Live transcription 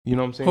You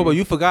know what I'm saying? Oh, but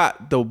you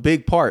forgot the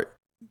big part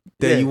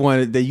that you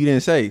wanted that you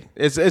didn't say.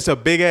 It's a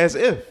big ass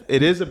if.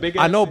 It is a big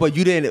ass I know, but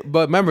you didn't.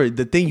 But remember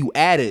the thing you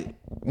added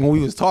when we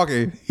was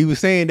talking. He was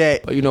saying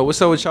that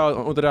what's up with y'all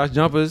Unorthodox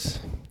jumpers?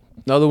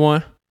 Another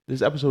one. This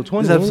is episode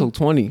 20. This is episode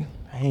 20.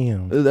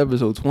 Damn. This is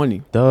episode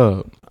 20.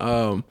 Dub.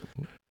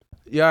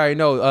 You already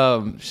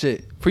know.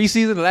 Shit.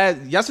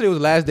 Preseason. Yesterday was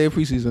the last day of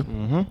preseason.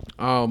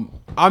 Mm-hmm.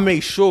 I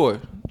made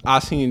sure I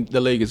seen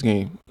the Lakers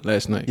game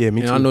last night. Yeah,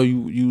 me and too. I know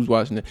you was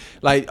watching it.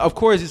 Like, of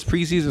course it's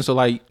preseason, so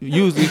like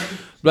usually,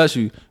 bless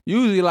you.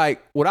 Usually,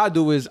 like what I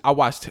do is I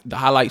watch the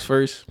highlights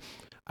first.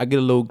 I get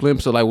a little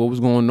glimpse of like what was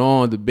going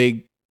on, the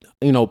big,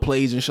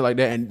 plays and shit like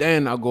that, and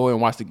then I'll go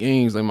and watch the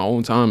games like my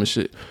own time and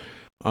shit.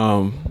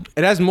 And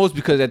that's most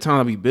because at times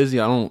I'll be busy.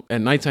 I don't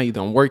at nighttime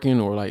either I'm working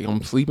or like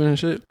I'm sleeping and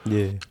shit.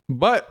 Yeah.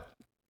 But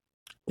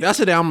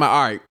yesterday I'm like,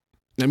 all right,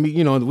 let me,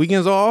 the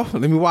weekend's off.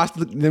 Let me watch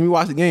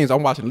the games.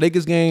 I'm watching the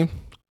Lakers game.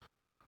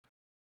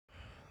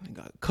 I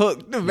got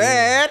cooked,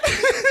 man.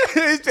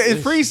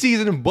 It's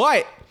preseason,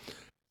 but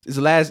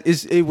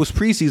it was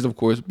preseason, of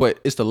course, but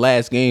it's the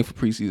last game for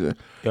preseason. Yep.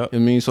 You know what I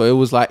mean? So it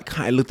was like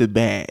kind of looked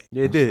bad.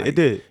 Yeah, it did. Like, it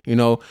did.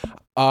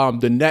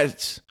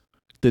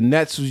 The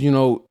Nets was,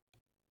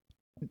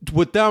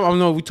 with them, I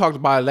know we talked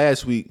about it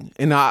last week,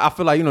 and I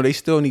feel like, they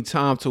still need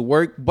time to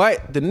work.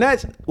 But the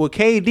Nets with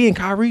KD and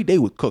Kyrie, they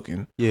was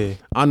cooking. Yeah.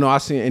 I know I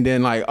seen, and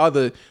then like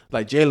other,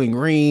 like Jalen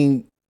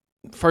Green,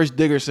 first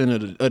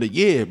Diggerson of the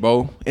year,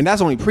 bro. And that's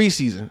only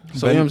preseason.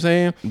 So you know what I'm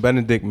saying?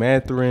 Benedict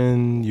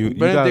Mathurin.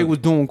 Benedict was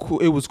doing cool.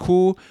 It was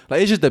cool.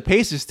 Like, it's just the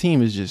Pacers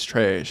team is just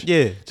trash.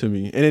 Yeah. To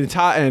me. And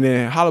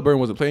then Halliburton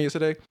wasn't playing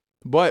yesterday.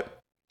 But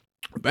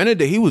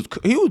Benedict, he was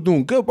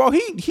doing good, bro.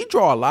 He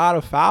draw a lot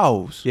of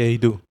fouls. Yeah, he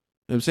do.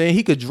 You know what I'm saying?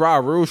 He could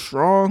drive real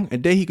strong,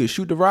 and then he could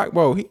shoot the rock,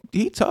 bro.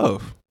 He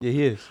tough. Yeah,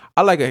 he is.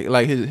 I like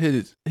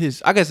his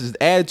I guess his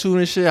attitude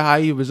and shit, how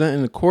he present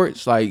in the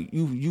courts. Like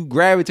you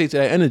gravitate to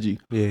that energy.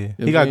 Yeah, you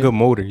know he got good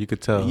motor. You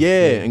could tell.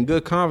 Yeah, and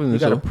good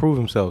confidence. He got to prove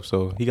himself,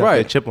 so he got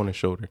that chip on his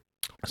shoulder.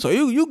 So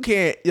you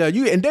can't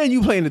and then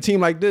you playing a team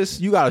like this,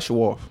 you got to show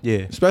off. Yeah,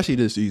 especially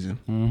this season.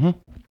 Mm-hmm.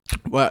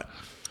 But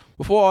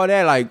before all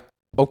that, like,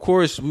 of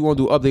course we want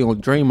to do an update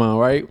on Draymond,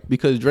 right?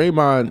 Because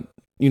Draymond,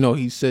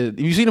 he said,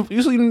 you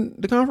seen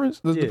the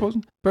conference,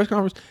 the press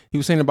conference? He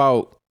was saying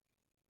about,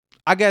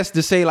 I guess,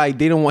 to say like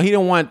he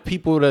don't want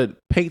people to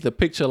paint the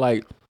picture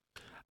like,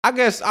 I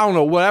guess, I don't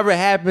know, whatever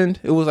happened,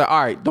 it was like,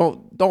 all right,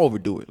 don't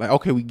overdo it. Like,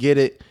 okay, we get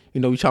it.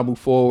 We try to move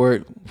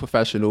forward,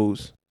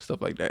 professionals,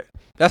 stuff like that.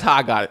 That's how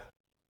I got it.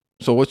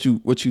 So what you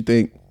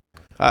think?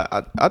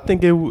 I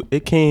think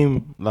it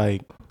came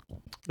like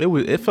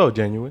it felt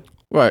genuine.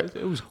 Right.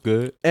 It was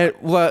good. And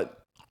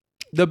what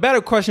the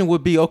better question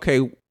would be,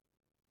 okay,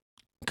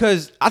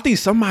 because I think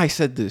somebody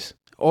said this,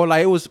 or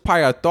like it was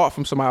probably a thought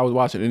from somebody I was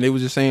watching, and they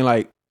was just saying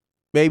like,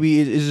 maybe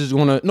it's just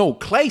no,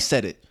 Clay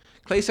said it.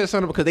 Clay said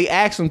something because they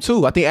asked him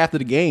too. I think after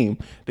the game,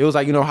 they was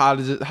like, how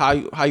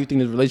you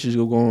think this relationship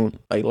will go on,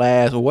 like,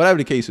 last, or whatever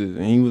the case is,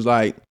 and he was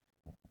like,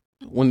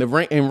 when the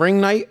ring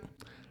night,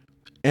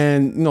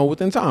 and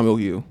within time it'll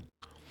heal.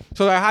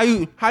 So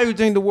like, how you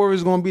think the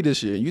Warriors going to be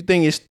this year? You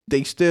think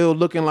they still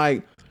looking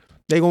like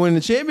they going to win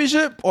the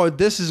championship, or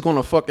this is going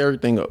to fuck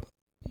everything up?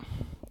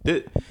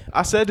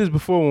 I said this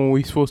before when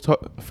we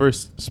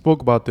first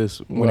spoke about this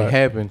when it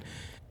happened.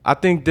 I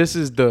think this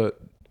is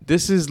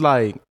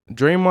like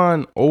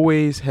Draymond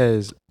always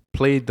has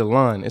played the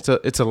line. It's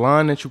a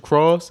line that you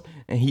cross,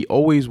 and he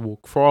always will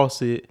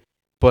cross it,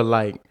 but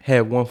like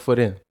have one foot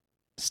in.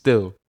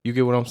 Still, you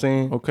get what I'm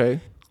saying?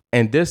 Okay.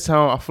 And this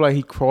time, I feel like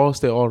he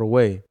crossed it all the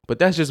way. But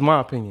that's just my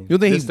opinion. You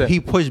think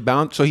he pushed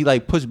so he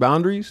like pushed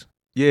boundaries?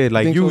 Yeah,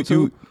 like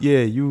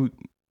you.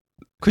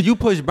 Could you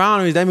push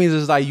boundaries? That means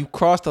it's like you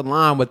crossed the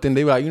line, but then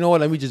they were like, you know what?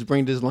 Let me just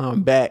bring this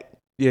line back.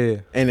 Yeah,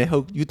 and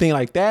then you think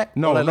like that?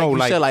 No,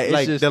 like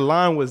the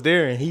line was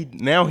there, and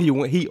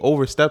he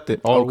overstepped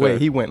it all the way.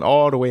 He went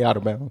all the way out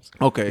of bounds.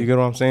 Okay, you get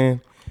what I'm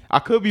saying? I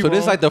could be. So wrong.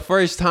 this is like the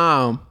first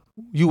time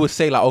you would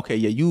say like, okay,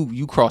 yeah,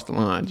 you crossed the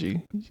line,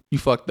 G. You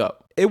fucked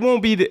up. It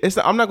won't be.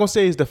 I'm not gonna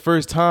say it's the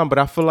first time, but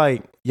I feel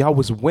like y'all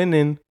was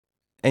winning,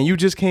 and you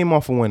just came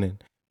off of winning.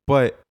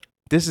 But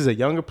this is a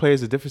younger player,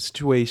 it's a different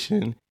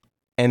situation.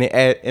 And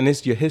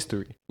it's your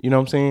history. You know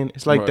what I'm saying?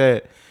 It's like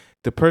that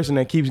the person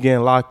that keeps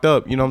getting locked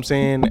up, you know what I'm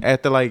saying?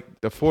 After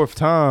like the fourth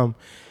time,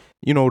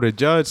 the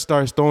judge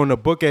starts throwing the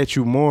book at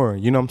you more.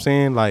 You know what I'm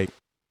saying? Like,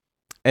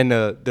 and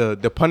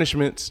the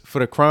punishments for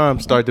the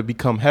crime start to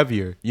become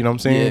heavier. You know what I'm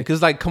saying? Yeah,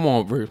 because like, come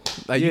on, bro.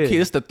 Like,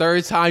 it's the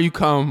third time you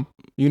come,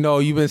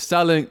 you've been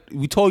selling.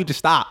 We told you to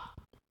stop.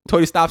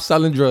 Told you to stop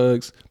selling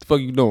drugs. What the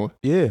fuck you doing?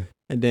 Yeah.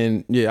 And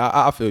then,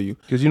 I feel you.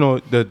 Because,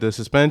 the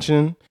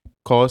suspension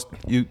cost,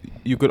 you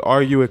could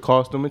argue it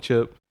cost them a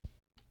chip.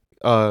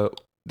 The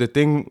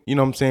thing, you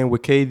know what I'm saying,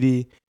 with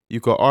KD, you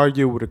could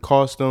argue it would have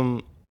cost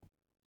them.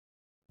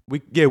 We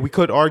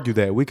could argue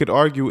that. We could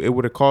argue it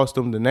would have cost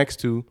them the next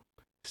two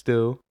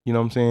still. You know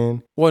what I'm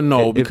saying? Well,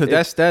 no, because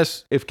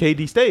that's if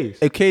KD stays.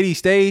 If KD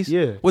stays,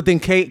 yeah. Well, then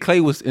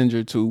Clay was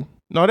injured too.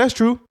 No, that's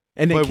true.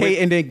 And then But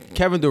and then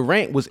Kevin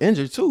Durant was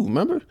injured too.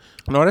 Remember?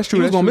 No, that's true.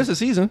 He was That's gonna true. miss a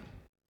season.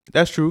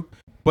 That's true.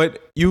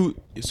 But you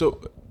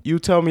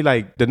tell me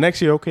like the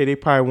next year, okay, they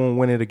probably won't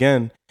win it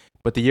again.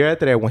 But the year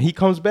after that, when he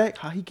comes back,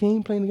 how he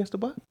came playing against the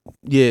Bucks?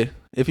 Yeah,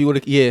 if he would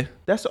have, yeah,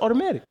 That's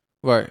automatic.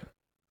 right.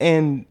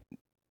 And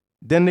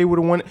then they would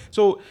have won.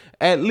 So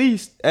at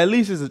least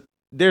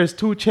there's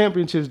 2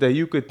 championships that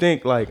you could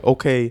think like,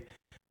 okay,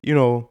 you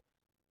know,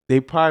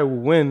 they probably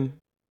will win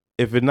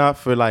if it's not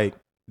for like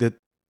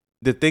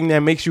the thing that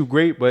makes you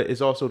great, but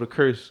it's also the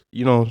curse.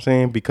 You know what I'm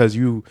saying? Because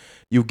you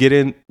get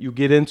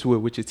into it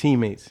with your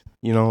teammates,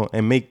 you know,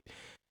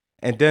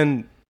 and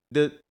then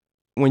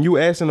when you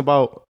asking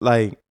about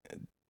like,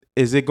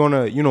 is it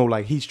gonna, you know,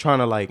 like he's trying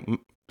to like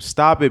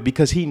stop it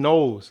because he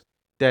knows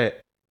that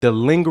the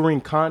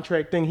lingering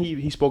contract thing,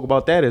 he spoke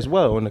about that as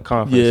well in the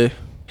conference. Yeah.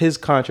 His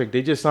contract,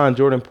 they just signed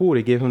Jordan Poole.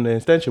 They gave him the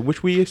extension,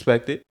 which we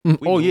expected. Yeah,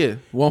 We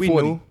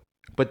 140. knew,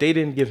 but they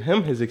didn't give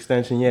him his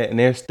extension yet, and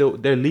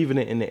they're leaving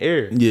it in the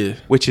air. Yeah,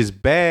 Which is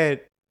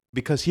bad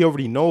because he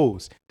already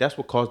knows. That's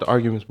what caused the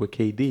arguments with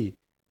KD,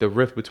 the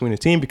rift between the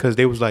team, because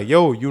they was like,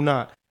 yo, you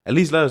not, at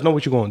least let us know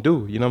what you're gonna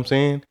do. You know what I'm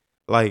saying?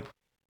 Like,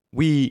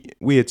 we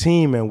a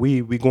team and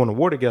we going to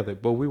war together,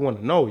 but we want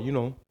to know, you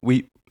know,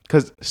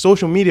 because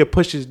social media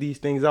pushes these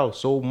things out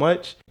so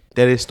much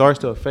that it starts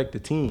to affect the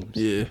teams.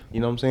 yeah. You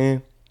know what I'm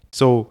saying?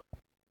 So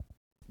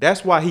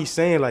that's why he's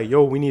saying like,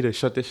 yo, we need to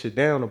shut this shit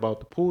down about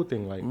the pool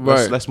thing. Like,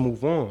 Right. let's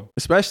move on.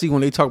 Especially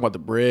when they talk about the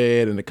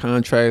bread and the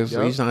contracts.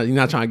 So Yep. you're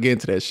not trying to get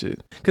into that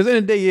shit. Because in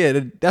the day,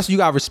 yeah, that's you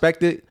gotta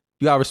respect it.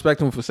 You gotta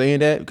respect him for saying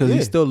that because Yeah.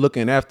 he's still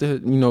looking after,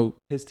 you know,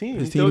 His team.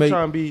 His He's still teammate.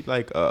 trying to be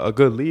like a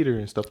good leader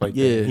and stuff like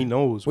Yeah. that. He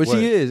knows which what.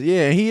 he is.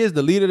 Yeah, and he is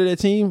the leader of that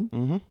team.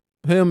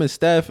 Mm-hmm. Him and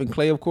Steph and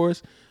Clay, of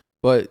course.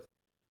 But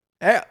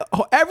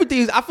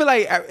everything, I feel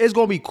like it's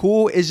gonna be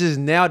cool. It's just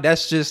now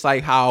that's just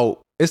like how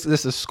it's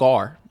a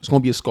scar. It's gonna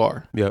be a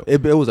scar. Yeah.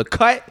 It was a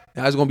cut.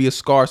 Now it's gonna be a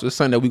scar. So it's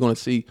something that we're gonna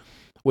see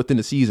within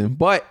the season.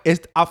 But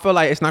I feel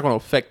like it's not gonna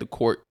affect the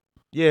court.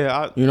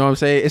 Yeah. You know what I'm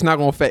saying? It's not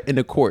gonna affect in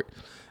the court.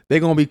 They're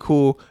gonna be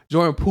cool.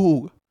 Jordan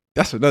Poole,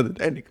 that's another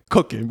that nigga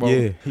cooking, bro.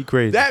 Yeah. He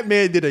crazy. That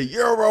man did a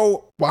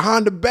Euro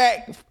behind the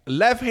back,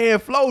 left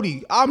hand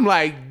floaty. I'm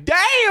like,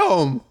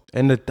 damn.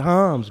 and the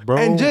Doms, bro.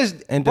 And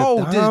just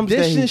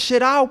dishing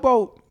shit out,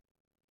 bro.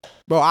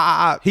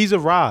 Bro, he's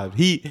arrived.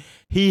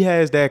 He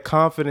has that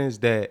confidence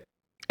that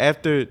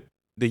after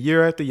the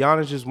year after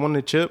Giannis just won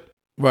the chip,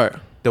 right.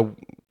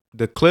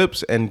 the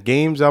clips and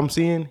games I'm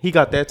seeing, he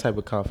got that type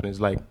of confidence.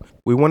 Like,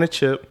 we won a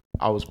chip.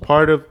 I was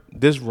part of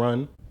this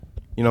run.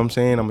 You know what I'm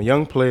saying? I'm a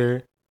young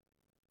player.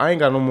 I ain't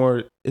got no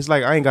more. It's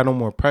like I ain't got no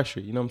more pressure.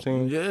 You know what I'm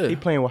saying? Yeah. He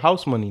playing with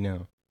house money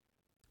now.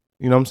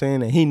 You know what I'm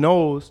saying? And he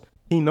knows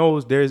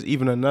there's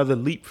even another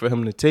leap for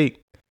him to take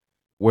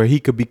where he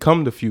could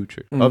become the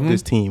future of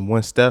this team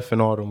when Steph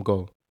and all them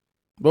go.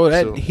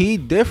 Bro, he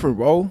different,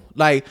 bro.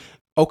 Like,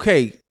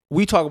 okay,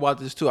 we talk about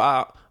this too.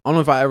 I don't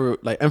know if I ever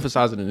like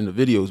emphasize it in the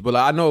videos, but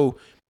like, I know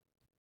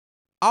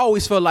I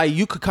always felt like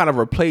you could kind of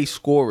replace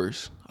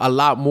scorers a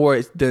lot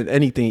more than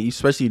anything,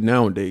 especially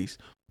nowadays.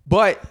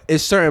 But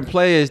it's certain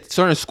players,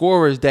 certain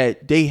scorers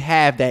that they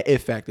have that it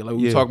factor. Like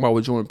we were talking about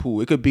with Jordan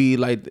Poole. It could be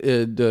like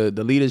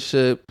the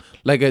leadership,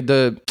 like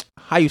the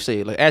how you say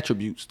it, like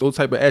attributes, those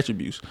type of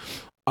attributes.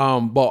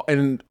 But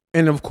and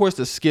of course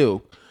the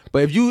skill.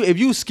 But if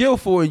you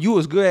skillful and you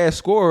was good at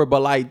scorer,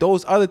 but like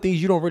those other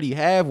things you don't really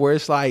have, where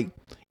it's like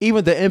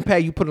even the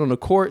impact you put on the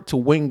court to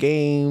win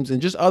games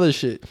and just other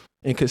shit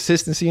and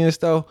consistency and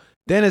stuff,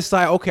 then it's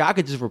like, okay, I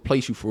could just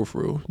replace you for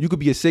real. You could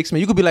be a 6-man.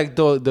 You could be like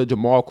the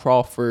Jamal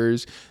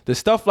Crawfords, the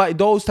stuff like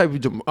those type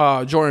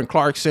of Jordan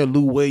Clarkson,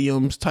 Lou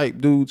Williams type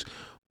dudes.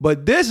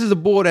 But this is a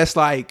boy that's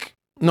like,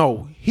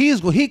 no,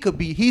 he's going to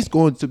be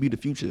the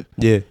future.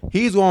 Yeah.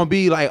 He's going to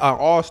be like an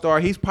all-star.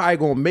 He's probably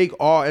going to make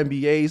all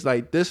NBAs.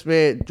 Like this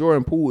man,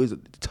 Jordan Poole is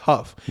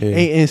tough. Yeah.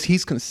 And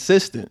he's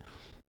consistent.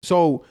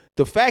 So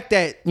the fact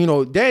that, you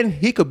know, then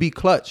he could be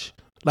clutch.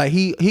 Like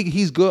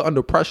he's good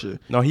under pressure.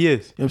 No, he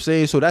is. You know what I'm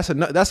saying? So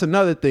that's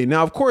another thing.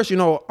 Now, of course, you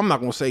know, I'm not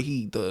gonna say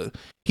he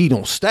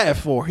don't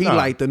Steph or he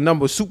like the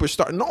number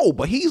superstar. No,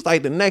 but he's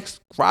like the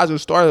next rising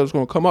star that's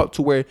gonna come up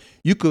to where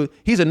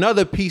he's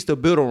another piece to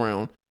build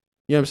around.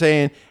 You know what I'm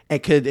saying?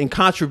 And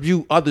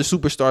contribute other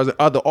superstars and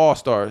other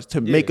all-stars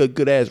to make a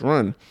good ass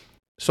run.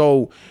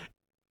 So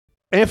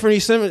Anthony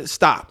Simmons,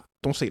 stop.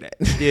 Don't say that.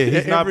 Yeah,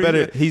 he's not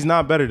better. He's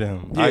not better than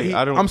him.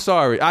 Yeah, I'm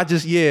sorry.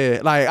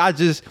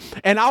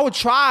 And I would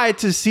try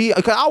to see,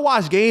 because I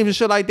watch games and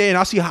shit like that, and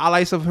I see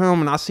highlights of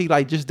him, and I see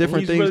like just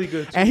different things. Really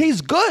good too. And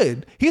he's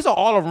good. He's an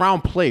all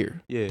around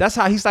player. Yeah, that's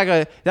how he's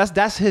like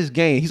that's his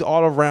game. He's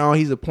all around.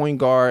 He's a point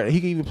guard.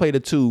 He can even play the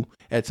 2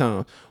 at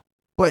times.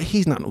 But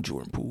he's not no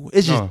Jordan Poole.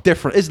 It's just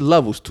different. It's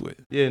levels to it.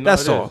 Yeah, no,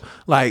 that's all.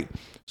 Like,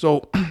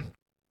 so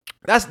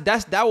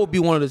that would be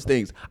one of those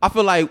things. I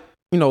feel like,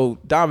 you know,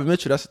 Donovan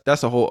Mitchell,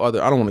 that's a whole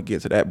other, I don't want to get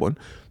into that one.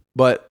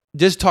 But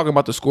just talking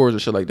about the scores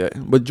and shit like that.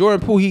 But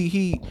Jordan Poole,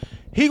 he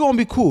gonna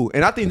be cool.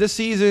 And I think this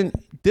season,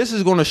 this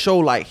is gonna show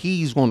like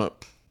he's gonna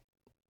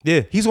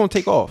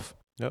take off.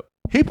 Yep.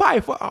 he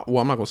probably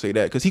well, I'm not gonna say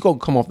that because he gonna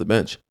come off the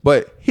bench,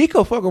 but he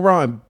could fuck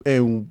around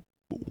and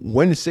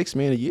win the 6th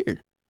man a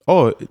year.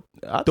 Oh,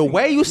 the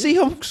way you see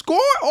him score,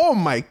 oh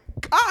my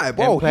God,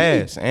 bro!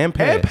 And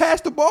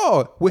pass the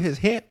ball with his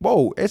hand,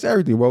 bro. It's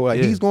everything, bro.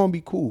 Like he's gonna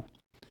be cool.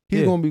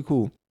 He's gonna be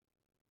cool.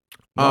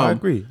 No, I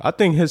agree. I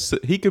think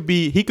he could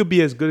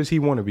be as good as he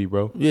want to be,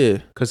 bro. Yeah,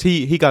 because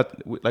he got,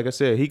 like I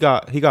said, he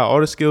got all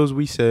the skills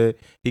we said.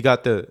 He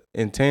got the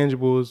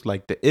intangibles,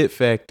 like the it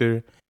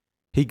factor.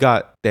 He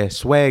got that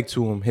swag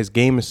to him. His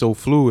game is so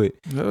fluid,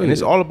 and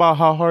it's all about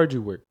how hard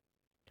you work.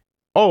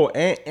 Oh,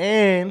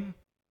 and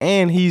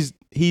he's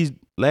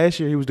last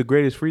year he was the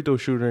greatest free throw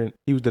shooter.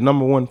 He was the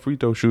 #1 free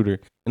throw shooter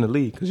in the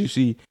league because you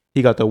see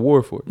he got the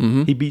award for it.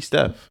 Mm-hmm. He beat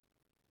Steph.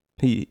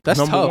 That's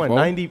number tough, one, bro.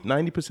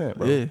 90%,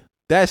 bro. Yeah,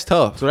 that's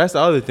tough. So that's the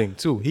other thing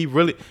too.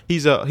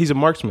 He's a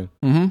marksman.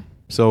 Mm-hmm.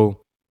 So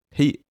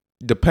he,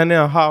 depending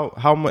on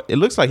how much it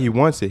looks like he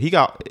wants it. He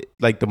got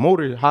like the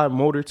motor, high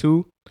motor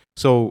too.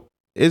 So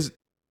is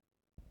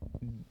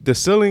the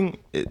ceiling,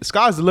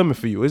 sky's the limit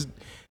for you. It's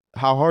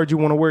how hard you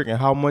want to work and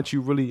how good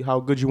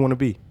you want to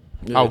be.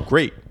 Yeah. How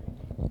great,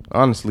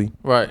 honestly.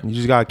 Right. You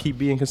just gotta keep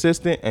being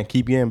consistent and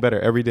keep getting better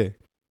every day.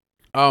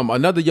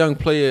 Another young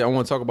player I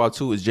want to talk about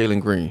too is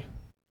Jalen Green.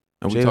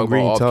 And we talk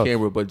about off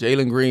camera, but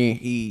Jalen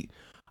Green,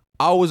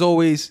 I was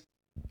always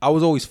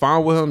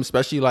fine with him,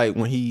 especially like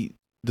when he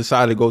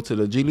decided to go to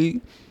the G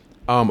League.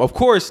 Of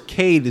course,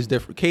 Cade is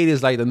different. Cade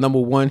is like the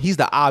 #1. He's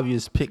the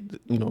obvious pick,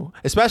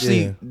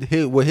 especially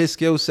with his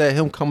skill set,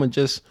 him coming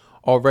just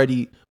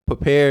already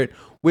prepared,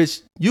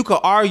 which you could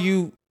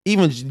argue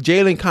even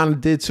Jalen kind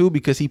of did too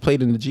because he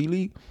played in the G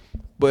League.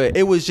 But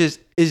it was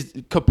is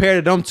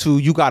compared to them two,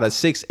 you got a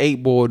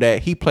 6'8" boy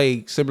that he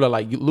played similar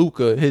like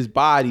Luka, his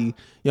body, you know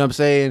what I'm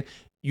saying?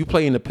 You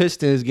play in the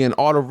Pistons, getting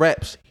all the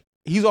reps.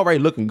 He's already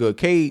looking good.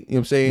 Cade, you know what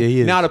I'm saying?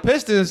 Yeah, now the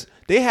Pistons,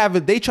 they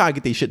try to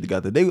get their shit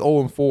together. They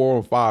 0-4,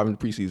 0-5 in the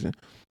preseason.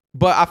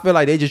 But I feel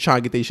like they just trying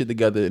to get their shit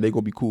together and they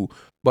gonna be cool.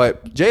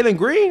 But Jalen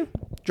Green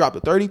dropped a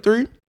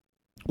 33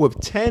 with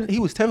 10. He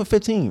was 10 for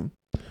 15.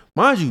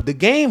 Mind you, the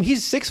game,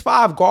 he's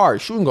 6'5"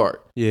 guard, shooting guard.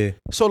 Yeah.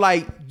 So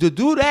like to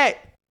do that,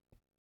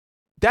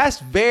 that's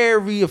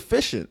very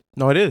efficient.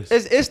 No, it is.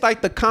 It's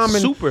like the common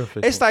super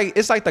efficient.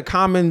 It's like the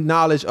common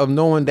knowledge of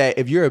knowing that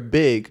if you're a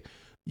big,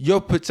 your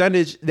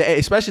percentage,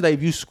 especially like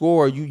if you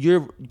score,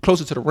 you're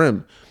closer to the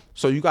rim.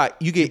 So you get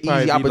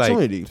easy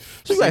opportunity. Like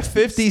so you got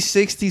 50,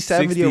 60,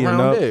 70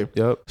 around there.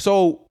 Yep.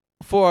 So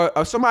for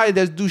somebody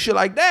that do shit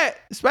like that,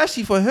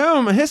 especially for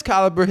him and his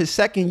caliber, his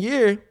second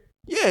year,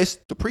 yeah, it's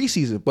the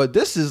preseason. But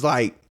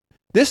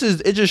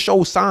it just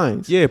shows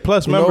signs. Yeah,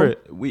 plus remember,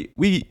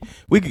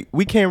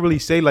 we can't really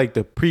say like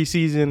the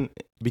preseason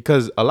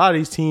because a lot of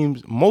these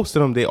teams, most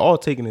of them, they all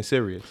taking it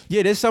serious.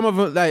 Yeah, there's some of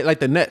them like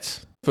the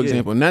Nets, for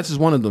example. Nets is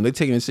one of them. They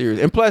taking it serious.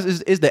 And plus,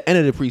 it's the end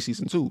of the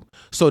preseason too.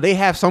 So they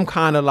have some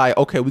kind of like,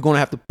 okay, we're gonna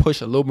have to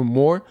push a little bit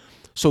more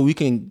so you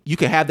can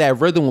have that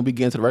rhythm when we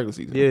get into the regular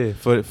season. Yeah,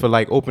 for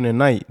like opening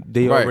night,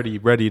 they already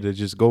ready to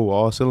just go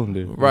all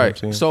cylinder. Right.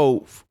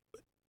 So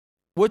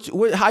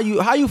how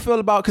you feel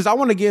about, because I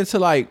want to get into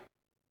like,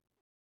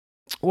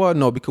 well,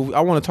 no, because I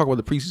want to talk about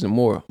the preseason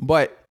more.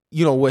 But,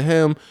 with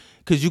him,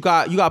 because you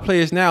got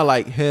players now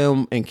like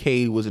him and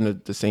Cade was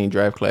in the same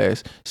draft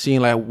class,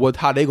 seeing like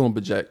how they going to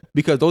project.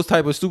 Because those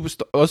type of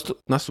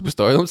not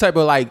superstars, those type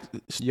of like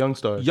young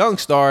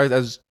stars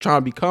that's trying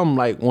to become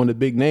like one of the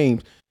big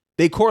names,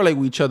 they correlate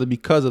with each other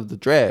because of the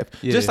draft.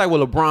 Yeah. Just like with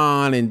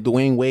LeBron and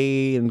Dwayne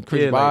Wade and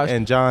Chris Bosh.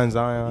 And John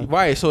Zion.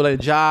 Right. So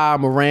like Ja,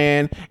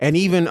 Moran, and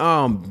even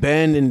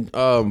Ben and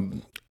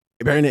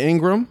Brandon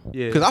Ingram.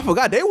 Yeah. Because I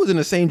forgot they was in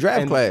the same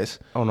draft class.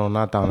 Oh, no,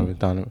 not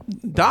Donovan.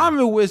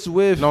 Donovan was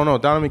with... No,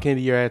 Donovan came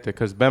the year after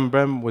because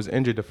Ben was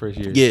injured the first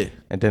year. Yeah.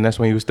 And then that's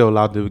when he was still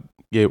allowed to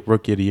get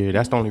Rookie of the Year.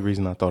 That's the only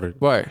reason I thought it.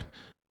 Right.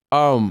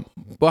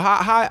 But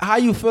how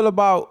you feel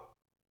about...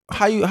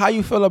 How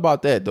you feel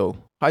about that, though?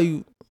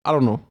 I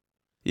don't know.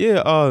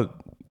 Yeah,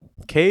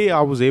 K,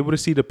 I was able to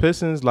see the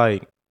Pistons,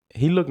 like,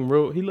 he looked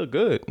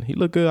good.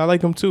 I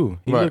like him too.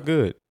 He looked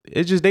good.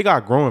 It's just they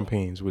got growing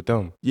pains with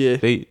them. Yeah.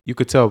 You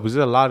could tell, because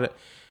there's a lot of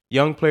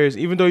young players,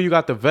 even though you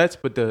got the vets,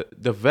 but the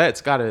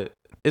vets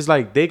it's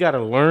like they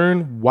gotta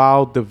learn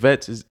while the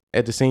vets is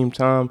at the same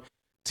time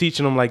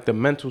teaching them like the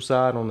mental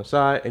side on the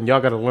side, and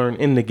y'all gotta learn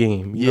in the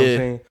game. You know what I'm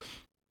saying?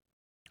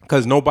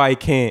 Because nobody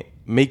can't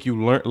make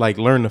you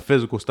learn the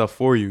physical stuff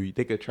for you.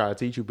 They could try to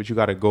teach you, but you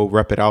gotta go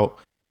rep it out.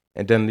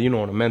 And then,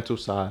 on the mental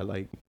side,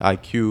 like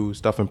IQ,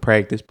 stuff in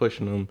practice,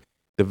 pushing them.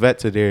 The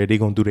vets are there. They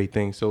going to do their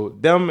thing. So,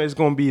 them is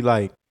going to be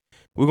like,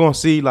 we're going to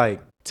see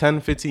like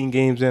 10, 15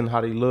 games in how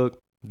they look,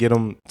 get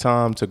them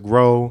time to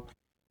grow.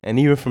 And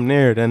even from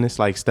there, then it's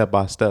like step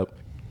by step.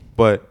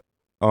 But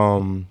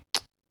Jalen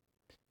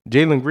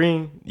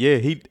Green, yeah,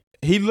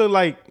 he looked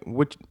like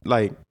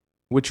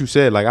what you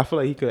said. Like, I feel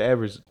like he could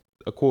average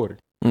a quarter.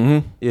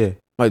 Mm-hmm. Yeah.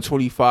 Like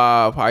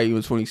 25, probably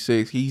even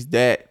 26. He's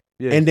that.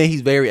 Yeah. And then he's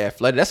very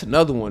athletic. That's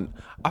another one.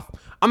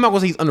 I'm not going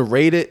to say he's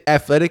underrated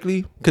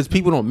athletically because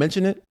people don't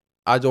mention it.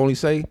 I only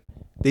say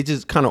they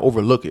just kind of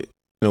overlook it.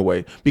 in a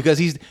way because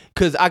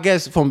I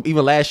guess from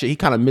even last year he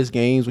kind of missed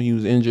games when he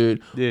was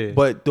injured. Yeah.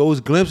 But those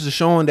glimpses are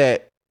showing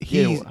that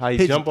how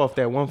he jump off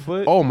that 1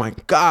 foot. Oh my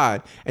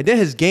God! And then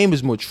his game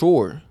is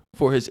mature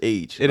for his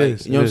age. It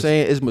is. You know what I'm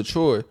saying? It's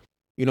mature.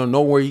 You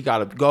know where he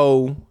gotta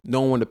go,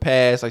 know when to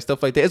pass, like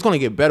stuff like that. It's gonna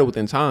get better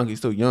within time. He's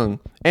still young,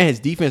 and his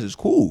defense is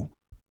cool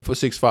for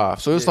 6'5".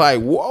 So it's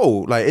like whoa,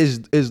 like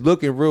it's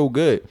looking real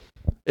good.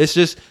 It's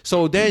just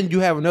so then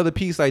you have another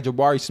piece like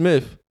Jabari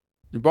Smith.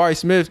 Jabari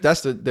Smith,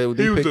 that's they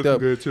picked up.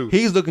 Good too.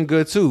 He's looking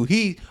good too.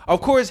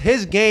 Of course,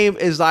 his game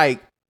is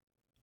like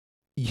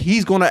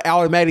he's gonna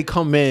automatically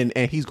come in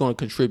and he's gonna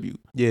contribute.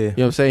 Yeah, you know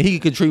what I'm saying. He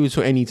can contribute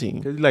to any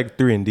team. He's like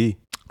 3-and-D.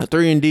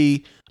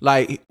 3-and-D.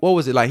 Like what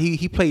was it? Like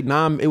he played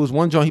 9. It was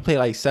one joint. He played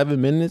like 7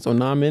 minutes or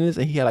 9 minutes,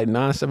 and he had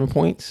like 7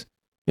 points.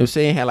 You know what I'm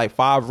saying? He had like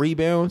 5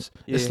 rebounds.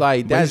 Yeah. It's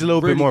like that's he's a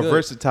little really bit more good.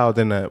 Versatile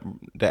than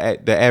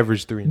the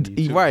average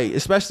 3-and-D. Right,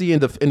 especially in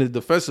the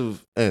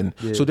defensive end.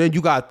 Yeah. So then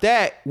you got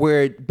that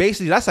where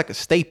basically that's like a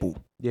staple.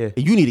 Yeah,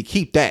 and you need to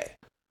keep that,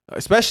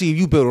 especially if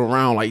you build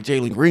around like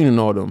Jalen Green and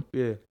all them.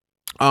 Yeah.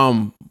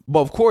 But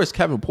of course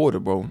Kevin Porter,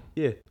 bro.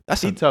 Yeah,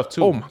 that's tough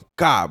too. Oh my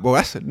God, bro,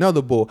 that's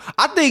another bull.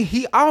 I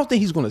don't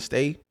think he's gonna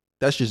stay.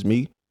 That's just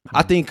me. Mm-hmm.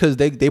 I think because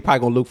they probably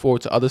gonna look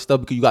forward to other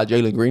stuff because you got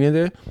Jalen Green in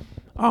there.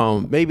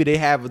 Maybe they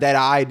have that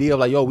idea of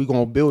like, yo, we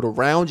gonna build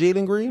around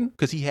Jalen Green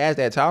because he has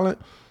that talent.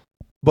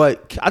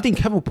 But I think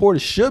Kevin Porter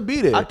should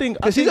be there. I think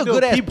because he's a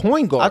good ass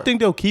point guard. I think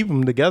they'll keep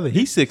him together.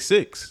 He's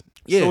 6'6".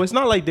 Yeah. So it's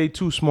not like they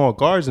 2 small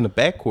guards in the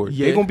backcourt.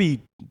 Yeah. They're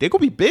gonna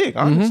be big,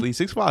 honestly.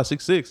 6'5",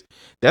 6'6".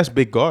 That's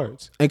big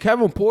guards. And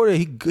Kevin Porter,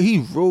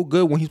 he's real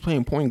good when he's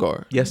playing point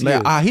guard. Yes, he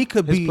is. He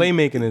could his be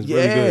playmaking is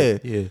really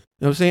good. Yeah. You know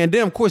what I'm saying? And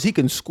then of course he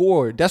can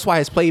score. That's why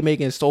his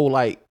playmaking is so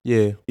like,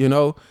 you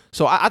know.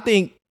 So I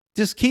think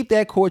just keep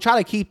that core, try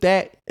to keep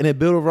that, and then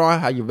build around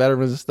how your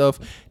veterans and stuff.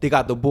 They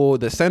got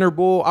the center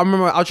bull. I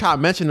remember I'll try to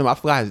mention him. I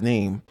forgot his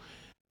name.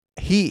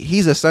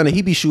 He's a center.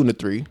 He be shooting a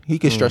 3. He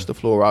can stretch the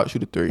floor out,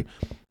 shoot a 3.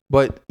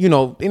 But you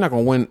know they're not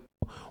gonna win.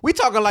 We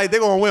talking like they're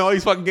gonna win all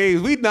these fucking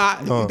games. We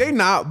not. They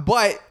not.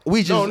 But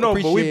we just no.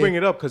 But we bring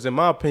it up because in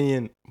my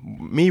opinion,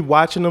 me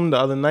watching them the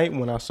other night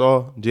when I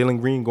saw Jalen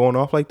Green going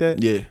off like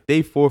that. Yeah,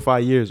 they 4 or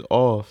 5 years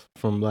off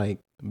from like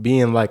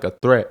being like a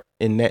threat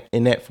in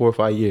that 4 or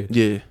 5 years.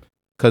 Yeah,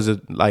 because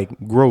of like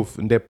growth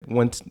and that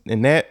once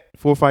in that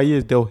 4 or 5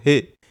 years they'll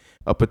hit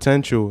a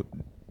potential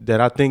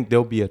that I think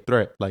they'll be a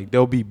threat. Like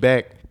they'll be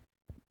back.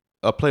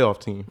 A playoff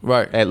team,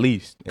 right? At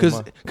least,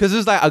 because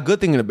it's like a good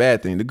thing and a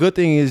bad thing. The good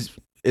thing is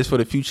for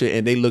the future,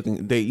 and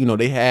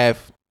they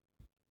have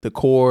the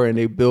core and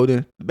they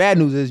building. The bad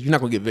news is you're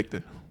not gonna get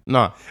Victor.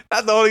 Nah,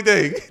 that's the only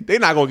thing. They're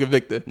not gonna get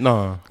Victor.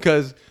 Nah,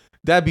 because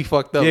that'd be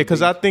fucked up. Yeah,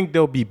 because I think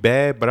they'll be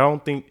bad, but I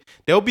don't think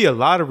they'll be a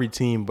lottery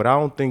team. But I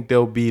don't think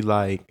they'll be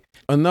like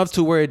enough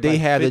to where they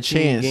had a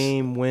chance.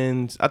 Game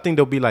wins. I think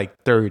they'll be like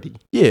 30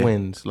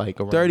 wins,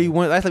 like around 30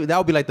 wins. That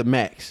would be like the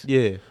max. Yeah,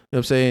 you know what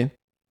I'm saying,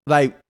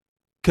 like.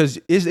 Because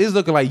it's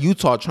looking like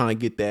Utah trying to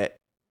get that,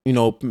 you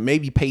know,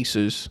 maybe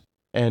Pacers.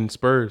 And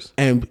Spurs.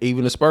 And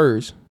even the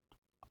Spurs.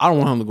 I don't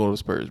want him to go to the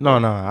Spurs. Bro.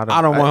 No,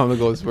 I don't want him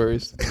to go to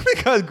Spurs.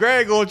 Because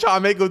Greg going to try to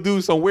make him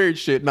do some weird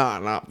shit.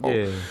 Nah. Bro.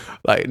 Yeah.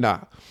 Like, nah.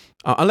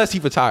 Unless he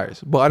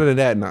retires. But other than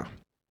that,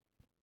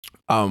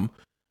 nah.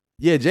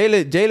 Yeah,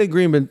 Jalen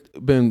Green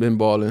been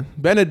balling.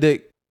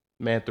 Benedict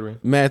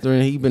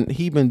Mathurin,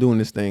 he been doing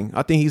this thing.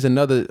 I think he's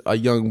a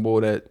young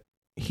boy that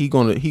he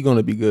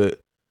gonna be good.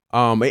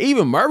 And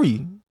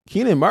even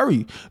Keenan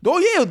Murray. Oh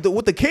yeah,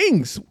 with the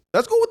Kings.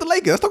 Let's go with the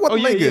Lakers. Let's talk about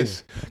the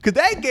Lakers. Yeah. Cause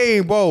that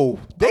game, bro.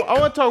 I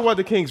want to talk about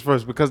the Kings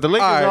first because the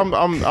Lakers.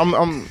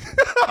 Right.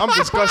 I'm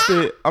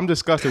disgusted. I'm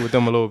disgusted with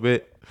them a little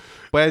bit,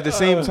 but at the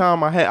same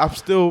time, I'm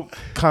still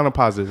kind of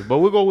positive. But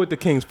we'll go with the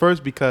Kings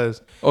first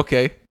because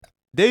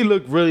they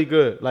look really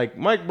good. Like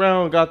Mike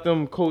Brown got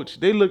them coached.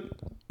 They look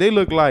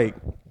like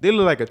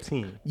a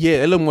team. Yeah,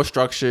 they look more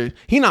structured.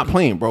 He not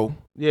playing, bro.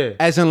 Yeah.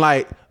 As in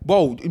like,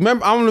 bro,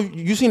 remember, I don't know if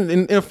you seen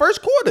in the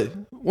first quarter,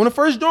 one of the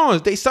first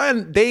drawings,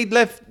 they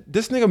left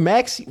this nigga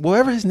Max,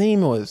 whatever his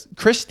name was,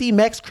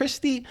 Max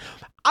Christie.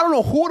 I don't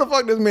know who the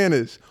fuck this man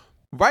is.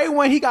 Right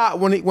when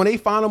when they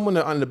found him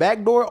on the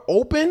back door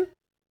open,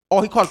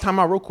 he called a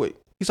timeout real quick.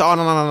 He said,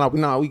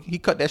 no, he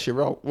cut that shit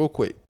real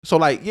quick. So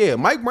like, yeah,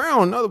 Mike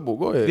Brown, another boy,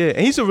 go ahead. Yeah,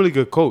 and he's a really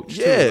good coach.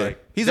 Yeah, too.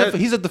 Like,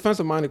 he's a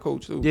defensive minded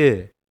coach too.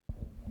 Yeah,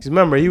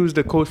 remember he was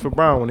the coach for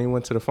Brown when they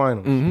went to the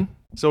finals. Mm-hmm.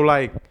 So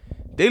like.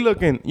 They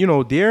looking,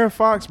 De'Aaron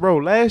Fox, bro,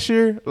 last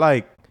year,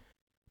 like,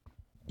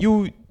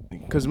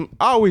 because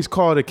I always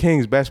call the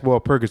Kings basketball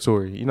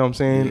purgatory, you know what I'm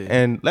saying? Yeah.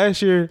 And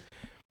last year,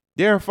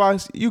 De'Aaron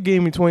Fox, you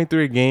gave me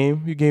 23 a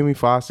game. You gave me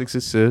 5-6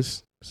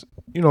 assists.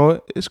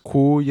 It's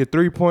cool. Your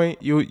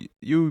 3-point,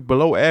 you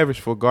below average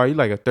for a guard. You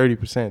like a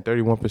 30%,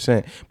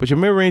 31%. But your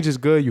mid-range is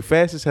good. You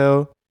fast as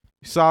hell.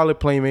 You solid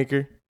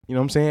playmaker. You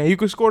know what I'm saying? And you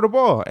can score the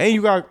ball. And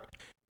you got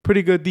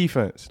pretty good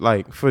defense,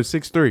 like, for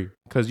 6'3",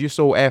 because you're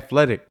so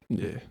athletic.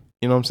 Yeah.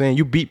 You know what I'm saying?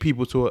 You beat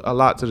people a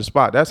lot to the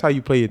spot. That's how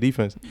you play your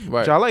defense.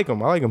 Right. Which I like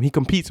him. He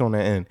competes on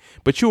that end.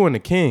 But you on the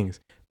Kings.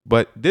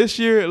 But this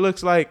year, it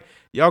looks like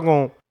y'all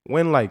going to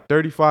win like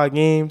 35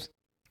 games,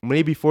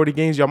 maybe 40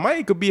 games,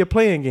 y'all could be a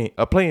playing team,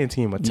 a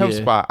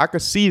 10th spot. I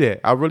could see that.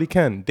 I really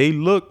can. They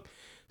look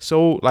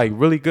so like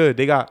really good.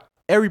 They got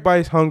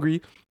everybody's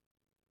hungry.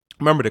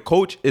 Remember, the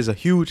coach is a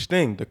huge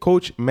thing. The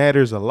coach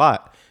matters a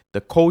lot.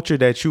 The culture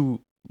that you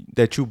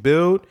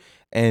build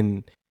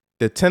and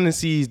the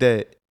tendencies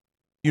that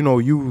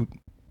you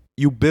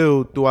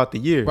build throughout the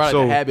year. Right,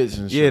 so the habits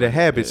and yeah, shit. the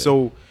habits. Yeah.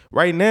 So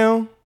right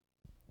now,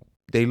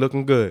 they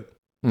looking good.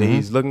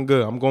 They's looking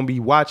good. I'm gonna be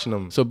watching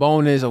them.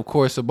 Sabonis, of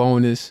course,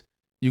 Sabonis.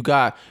 You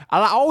got. I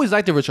always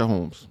liked the Richard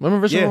Holmes.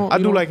 Remember Richard Holmes? I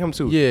do like him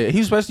too. Yeah,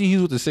 he's with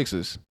the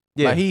Sixers.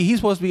 Yeah, like he's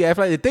supposed to be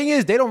athletic. The thing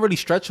is, they don't really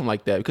stretch him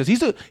like that because he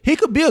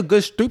could be a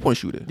good 3-point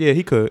shooter. Yeah,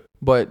 he could.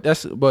 But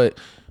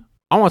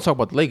I want to talk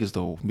about the Lakers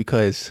though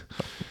because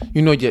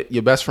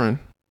your best friend,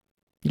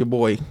 your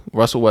boy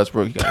Russell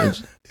Westbrook, he got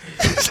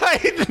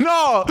injured.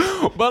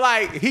 No, but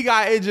like he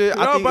got injured.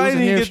 I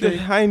didn't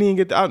even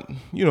get the.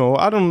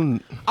 I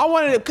don't. I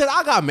wanted it because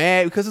I got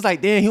mad because it's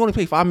like, damn, he only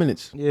played 5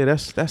 minutes. Yeah,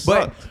 that's.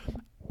 But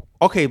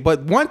okay,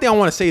 but one thing I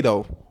want to say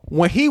though,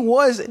 when he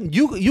was,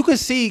 you could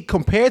see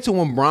compared to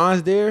when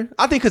Bron's there.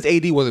 I think because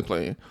AD wasn't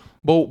playing,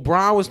 but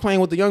Bron was playing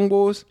with the young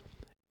boys,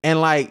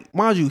 and like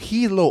mind you,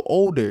 he's a little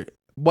older,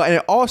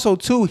 but also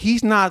too,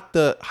 he's not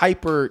the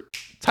hyper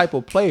type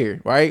of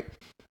player, right?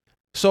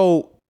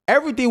 So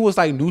everything was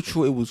like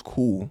neutral. It was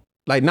cool.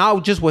 Like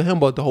not just with him,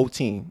 but the whole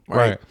team,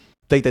 right?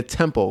 Like the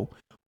tempo.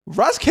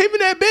 Russ came in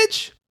that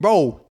bitch,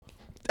 bro.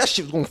 That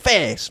shit was going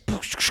fast.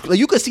 Like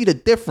you could see the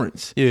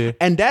difference. Yeah.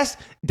 And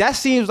that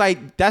seems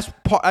like that's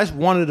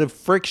one of the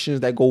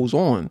frictions that goes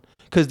on.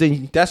 Cause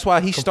then that's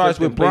why he starts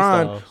with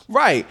Bron.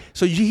 Right.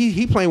 So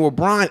he playing with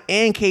Bron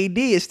and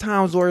KD. It's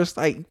times where it's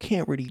like you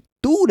can't really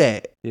do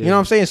that. Yeah. You know what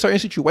I'm saying? Certain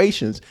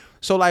situations.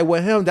 So like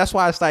with him, that's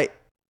why it's like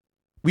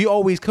we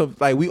always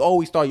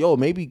thought, yo,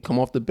 maybe come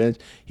off the bench.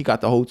 He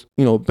got the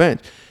whole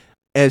bench.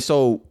 And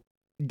so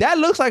that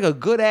looks like a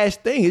good ass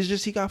thing. It's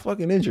just he got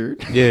fucking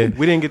injured. Yeah,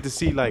 we didn't get to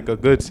see like a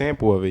good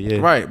sample of it. Yeah,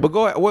 right. But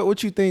go ahead.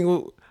 What you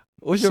think?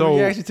 What's your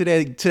reaction to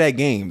that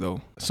game though?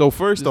 So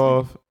first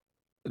off,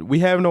 we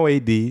have no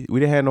AD. We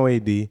didn't have no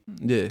AD.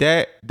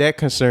 Yeah, that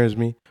concerns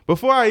me.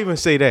 Before I even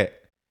say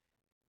that,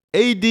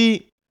 AD,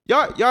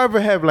 y'all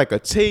ever have like a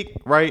take,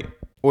 right?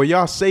 Or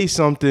y'all say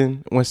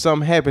something when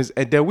something happens,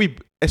 and then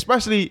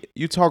especially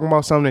you talking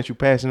about something that you're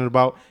passionate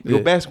about.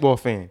 You're a basketball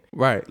fan,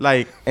 right?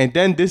 Like, and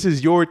then this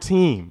is your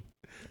team.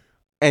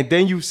 And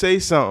then you say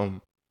something,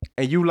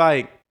 and you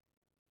like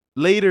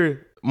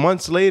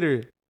months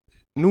later,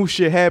 new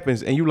shit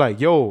happens, and you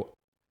like, yo,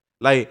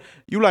 like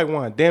you like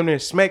want to damn near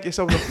smack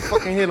yourself in the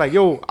fucking head, like,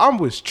 yo, I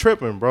was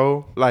tripping,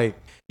 bro. Like,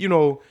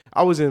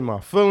 I was in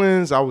my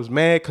feelings. I was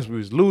mad because we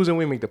was losing.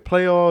 We make the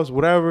playoffs,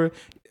 whatever.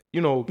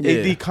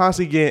 AD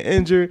constantly getting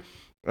injured,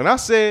 and I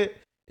said,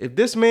 if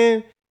this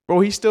man, bro,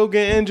 he's still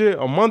getting injured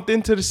a month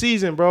into the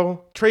season,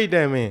 bro, trade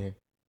that man.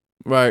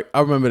 Right, I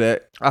remember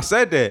that. I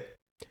said that,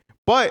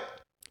 but.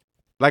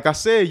 Like I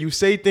said, you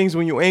say things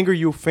when you're angry,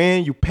 you're a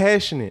fan, you're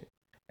passionate.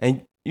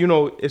 And,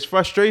 it's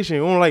frustration.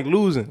 You don't like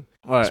losing.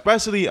 Right.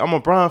 Especially, I'm a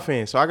Bron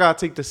fan, so I got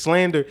to take the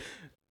slander.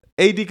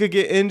 AD could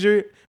get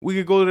injured. We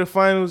could go to the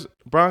finals.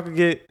 Bron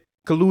could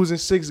lose in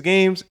 6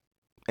 games.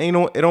 It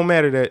don't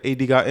matter that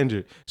AD got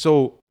injured.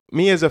 So,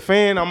 me as a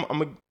fan, I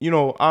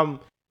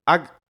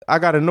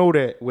got to know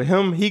that with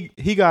him,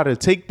 he got to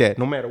take that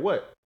no matter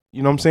what.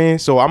 You know what I'm saying?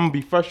 So, I'm going to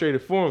be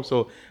frustrated for him.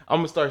 So, I'm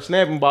going to start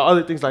snapping about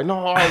other things like, no,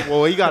 all right,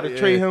 well, you got to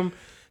trade him.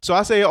 So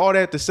I say all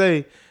that to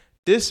say,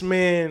 this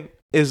man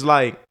is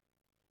like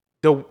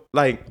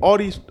all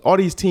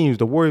these teams.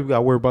 The Warriors, we got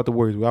to worry about the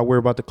Warriors. We got to worry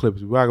about the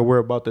Clippers. We got to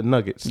worry about the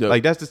Nuggets. Yep.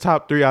 Like that's the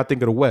top 3, I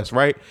think, of the West,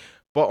 right?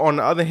 But on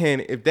the other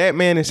hand, if that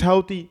man is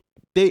healthy,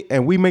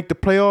 and we make the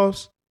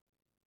playoffs,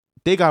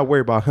 they got to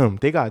worry about him.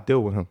 They got to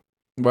deal with him,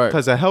 right?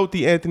 Because a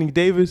healthy Anthony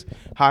Davis,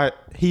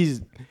 he's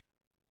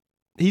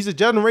a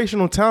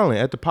generational talent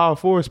at the power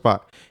forward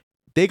spot.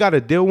 They got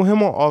to deal with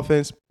him on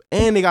offense,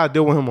 and they got to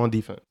deal with him on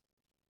defense.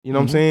 You know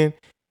what I'm saying?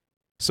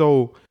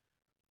 So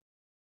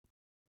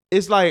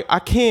it's like I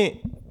can't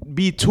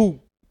be too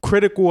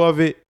critical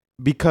of it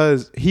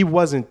because he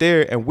wasn't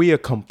there and we a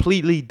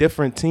completely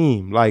different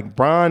team. Like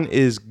Bron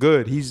is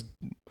good. He's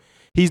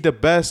the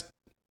best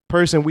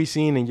person we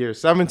seen in year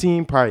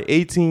 17, probably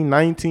 18,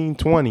 19,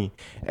 20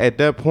 at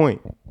that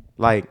point.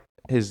 Like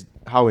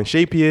how in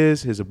shape he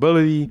is, his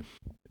ability,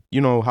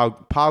 how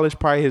polished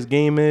probably his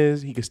game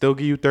is. He can still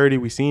give you 30.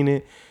 We seen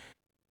it.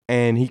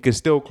 And he can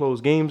still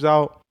close games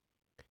out.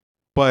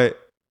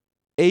 But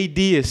AD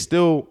is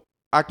still,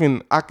 I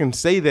can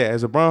say that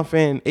as a Bron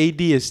fan, AD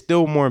is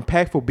still more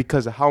impactful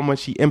because of how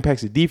much he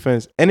impacts the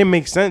defense. And it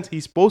makes sense.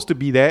 He's supposed to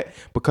be that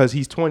because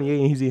he's 28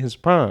 and he's in his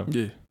prime.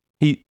 Yeah.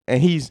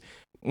 He's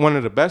one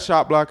of the best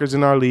shot blockers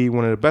in our league,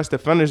 one of the best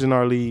defenders in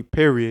our league,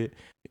 period.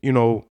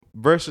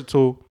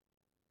 Versatile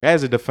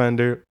as a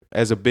defender,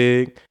 as a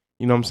big,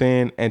 you know what I'm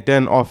saying? And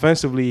then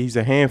offensively, he's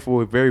a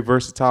handful, very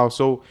versatile.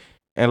 So,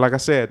 and like I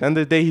said, at the end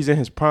of the day, he's in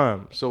his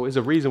prime. So it's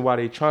a reason why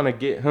they're trying to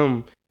get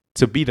him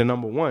to be the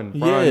number one.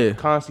 Bron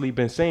constantly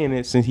been saying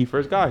it since he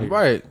first got here.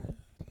 Right.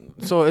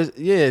 So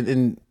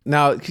and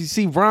now you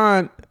see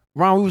Bron,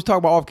 we was talking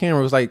about off camera.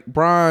 It was like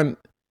Bron,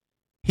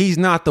 he's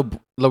not the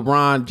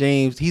LeBron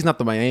James. He's not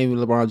the Miami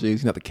LeBron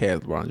James. He's not the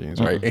Cavs LeBron James,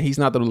 right? And he's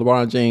not the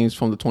LeBron James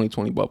from the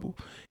 2020 bubble.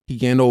 He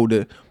getting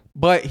older,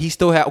 but he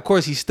still of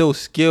course, he's still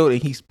skilled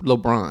and he's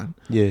LeBron.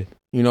 Yeah,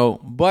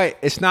 but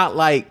it's not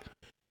like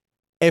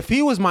if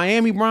he was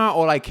Miami Bron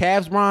or like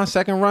Cavs Bron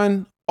second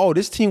run. Oh,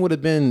 this team would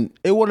have been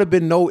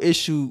no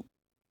issue.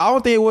 I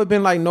don't think it would have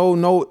been like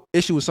no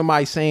issue with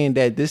somebody saying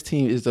that this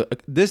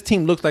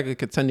team looks like a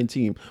contending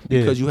team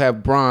because you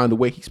have Bron the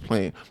way he's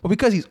playing. But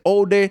because he's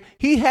older,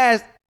 he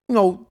has,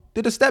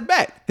 did a step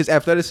back. His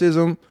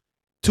athleticism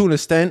to an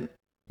extent,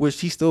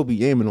 which he still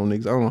be aiming on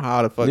niggas. I don't know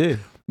how the fuck. Yeah.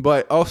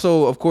 But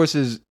also, of course,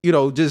 is,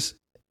 just,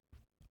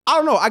 I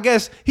don't know. I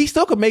guess he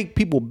still could make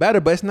people better,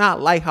 but it's not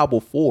like how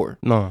before.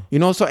 No.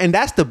 So, and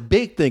that's the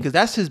big thing, because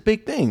that's his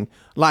big thing.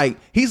 Like,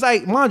 he's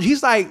like,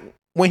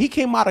 when he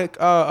came out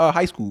of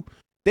high school,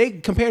 they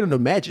compared him to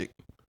Magic.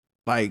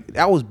 Like,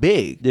 that was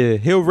big. Yeah,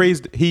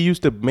 he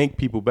used to make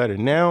people better.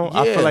 Now,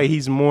 I feel like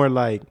he's more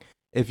like,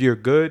 if you're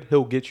good,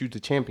 he'll get you to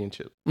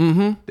championship.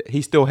 Mm-hmm.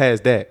 He still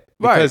has that.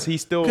 Because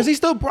he's still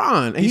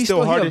Bron. And he's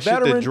still hard as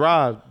shit to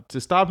drive.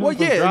 To stop him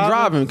from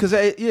driving. Because,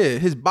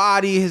 his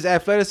body, his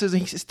athleticism,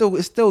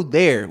 it's still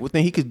there.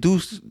 Within he could do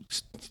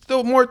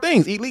still more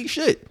things. Elite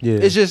shit. Yeah.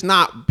 It's just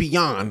not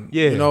beyond.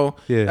 Yeah.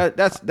 Yeah.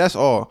 That's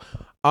all.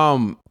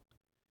 I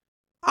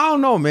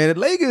don't know, man. The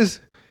Lakers...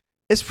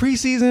 It's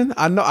preseason.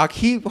 I know I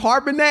keep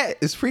harping that.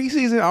 It's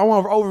preseason. I don't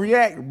want to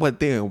overreact. But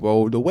damn,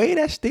 bro, the way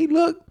that they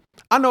look,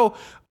 I know,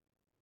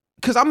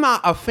 because I'm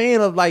not a fan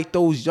of like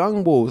those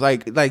young bulls,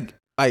 like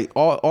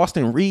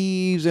Austin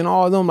Reeves and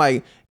all of them.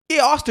 Like,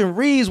 Austin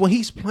Reeves, when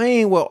he's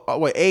playing with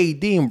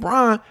AD and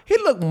Bron, he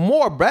look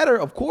more better,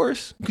 of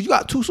course, because you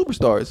got two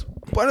superstars.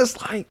 But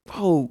it's like,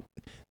 bro,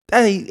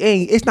 that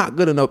it's not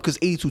good enough because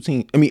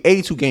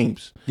 82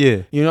 games.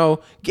 Yeah.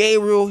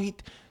 Gabriel,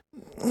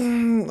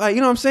 like,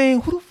 you know what I'm saying?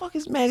 Who the fuck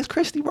is Max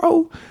Christie,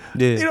 bro?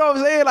 Yeah. You know what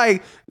I'm saying?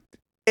 Like,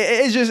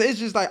 it's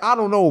just like, I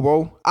don't know,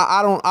 bro.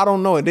 I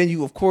don't know. And then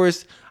you, of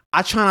course,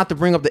 I try not to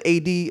bring up the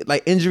AD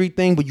like injury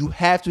thing, but you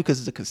have to because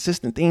it's a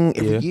consistent thing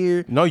every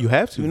year. No, you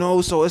have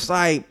to. So it's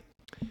like,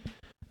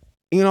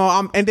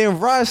 and then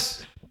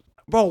Russ,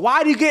 bro,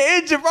 why do you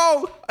get injured,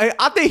 bro?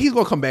 I think he's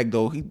gonna come back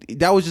though.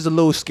 That was just a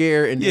little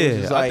scare, and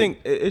I think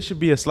it should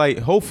be a slight.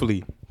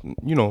 Hopefully,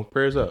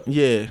 prayers up.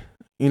 Yeah.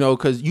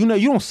 Because you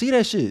don't see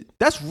that shit.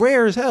 That's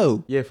rare as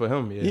hell. Yeah, for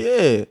him,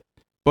 yeah.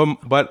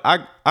 But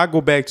I go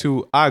back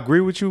to, I agree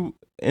with you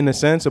in a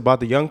sense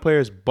about the young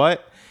players,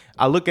 but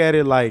I look at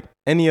it like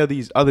any of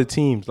these other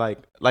teams, like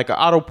an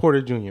Otto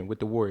Porter Jr. with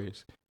the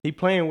Warriors. He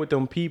playing with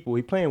them people.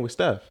 He playing with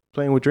Steph,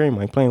 playing with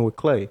Draymond, playing with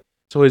Clay.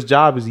 So his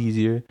job is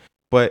easier,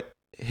 but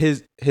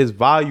his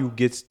value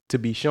gets to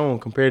be shown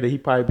compared to he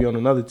probably be on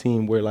another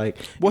team where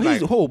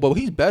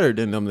he's better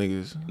than them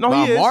niggas. No,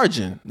 he is.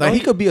 Margin. Like,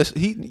 he could be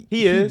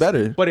he's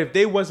better. But if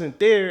they wasn't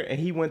there and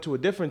he went to a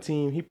different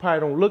team, he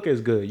probably don't look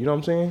as good. You know what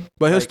I'm saying?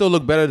 But he'll still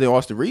look better than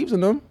Austin Reeves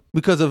and them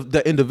because of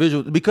the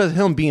individual, because of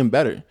him being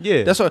better.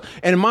 Yeah. That's what.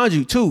 And mind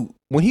you, too,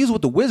 when he was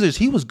with the Wizards,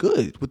 he was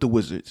good with the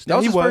Wizards. That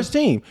was his first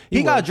team.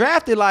 He got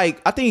drafted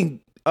like, I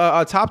think,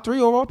 a top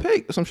 3 overall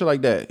pick or some shit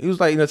like that. He was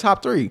like in the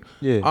top 3.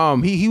 Yeah.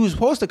 He was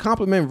supposed to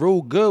complement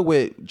real good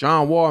with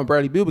John Wall and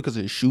Bradley Beal because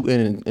of his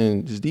shooting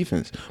and his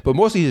defense, but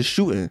mostly his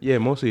shooting. Yeah,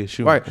 mostly his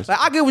shooting. Right. Like,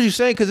 I get what you're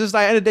saying, because it's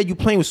like, at the end of the day, you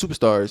playing with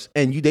superstars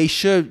and they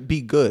should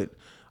be good.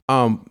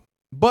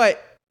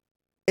 But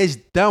it's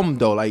dumb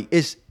though. Like,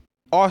 it's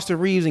Austin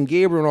Reeves and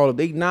Gabriel and all of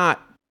them.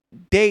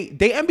 They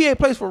NBA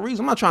players for a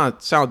reason. I'm not trying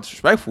to sound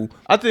disrespectful.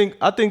 I think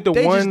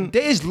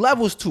there's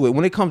levels to it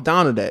when it comes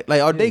down to that. Like,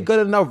 are they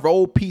good enough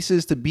role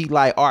pieces to be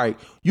like, all right,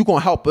 you gonna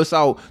help us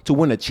out to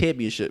win a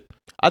championship?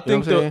 I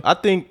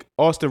think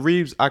Austin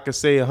Reeves, I could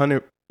say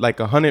 100,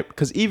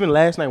 because even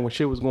last night when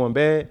shit was going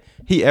bad,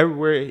 he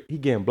everywhere, he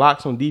getting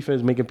blocks on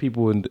defense, making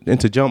people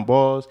into jump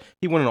balls.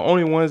 He one of the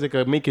only ones that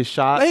could make his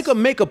shots. Like, he could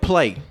make a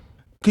play,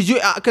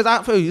 because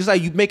I feel it's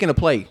like you making a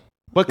play.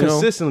 But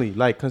consistently,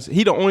 cause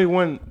he the only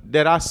one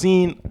that I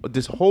seen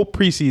this whole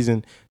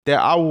preseason that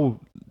I will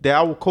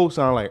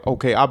co-sign, like,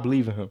 okay, I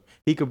believe in him.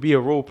 He could be a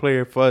role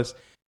player for us,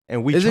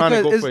 and we trying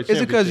to go for a championship.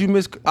 Is it because you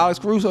miss Alex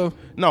Caruso?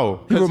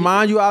 No. He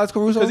remind you of Alex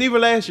Caruso? Because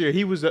even last year,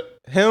 he was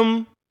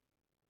him,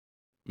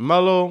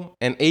 Melo,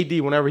 and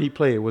AD, whenever he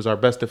played, was our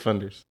best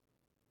defenders.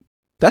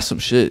 That's some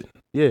shit.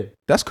 Yeah.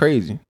 That's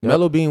crazy. Yep.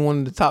 Melo being one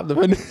of the top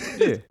defenders.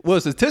 Yeah. Well,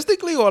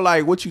 statistically, or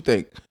like, what you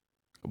think?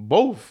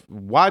 Both.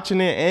 Watching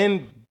it,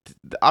 and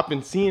I've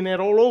been seeing that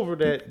all over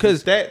that,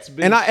 because that's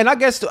been, and I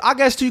guess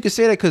too, you could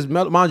say that because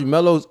mind you,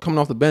 Melo's coming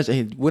off the bench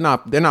and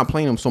they're not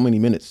playing him so many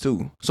minutes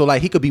too, so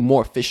like he could be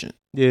more efficient.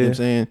 Yeah, you know what I'm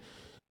saying.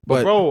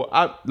 But bro,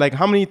 I like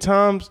how many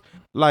times,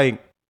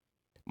 like,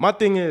 my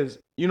thing is,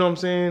 you know what I'm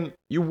saying,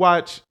 you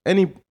watch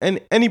any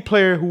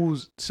player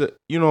who's,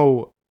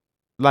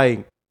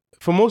 like,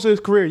 for most of his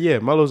career,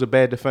 Melo's a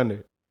bad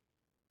defender,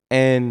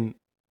 and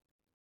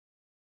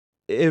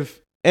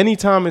if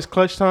anytime it's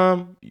clutch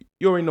time,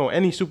 You already know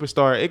any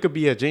superstar. It could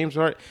be a James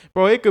Harden,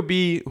 bro. It could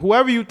be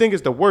whoever you think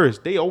is the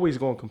worst. They always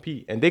gonna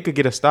compete, and they could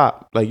get a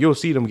stop. Like you'll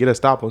see them get a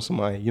stop on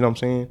somebody. You know what I'm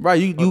saying? Right.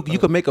 You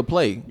could make a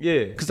play.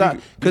 Yeah.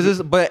 Because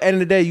it's but at the end of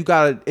the day, it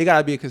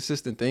gotta be a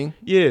consistent thing.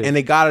 Yeah. And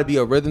it gotta be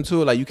a rhythm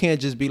to it. Like you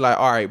can't just be like,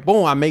 all right,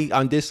 boom,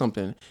 I did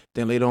something.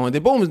 Then later on,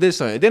 then boom, did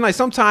something. Then like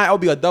sometimes it'll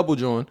be a double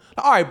joint.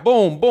 All right,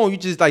 boom, boom. You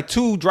just like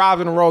 2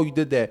 drives in a row. You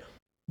did that.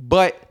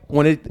 But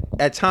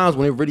at times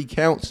when it really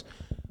counts.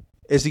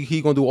 Is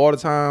he gonna do all the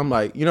time?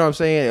 Like, you know what I'm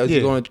saying? Is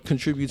he gonna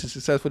contribute to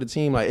success for the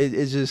team? Like,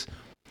 it's just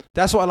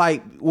that's why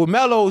like with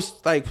Melo's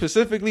like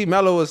specifically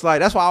Melo is like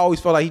that's why I always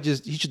felt like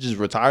he should just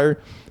retire.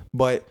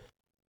 But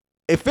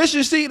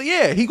efficiency,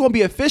 yeah, he gonna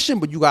be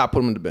efficient, but you gotta put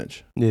him on the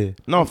bench. Yeah,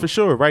 no, for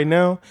sure, right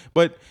now.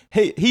 But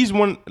hey, he's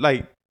one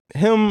like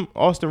him,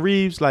 Austin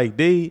Reeves, like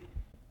they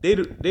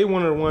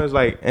one of the ones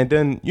like, and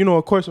then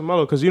of course with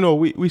Melo, because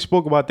we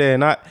spoke about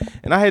that,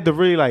 and I had to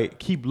really like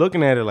keep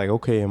looking at it like,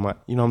 okay, am I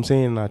what I'm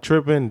saying, am I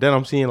tripping? Then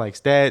I'm seeing like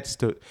stats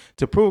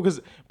to prove,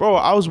 because bro,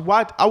 I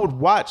would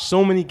watch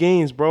so many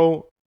games,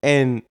 bro,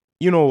 and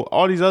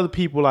all these other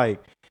people, like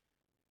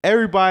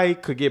everybody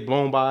could get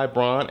blown by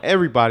Bron,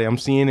 everybody, I'm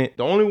seeing it.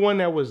 The only one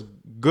that was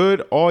good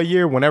all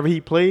year whenever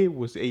he played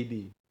was AD.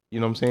 You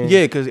know what I'm saying?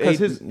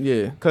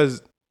 Yeah,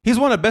 because he's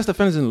one of the best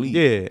defenders in the league.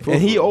 Yeah,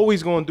 and he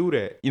always gonna do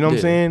that. You know what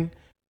I'm saying?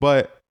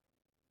 But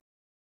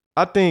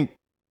I think,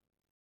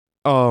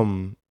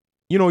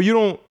 you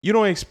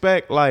don't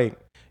expect like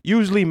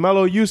usually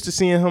Melo used to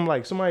seeing him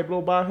like somebody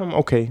blow by him.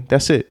 Okay,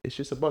 that's it. It's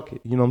just a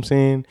bucket. You know what I'm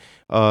saying?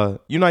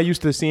 You're not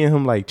used to seeing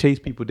him like chase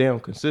people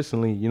down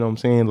consistently. You know what I'm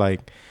saying?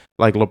 Like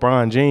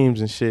LeBron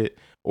James and shit,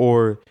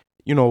 or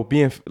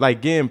being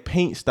like getting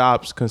paint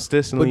stops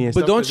consistently.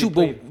 But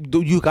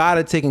you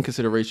gotta take in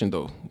consideration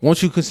though.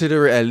 Won't you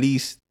consider it at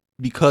least?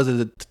 Because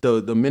of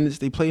the minutes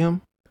they play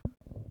him.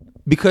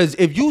 Because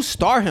if you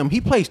start him, he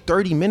plays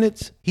 30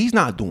 minutes. He's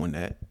not doing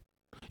that.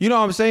 You know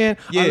what I'm saying?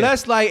 Yeah.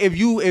 Unless like if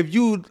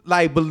you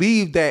like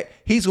believe that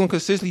he's gonna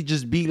consistently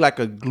just be like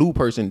a glue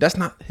person, that's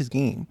not his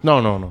game.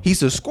 No.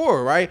 He's a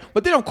scorer, right?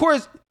 But then of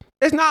course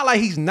it's not like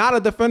he's not a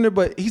defender,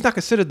 but he's not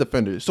considered a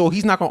defender. So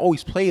he's not gonna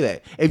always play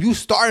that. If you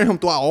start him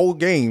throughout the whole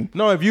game.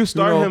 No, if you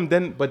start him,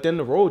 then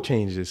the role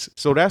changes.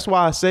 So that's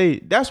why I say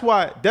that's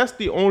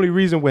the only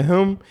reason with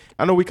him.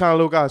 I know we kind of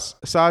little got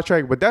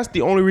sidetracked, but that's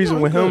the only reason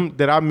with him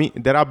that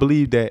I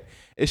believe that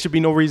it should be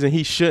no reason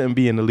he shouldn't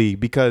be in the league.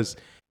 Because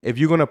if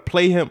you're gonna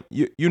play him,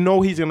 you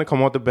know he's gonna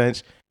come off the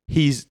bench.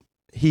 He's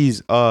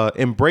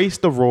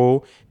embraced the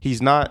role.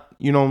 He's not,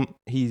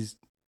 he's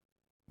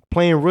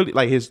playing really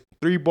like his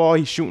 3-ball,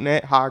 he's shooting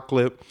at high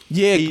clip.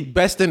 Yeah,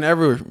 best than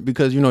ever,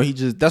 because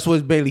that's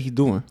what Bailey he's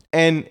doing.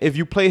 And if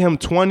you play him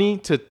 20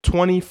 to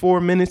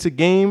 24 minutes a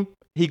game,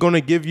 he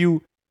gonna give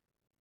you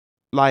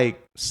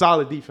like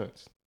solid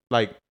defense.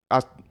 Like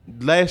all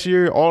last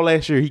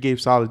year he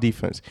gave solid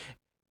defense.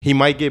 He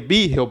might get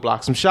beat, he'll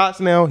block some shots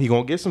now. He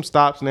gonna get some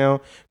stops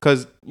now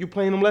because you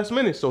playing him less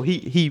minutes. So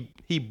he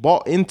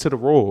bought into the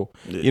role.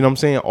 Yeah. You know what I'm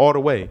saying, all the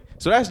way.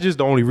 So that's just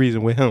the only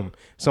reason with him,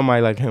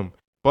 somebody like him.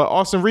 But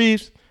Austin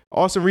Reeves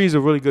is a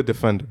really good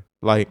defender.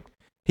 Like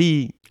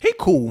he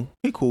cool.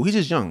 He's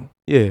just young.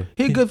 Yeah.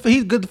 He's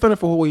a good defender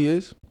for who he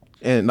is.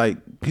 And like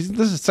this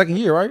is his second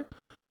year, right?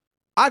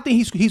 I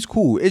think he's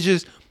cool. It's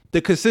just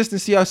the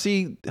consistency I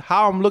see,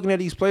 how I'm looking at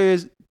these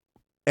players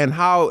and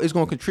how it's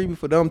going to contribute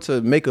for them to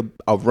make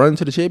a run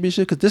to the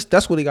championship, because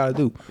that's what they got to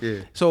do.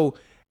 Yeah. So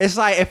it's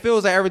like it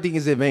feels like everything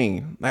is in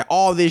vain. Like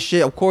all this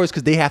shit, of course,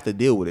 because they have to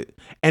deal with it.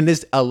 And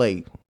this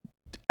LA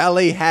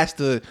has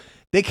to.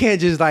 They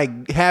can't just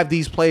like have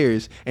these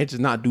players and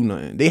just not do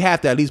nothing. They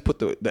have to at least put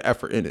the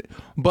effort in it.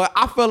 But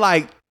I feel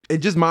like,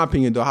 it's just my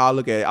opinion though, how I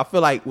look at it, I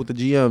feel like with the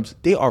GMs,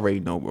 they already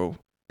know, bro.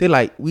 They're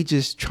like, we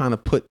just trying to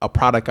put a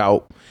product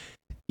out,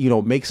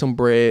 make some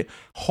bread,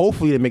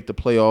 hopefully to make the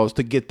playoffs,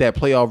 to get that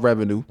playoff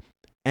revenue,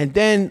 and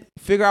then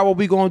figure out what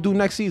we going to do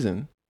next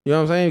season. You know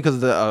what I'm saying? Because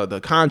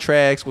the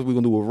contracts, what we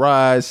going to do with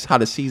Rise, how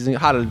the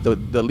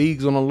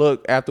league's going to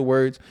look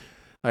afterwards.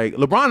 Like,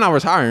 LeBron not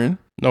retiring.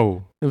 No. You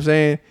know what I'm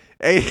saying?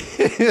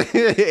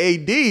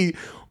 AD,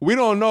 we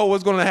don't know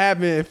what's going to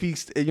happen if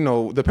he's,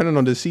 depending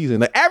on the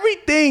season. Like,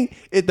 everything,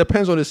 it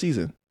depends on the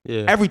season.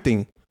 Yeah.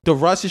 Everything. The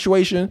Russ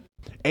situation,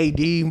 AD,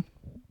 even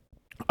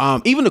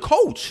the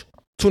coach,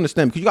 to an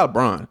extent, because you got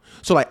Bron.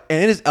 So, like,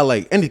 and it's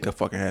LA. Anything could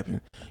fucking happen.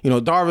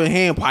 Darvin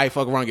Ham probably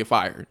fuck around and get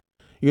fired.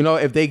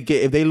 If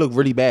they look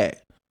really bad.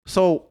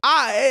 So,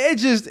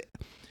 it's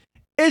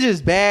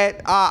just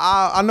bad.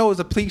 I know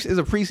it's a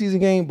preseason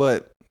game,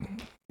 but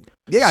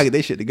they gotta get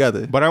their shit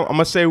together. But I'm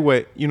gonna say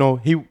what you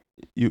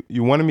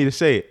wanted me to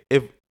say.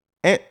 If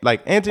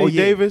like Anthony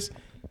Davis,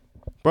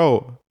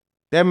 bro,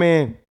 that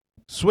man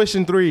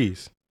swishing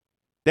threes,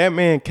 that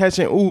man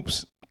catching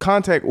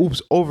contact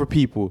oops over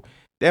people.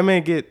 That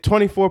man get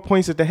 24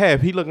 points at the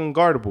half. He looking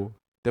guardable.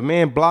 The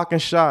man blocking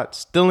shots,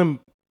 stealing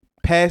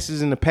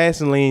passes in the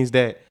passing lanes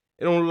that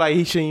it don't look like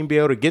he shouldn't even be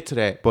able to get to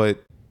that.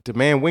 But the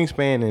man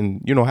wingspan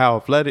and how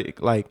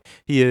athletic like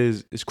he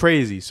is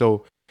crazy.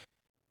 So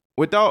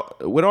with all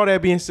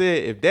that being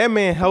said, if that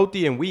man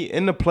healthy and we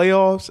in the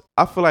playoffs,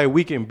 I feel like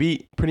we can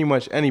beat pretty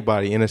much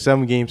anybody in a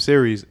 7-game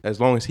series as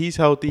long as he's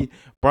healthy,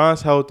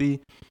 Bron's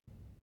healthy.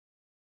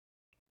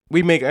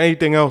 We make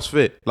anything else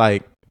fit.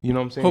 Like, you know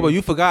what I'm saying? But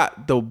you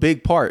forgot the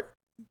big part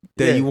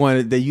that you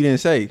wanted that you didn't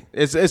say.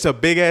 It's a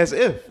big ass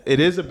if. It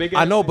is a big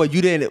ass I know, if. but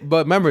you didn't.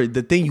 But remember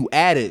the thing you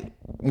added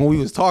when we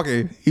was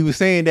talking. He was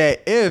saying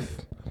that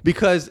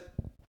because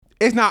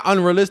it's not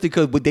unrealistic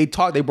because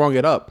they brought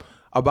it up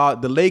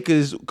about the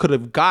Lakers could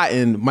have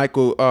gotten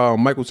Michael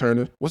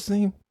Turner. What's his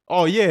name?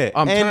 Oh yeah,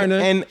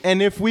 Turner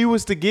and if we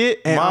was to get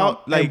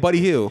and Buddy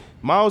Hill,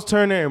 Miles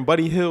Turner and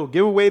Buddy Hill,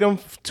 give away them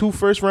 2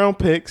 first-round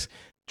picks,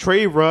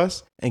 trade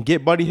Russ, and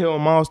get Buddy Hill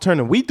and Miles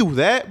Turner. We do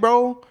that,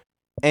 bro,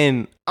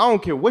 and I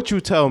don't care what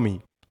you tell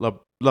me.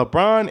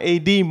 LeBron,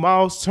 AD,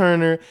 Miles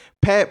Turner,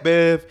 Pat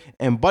Bev,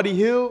 and Buddy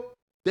Hill,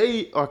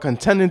 they are a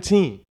contending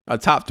team. A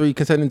top 3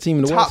 contending team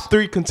in the West. Top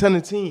 3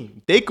 contending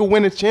team. They could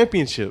win a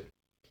championship.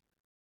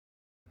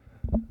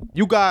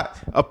 You got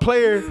a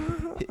player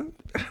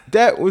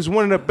that was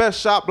one of the best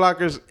shot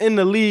blockers in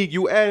the league.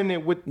 You adding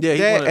it with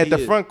that at the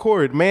front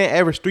court. Man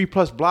averaged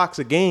 3+ blocks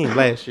a game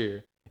last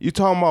year. You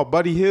talking about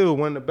Buddy Hill,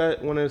 one of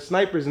the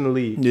snipers in the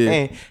league. Yeah.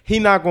 And he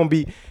not gonna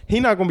be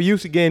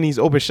used to getting these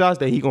open shots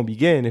that he gonna be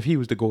getting if he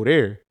was to go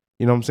there.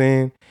 You know what I'm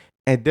saying?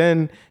 And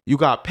then you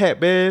got Pat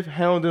Bev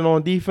hounding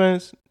on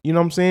defense. You know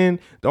what I'm saying?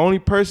 The only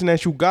person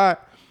that you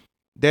got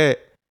that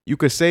you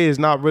could say is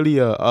not really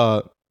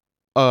a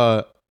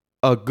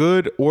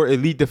good or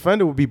elite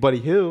defender would be Buddy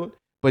Hield.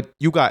 But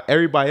you got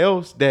everybody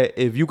else that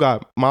if you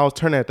got Miles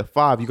Turner at the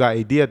 5, you got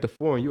AD at the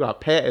 4, and you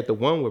got Pat at the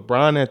 1 with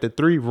Bron at the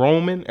 3,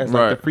 Roman as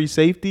like the free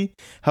safety,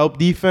 help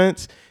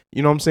defense,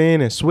 you know what I'm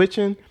saying, and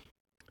switching.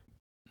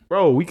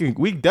 Bro,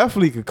 we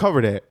definitely could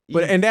cover that.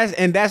 But and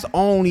that's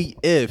only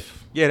if.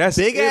 Yeah, that's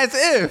big ass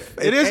if.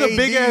 It is a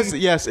big ass.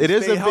 Yes, it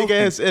is a big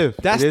ass if.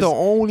 That's the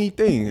only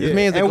thing. Yeah.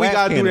 And we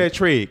gotta do that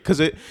trade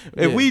because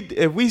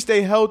if we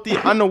stay healthy,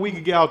 I know we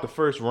could get out the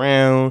first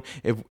round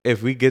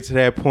if we get to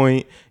that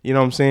point. You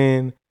know what I'm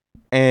saying?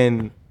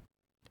 And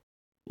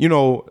you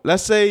know,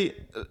 let's say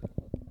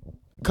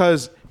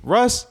because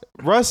Russ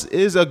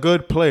is a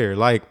good player.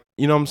 Like,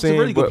 you know what I'm saying?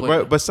 Really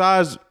but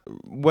besides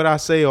what I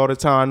say all the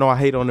time, I know I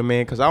hate on the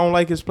man because I don't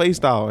like his play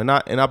style, and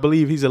I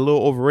believe he's a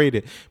little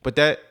overrated. But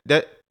that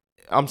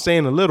I'm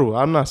saying a little.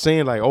 I'm not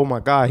saying like, oh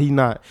my God,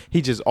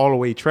 he just all the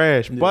way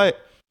trash. Yeah.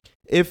 But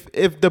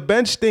if the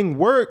bench thing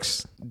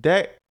works,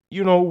 that,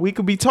 you know, we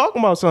could be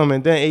talking about something,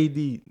 and then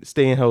AD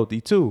staying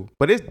healthy too.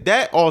 But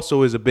that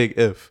also is a big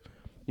if.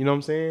 You know what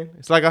I'm saying?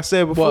 It's like I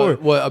said before.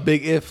 What a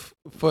big if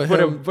for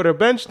him. For the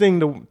bench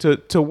thing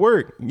to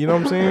work. You know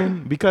what I'm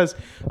saying? Because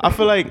I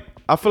feel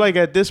like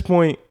at this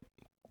point,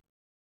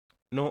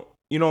 no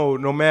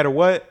matter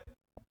what,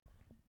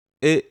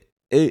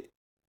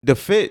 the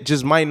fit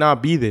just might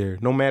not be there.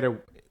 No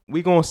matter,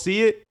 we gonna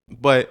see it,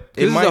 but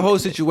this is a whole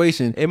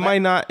situation. It might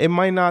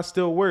not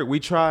still work. We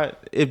try.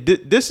 If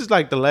this is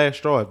like the last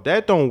straw, if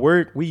that don't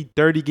work, we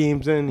 30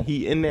 games in.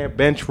 He in that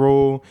bench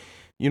role.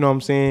 You know what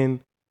I'm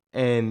saying?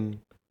 And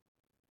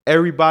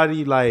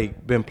everybody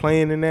like been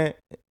playing in that.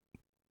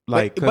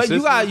 Like, but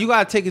you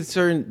gotta take it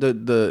certain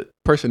the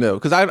personnel,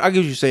 because I get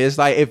what you say. It's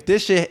like if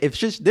this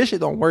shit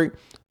don't work,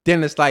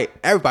 then it's like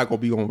everybody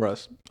gonna be on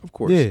Russ, of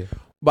course. Yeah.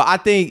 But I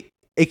think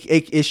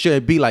it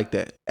shouldn't be like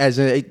that, as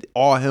in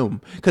all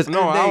him. Because at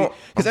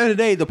the end of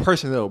the day, the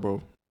personnel,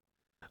 bro.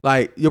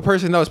 Like your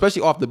personnel,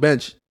 especially off the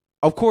bench.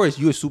 Of course,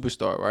 you're a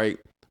superstar, right?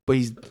 But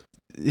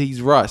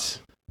he's Russ,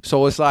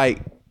 so it's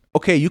like,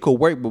 okay, you could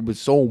work, but with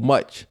so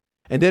much,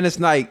 and then it's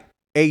like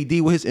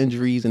AD with his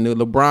injuries, and then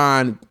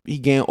LeBron, he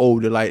getting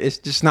older. Like, it's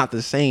just not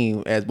the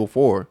same as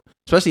before,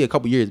 especially a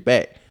couple years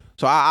back.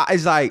 So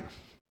it's like,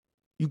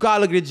 you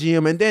gotta look at the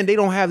GM, and then they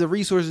don't have the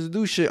resources to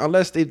do shit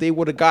unless they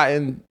would have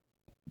gotten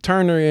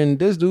Turner and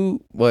this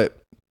dude. But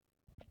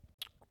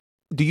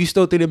do you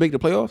still think they make the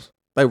playoffs?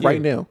 Like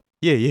right now?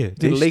 Yeah.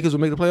 Do the Lakers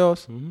will make the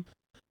playoffs? Mm-hmm.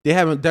 They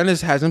haven't.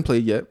 Dennis hasn't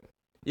played yet.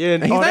 Yeah,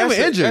 and he's not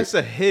even injured. That's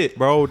a hit,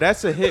 bro.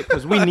 That's a hit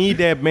because we need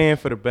that man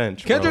for the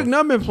bench. Kendrick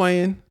Nunn been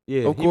playing.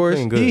 Yeah, of course.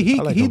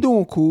 He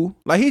doing cool.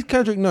 Like, he's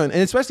Kendrick Nunn,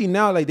 and especially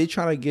now, like, they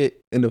trying to get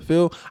in the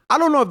field. I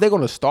don't know if they're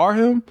gonna star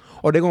him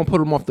or they're gonna put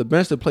him off the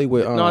bench to play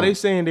with. No, they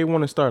saying they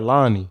want to start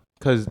Lonnie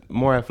because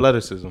more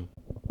athleticism.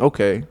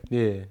 Okay.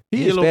 Yeah,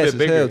 he a little bit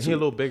bigger. He a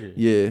little bigger.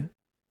 Yeah,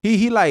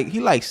 he like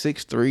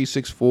 6'3",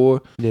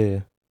 6'4".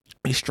 Yeah,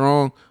 he's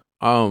strong.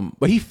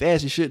 But he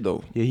fast as shit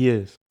though. Yeah, he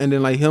is. And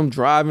then like him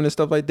driving and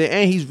stuff like that,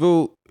 and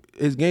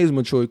his game's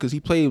mature because he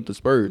played with the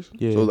Spurs.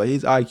 Yeah. So like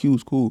his IQ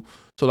is cool.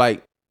 So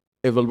like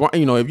if LeBron,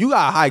 you know, if you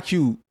got a high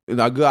IQ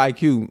and a good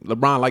IQ,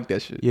 LeBron like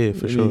that shit. Yeah,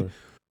 for sure.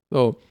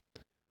 So,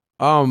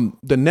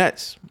 the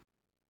Nets,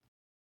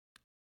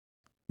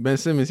 Ben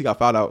Simmons, he got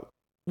fouled out.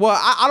 Well,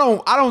 I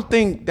don't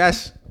think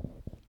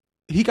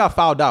he got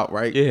fouled out,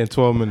 right? Yeah, in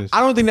 12 minutes.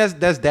 I don't think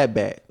that's that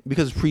bad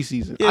because it's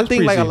preseason. Yeah, I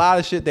think like a lot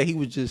of shit that he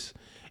was just.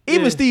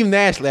 Even Steve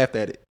Nash laughed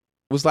at it.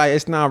 Was like,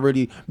 it's not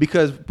really,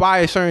 because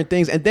by certain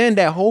things, and then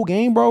that whole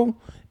game, bro,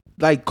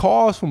 like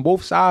calls from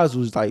both sides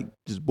was like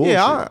just bullshit.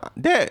 Yeah,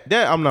 that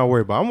I'm not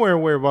worried about. I'm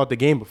worried about the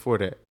game before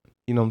that.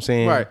 You know what I'm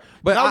saying? Right.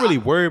 But not really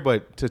worried,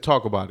 but to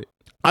talk about it.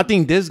 I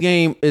think this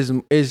game is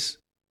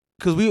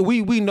because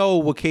we know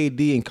what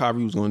KD and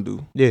Kyrie was going to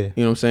do. Yeah. You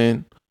know what I'm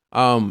saying?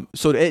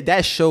 So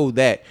that showed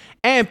that,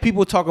 and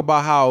people talk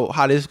about how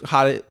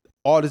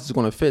all this is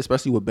going to fit,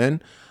 especially with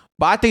Ben.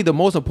 But I think the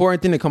most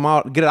important thing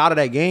to get out of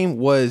that game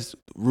was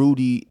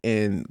Rudy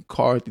and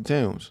Karl Anthony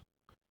Towns.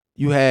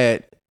 You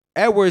had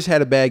Edwards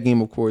had a bad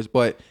game, of course,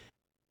 but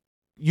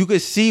you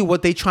could see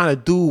what they trying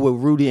to do with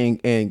Rudy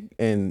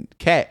and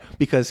Cat,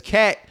 because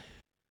Cat,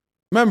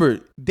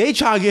 remember, they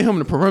trying to get him in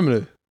the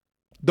perimeter.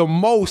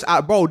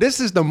 This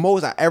is the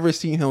most I ever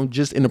seen him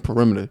just in the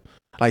perimeter.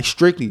 Like,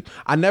 strictly.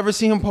 I never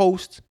seen him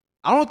post.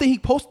 I don't think he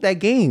posted that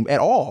game at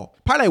all.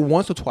 Probably like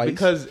once or twice.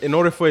 Because in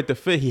order for it to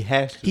fit, he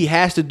has to. He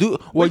has to do.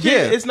 Well,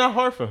 yeah, it's not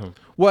hard for him.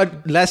 Well,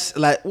 it's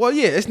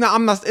not.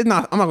 I'm not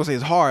gonna say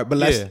it's hard, but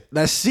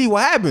let's see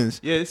what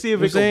happens. Yeah, let's see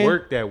if it can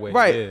work that way.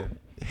 Right. Yeah.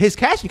 His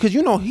catch, because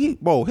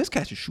his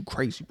catches shoot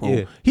crazy, bro.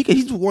 Yeah.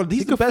 He's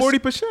the best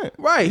 40%.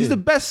 Right. He's the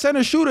best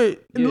center shooter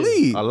in the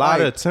league. A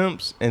lot of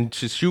attempts and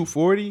to shoot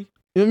 40. You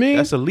know what I mean?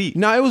 That's elite.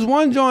 Now, it was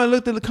one joint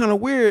looked at kind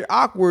of weird,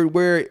 awkward,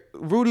 where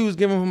Rudy was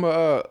giving him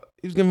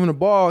the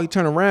ball. He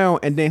turned around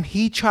and then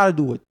he tried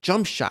to do a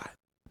jump shot.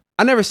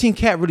 I never seen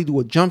Cat really do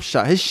a jump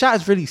shot. His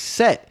shot's really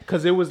set.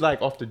 Because it was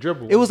like off the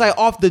dribble. It was like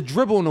off the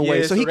dribble in a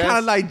way. So he kind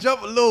of like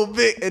jumped a little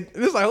bit. And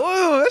it's like,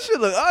 whoa, that shit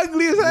look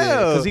ugly as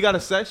hell. Because he got a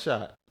set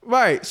shot.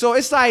 Right. So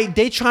it's like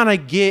they trying to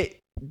get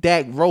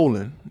that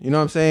rolling. You know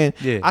what I'm saying?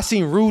 Yeah. I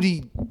seen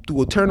Rudy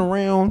do a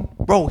turnaround.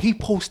 Bro, he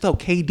post up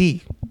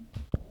KD.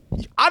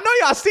 I know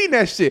y'all seen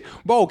that shit.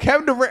 Bro,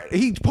 Kevin Durant,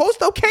 he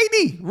post up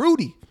KD.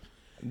 Rudy.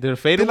 Did a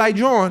fade like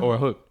John. Or a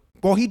hook?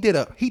 Bro, he did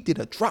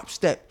a drop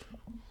step.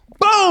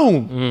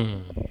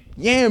 Boom!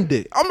 Yammed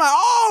it. I'm like,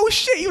 oh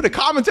shit. You the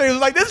commentator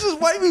was like, this is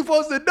what we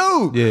supposed to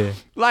do. Yeah.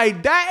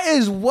 Like, that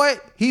is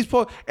what he's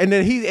supposed. And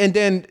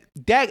then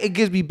that it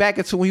gets me back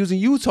into when he was in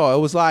Utah. It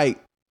was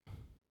like,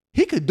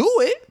 he could do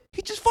it.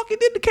 He just fucking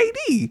did the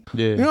KD.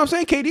 Yeah. You know what I'm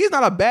saying? KD is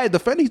not a bad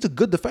defender. He's a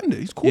good defender.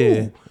 He's cool.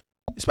 Yeah.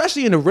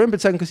 Especially in the rim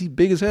protection because he's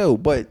big as hell.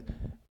 But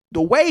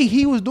the way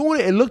he was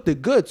doing it looked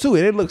good too.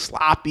 It didn't look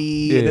sloppy.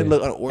 Yeah. It didn't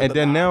look unorthodox. And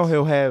then now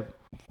he'll have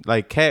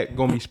like Cat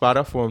gonna be spot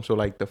up for him. So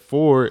like the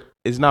forward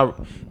it's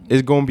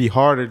gonna be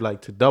harder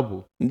like to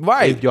double.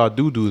 Right. If y'all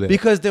do that.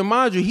 Because then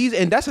mind you,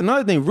 and that's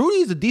another thing.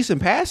 Rudy's a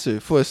decent passer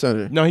for a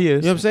center. No, he is.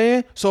 You know what I'm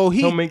saying? So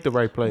he'll make the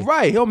right play.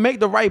 Right. He'll make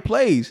the right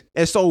plays.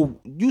 And so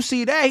you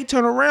see that, he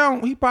turn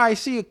around, he probably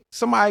see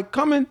somebody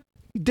coming,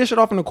 he dish it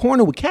off in the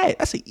corner with Cat.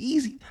 That's a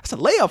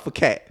layup for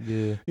Cat.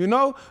 Yeah. You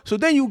know? So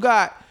then you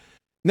got,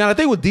 now the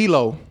thing with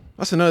D-Lo,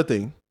 that's another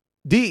thing.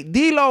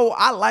 D-Lo,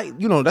 I like,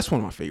 that's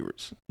one of my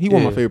favorites. He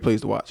one of my favorite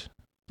players to watch.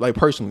 Like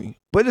personally.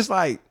 But it's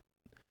like,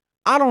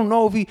 I don't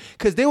know if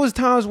because there was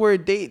times where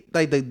they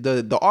like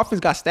the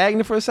offense got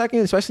stagnant for a second,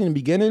 especially in the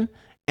beginning,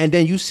 and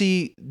then you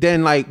see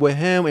like with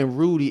him and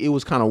Rudy, it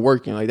was kind of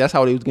working. Like that's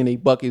how they was getting their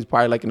buckets,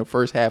 probably like in the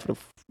first half of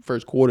the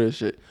first quarter and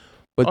shit.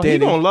 But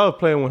then he gonna love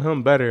playing with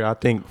him better, I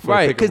think.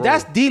 Right, because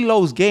that's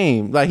D-Lo's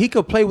game. Like he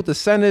could play with the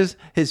centers.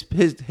 His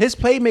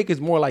playmaker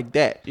is more like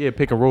that. Yeah,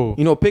 pick and roll.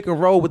 Pick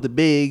and roll with the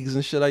bigs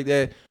and shit like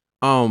that.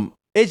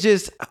 It's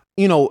just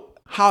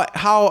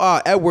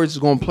how Edwards is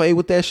gonna play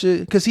with that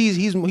shit because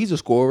he's a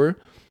scorer.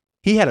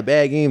 He had a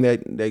bad game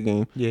that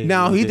game. Yeah.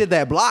 Now he did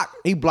that block.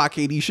 He blocked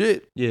KD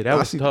shit. Yeah, that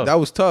was tough. That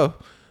was tough.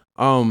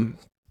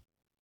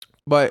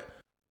 But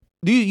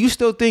do you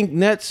still think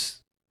Nets?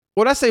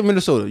 Well, let's say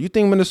Minnesota. You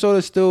think Minnesota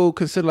is still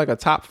considered like a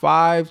top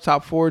 5,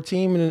 top 4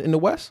 team in the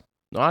West?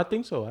 No, I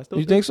think so. I still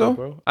you think so,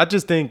 bro. I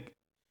just think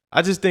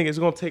it's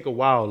gonna take a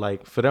while.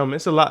 Like for them,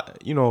 it's a lot.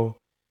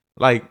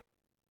 Like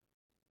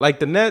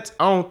the Nets.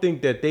 I don't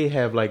think that they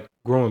have like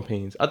growing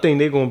pains. I think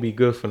they're gonna be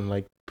good for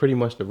like pretty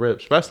much the rip,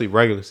 especially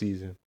regular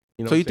season.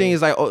 So you think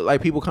it's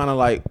like people kind of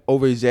like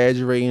over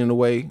exaggerating in a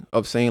way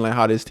of saying like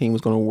how this team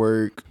was gonna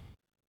work,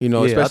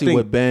 especially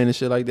with Ben and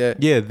shit like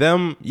that. Yeah,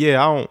 them.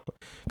 Yeah, I don't.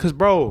 Cause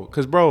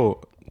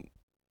bro,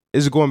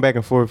 it's going back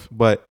and forth.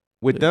 But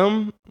with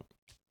them,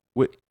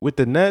 with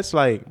the Nets,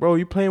 like bro,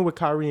 you playing with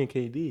Kyrie and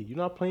KD. You're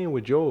not playing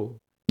with Joel.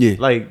 Yeah,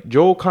 like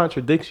Joel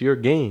contradicts your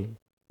game.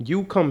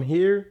 You come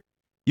here.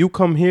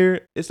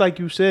 It's like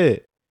you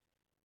said.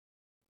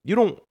 You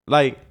don't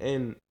like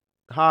and.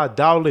 How I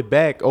dial it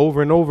back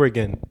over and over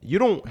again. You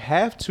don't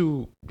have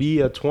to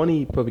be a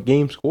 20 per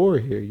game scorer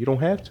here. You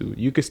don't have to.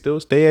 You can still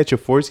stay at your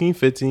 14,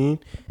 15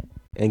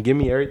 and give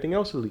me everything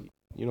else elite.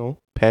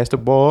 Pass the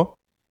ball,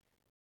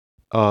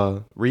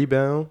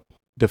 rebound,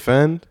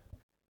 defend.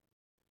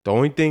 The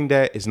only thing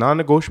that is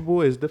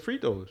non-negotiable is the free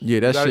throws. Yeah,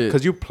 that's shit.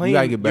 Because you're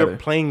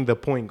playing the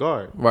point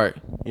guard. Right.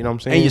 You know what I'm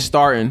saying? And you're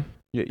starting.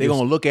 They're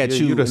going to look at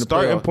you. You're the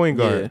starting point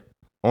guard. Yeah.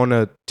 On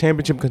a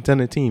championship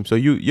contending team. So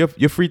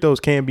your free throws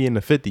can be in the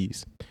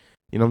 50s.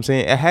 You know what I'm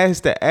saying? It has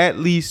to at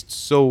least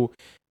so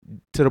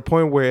to the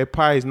point where it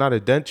probably is not a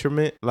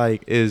detriment,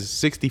 like is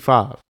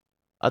 65.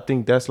 I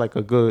think that's like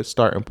a good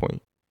starting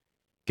point.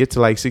 get to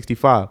like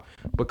 65,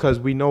 because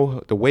we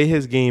know the way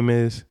his game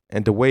is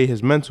and the way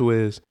his mental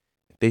is.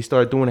 They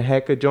start doing a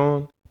hacker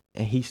John,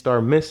 and he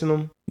start missing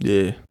them.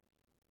 Yeah.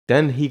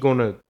 Then he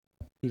gonna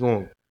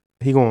hide.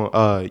 He gonna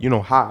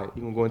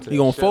go into. He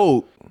gonna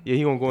fold. Yeah,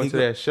 he gonna go into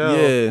that shell.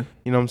 Yeah.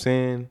 You know what I'm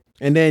saying?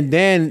 And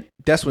then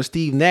that's when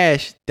Steve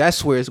Nash.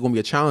 That's where it's gonna be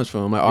a challenge for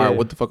him. Like, all right,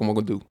 what the fuck am I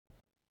gonna do?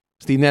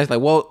 Steve Nash,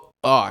 like, well,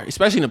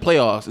 especially in the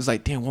playoffs, it's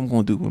like, damn, what am I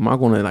gonna do? Am I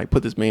gonna like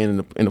put this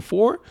man in the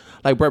 4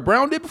 like Brett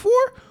Brown did before,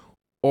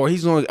 or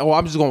he's gonna? Oh,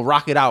 I'm just gonna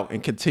rock it out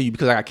and continue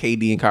because I got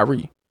KD and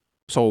Kyrie.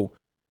 So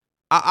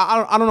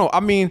I don't know. I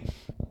mean,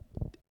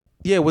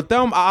 yeah, with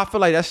them, I feel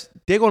like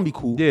they're gonna be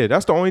cool. Yeah,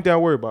 that's the only thing I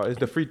worry about is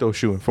the free throw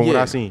shooting from what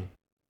I seen.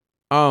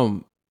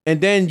 And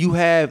then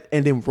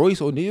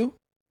Royce O'Neal.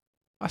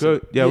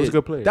 Good. Yeah, it was a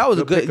good play. That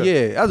was good pickup.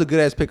 that was a good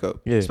ass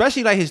pickup. Yeah.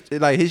 Especially like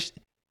his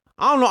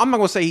I don't know, I'm not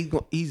gonna say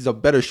he's a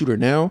better shooter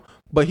now,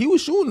 but he been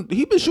shooting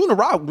the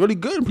rock really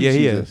good in preseason. Yeah,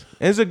 he is.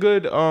 And it's a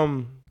good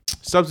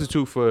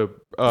substitute for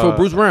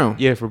Bruce Brown.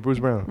 Yeah, for Bruce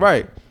Brown.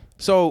 Right.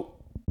 So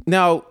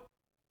now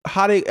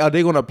are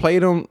they gonna play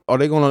them? Are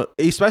they gonna,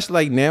 especially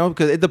like now,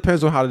 because it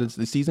depends on how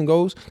the season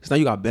goes. Because now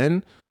you got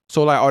Ben.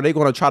 So like, are they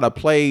gonna try to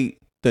play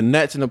the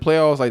Nets in the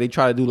playoffs like they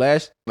tried to do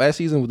last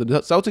season with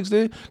the Celtics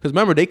did? Because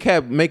remember, they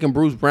kept making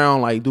Bruce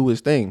Brown like do his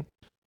thing.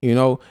 You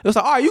know, it was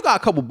like, all right, you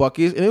got a couple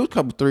buckets and it was a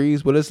couple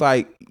threes, but it's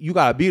like you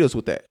gotta beat us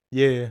with that.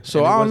 Yeah.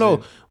 So I don't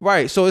know.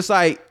 Right. So it's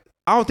like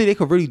I don't think they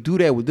could really do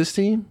that with this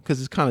team because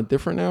it's kind of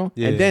different now.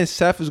 Yeah. And then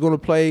Seth is gonna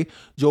play.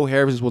 Joe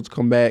Harris is supposed to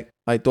come back.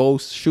 Like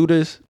those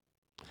shooters.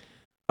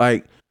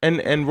 Like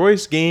and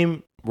Roy's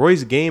game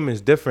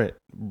is different.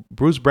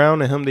 Bruce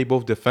Brown and him, they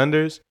both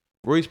defenders.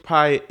 Royce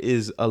probably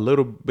is a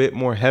little bit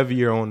more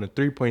heavier on the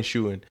 3-point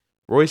shooting.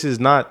 Royce is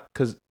not,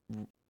 because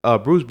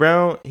Bruce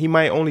Brown, he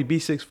might only be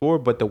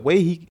 6'4", but the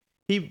way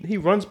he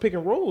runs pick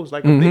and rolls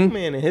like a big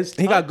man, and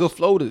he got good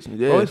floaters.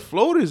 Yeah, bro, his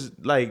floaters,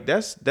 like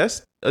that's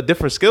a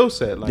different skill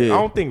set. Like I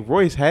don't think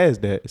Royce has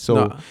that.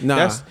 So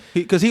that's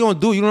because he gonna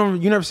do.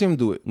 You never see him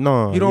do it.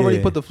 No, he don't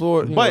really put the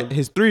floor. But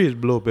his 3 is a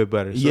little bit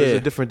better. So it's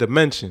a different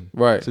dimension.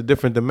 Right, it's a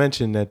different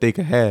dimension that they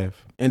could have.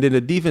 And then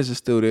the defense is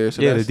still there.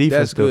 So the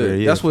defense is still there.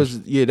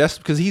 Yeah, that's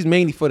because he's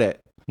mainly for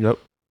that. Yep,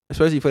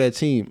 especially for that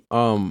team.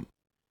 And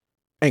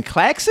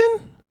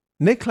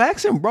Nick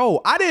Claxton, bro,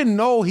 I didn't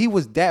know he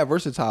was that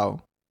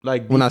versatile.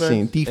 Like when I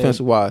seen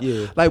defensive wise,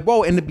 like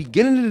bro, in the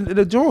beginning of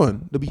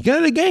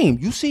the game,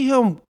 you see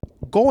him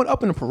going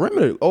up in the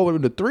perimeter over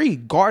the 3,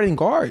 guarding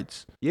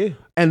guards,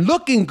 and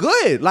looking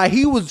good. Like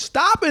he was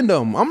stopping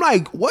them. I'm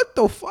like, what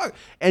the fuck?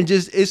 And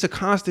just it's a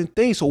constant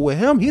thing. So with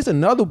him, he's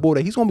another boy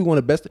that he's gonna be one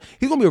of the best.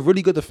 He's gonna be a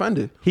really good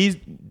defender.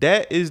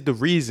 That is the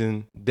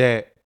reason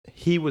that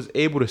he was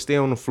able to stay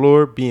on the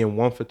floor, being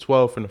 1 for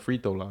 12 from the free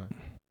throw line.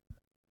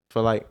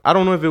 For like, I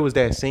don't know if it was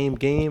that same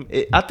game.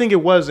 I think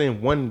it was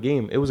in one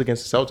game. It was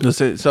against the Celtics.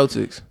 The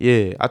Celtics.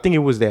 Yeah, I think it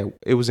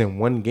was in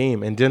one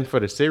game. And then for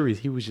the series,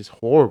 he was just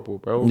horrible,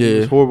 bro. Yeah. He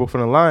was horrible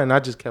from the line.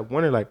 I just kept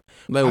wondering, like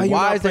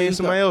why is playing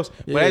somebody else?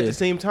 Yeah. But at the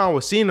same time,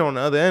 we're seeing on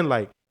the other end,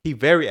 like he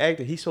very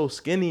active. He's so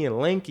skinny and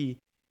lanky.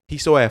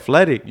 He's so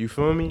athletic. You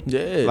feel me?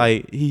 Yeah.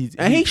 Like he's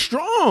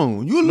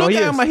strong. You look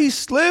at him like he's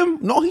slim.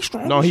 No, he's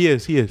strong. No, he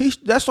is.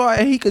 That's why.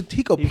 And he could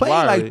play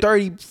like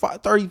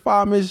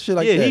 35 minutes, shit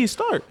like that. Yeah, he's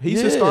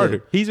a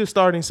starter. He's a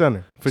starting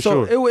center for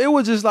sure. It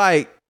was just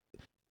like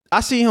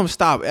I see him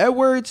stop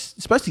Edwards,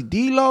 especially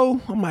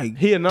D'Lo. I'm like,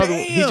 he's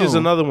just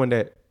another one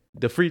that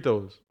the free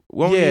throws.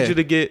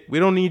 We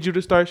don't need you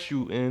to start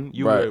shooting.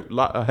 You're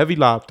a heavy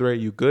lob threat.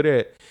 You good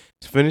at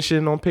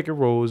finishing on pick and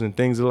rolls and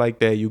things like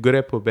that. You good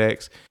at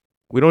putbacks.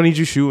 We don't need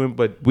you shooting,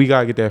 but we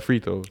gotta get that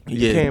free throw.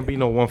 You can't be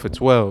no 1 for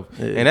 12,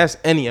 and that's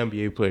any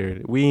NBA player.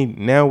 We ain't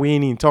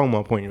even talking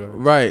about point guard,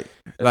 right?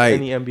 Like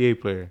any NBA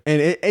player. And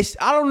it's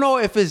I don't know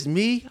if it's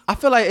me. I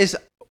feel like it's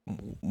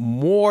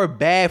more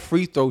bad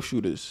free throw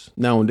shooters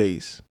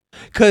nowadays.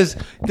 Cause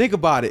think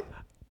about it,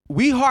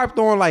 we harped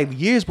on like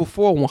years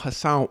before when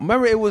Hassan.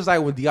 Remember, it was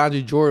like when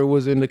DeAndre Jordan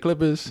was in the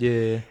Clippers.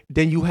 Yeah.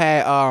 Then you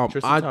had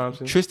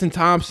Tristan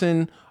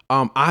Thompson.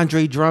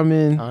 Andre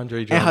Drummond,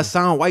 and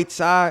Hassan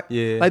Whiteside.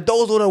 Yeah. Like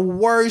those were the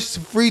worst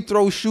free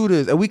throw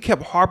shooters, and we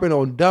kept harping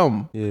on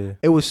them. Yeah.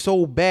 It was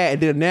so bad.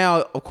 And then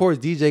now, of course,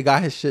 DJ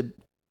got his shit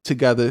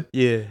together.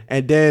 Yeah.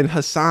 And then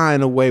Hassan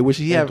in a way, which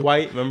he had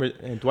Dwight, remember?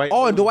 And Dwight.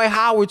 Oh, and Dwight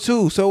Howard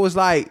too. So it was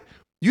like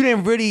you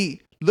didn't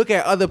really look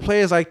at other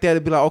players like that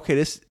and be like, okay,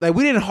 this like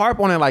we didn't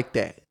harp on it like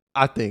that.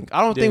 I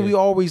don't think we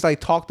always like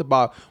talked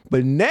about,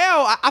 but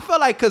now I feel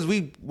like because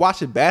we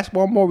watching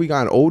basketball more, we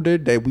got older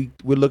that we're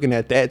looking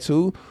at that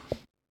too.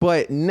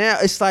 But now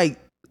it's like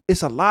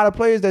it's a lot of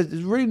players that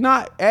is really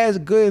not as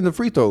good in the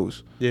free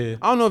throws. Yeah,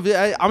 I don't know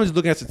if I'm just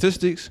looking at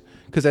statistics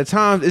because at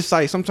times it's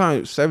like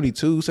sometimes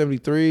 72,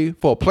 73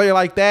 for a player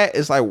like that.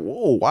 It's like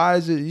whoa, why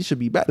is it? You should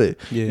be better.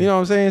 Yeah. You know what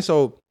I'm saying?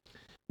 So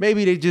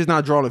maybe they just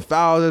not drawing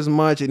fouls as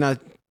much, and not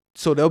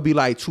so they'll be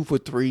like 2 for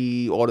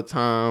 3 all the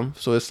time.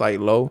 So it's like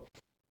low.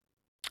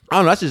 I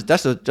don't know.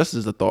 That's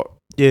just a thought.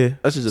 Yeah,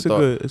 that's just a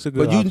thought. It's a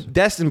good. But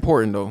that's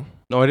important though.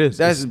 No, it is.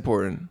 That's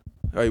important.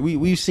 Like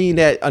we've seen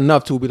that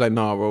enough to be like,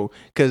 nah, bro.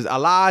 Because a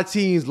lot of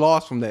teams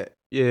lost from that.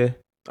 Yeah.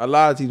 A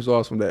lot of teams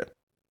lost from that.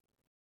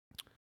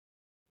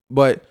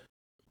 But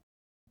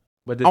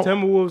the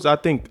Timberwolves, I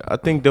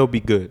think they'll be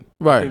good.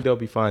 Right. I think they'll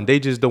be fine. They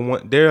just don't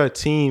want. They're a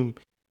team.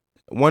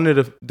 One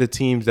of the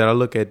teams that I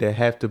look at that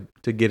have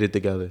to get it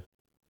together.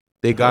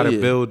 They gotta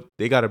build.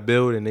 They gotta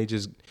build, and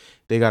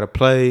they gotta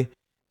play,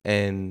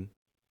 and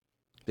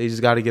they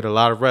just gotta get a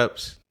lot of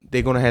reps.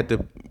 They're gonna have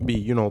to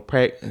be,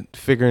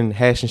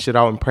 hashing shit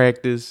out in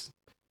practice.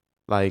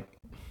 Like,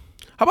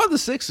 how about the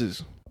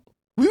Sixers?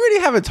 We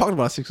really haven't talked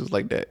about Sixers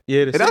like that.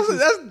 Yeah,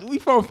 that's we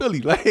from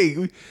Philly. Like,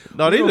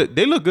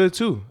 they look good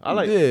too.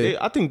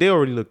 I think they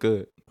already look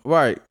good.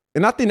 Right,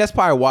 and I think that's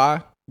probably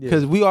why,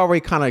 because we already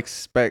kind of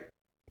expect.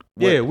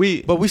 But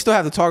we still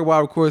have to talk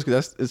about it, of course,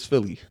 because it's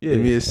Philly. Yeah, I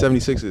mean, it's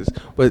 76ers.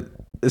 But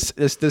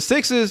it's the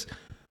Sixers,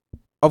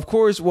 of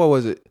course. What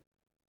was it?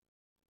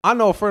 I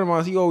know a friend of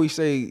mine. He always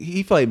say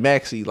he feel like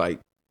Maxey,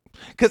 like,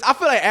 because I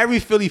feel like every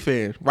Philly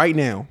fan right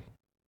now,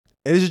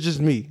 and this is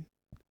just me.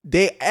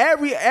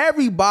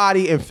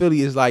 Everybody in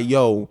Philly is like,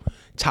 yo,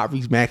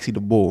 Tyrese Maxey the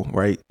bull,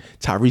 right?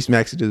 Tyrese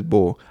Maxey this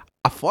bull.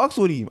 I fucks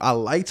with him. I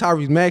like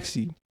Tyrese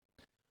Maxey.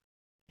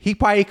 He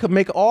probably could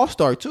make an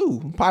all-star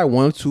too. Probably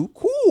 1 or 2.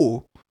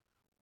 Cool.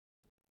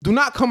 Do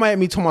not come at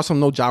me talking about some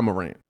no Ja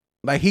Morant.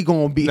 Like he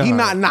gonna be. He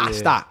not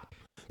stop.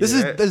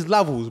 There's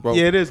levels, bro.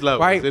 Yeah, it is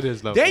levels. Right? It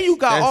is levels. Then you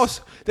got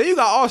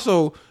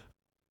also.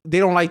 They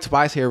don't like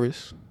Tobias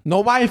Harris.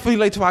 Nobody in Philly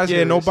like Tobias Harris.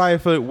 Yeah, nobody in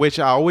Philly. Which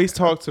I always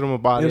talk to them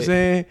about. You know what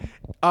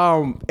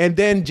I'm saying? And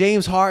then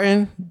James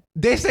Harden.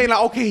 They say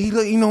like, okay, he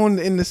look,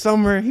 in the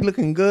summer he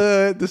looking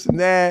good, this and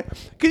that.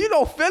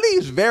 Cause Philly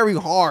is very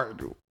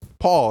hard.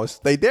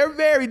 Pause. Like they're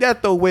very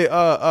that though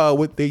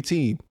with their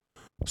team.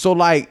 So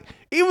like.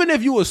 Even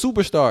if you a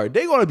superstar,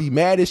 they're gonna be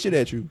mad as shit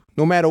at you,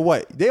 no matter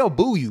what. They'll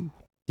boo you.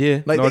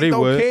 Yeah, like they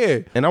don't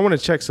care. And I want to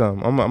check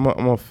something.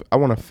 I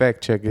want to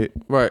fact check it.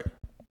 Right.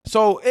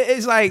 So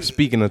it's like,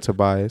 speaking of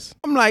Tobias,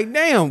 I'm like,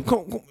 damn.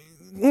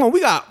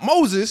 We got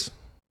Moses,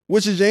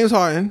 which is James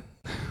Harden,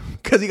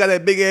 because he got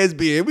that big ass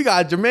beard. We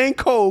got Jermaine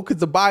Cole, because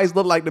Tobias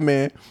look like the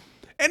man,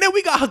 and then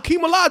we got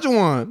Hakeem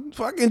Olajuwon,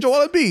 fucking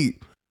Joel Embiid.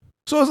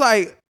 So it's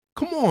like,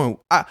 come on.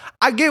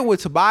 I get with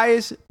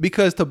Tobias,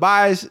 because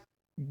Tobias.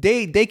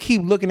 They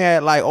keep looking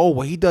at like, oh,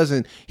 well, he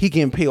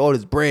can pay all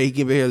this bread, he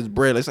can pay all this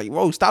bread. It's like,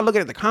 whoa, stop looking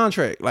at the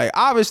contract. Like,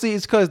 obviously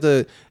it's because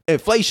the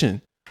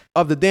inflation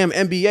of the damn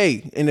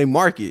NBA in the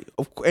market,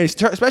 and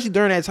especially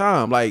during that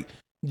time. Like,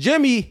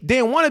 Jimmy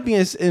didn't want to be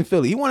in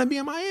Philly, he wanted to be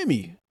in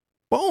Miami.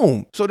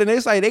 Boom. So then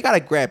it's like they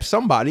gotta grab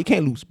somebody,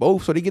 can't lose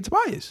both, so they get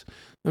Tobias. You know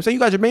what I'm saying? You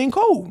got Jermaine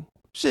Cole.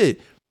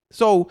 Shit.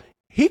 So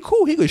he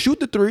cool, he could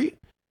shoot the three.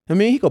 I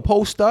mean, he could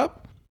post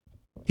up,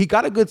 he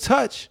got a good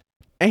touch.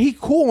 And he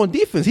cool on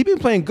defense. He been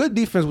playing good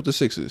defense with the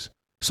Sixers.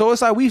 So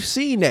it's like we've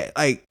seen that.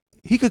 Like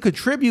he could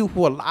contribute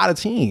for a lot of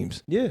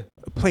teams. Yeah.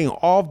 Playing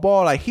off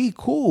ball, like he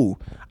cool.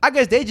 I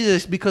guess they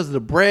just because of the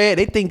bread,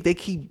 they think they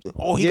keep,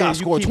 he gotta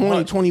score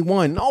 20,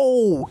 21.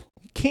 No,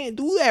 you can't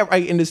do that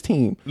right in this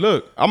team.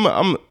 Look,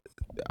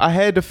 I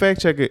had to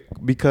fact check it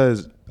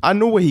because I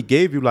knew what he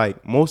gave you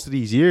like most of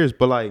these years,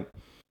 but like,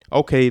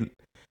 okay,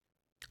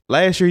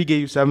 last year he gave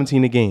you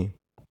 17 a game.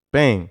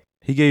 Bang.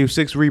 He gave you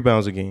 6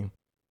 rebounds a game.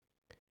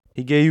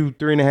 He gave you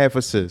 3.5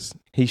 assists.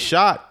 He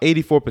shot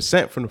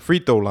 84% from the free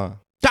throw line.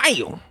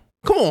 Damn.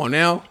 Come on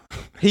now.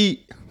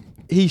 He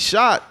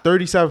shot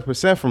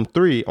 37% from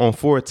 3 on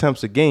 4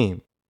 attempts a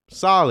game.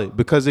 Solid,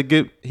 because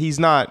he's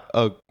not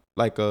a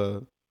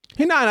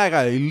he's not like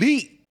an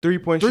elite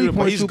 3-point shooter,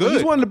 but he's good.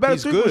 He's one of the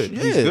best. He's good.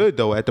 Yeah. He's good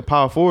though at the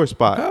power forward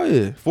spot. Hell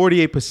yeah.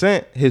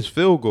 48% his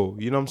field goal.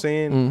 You know what I'm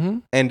saying? Mm-hmm.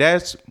 And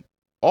that's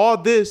all.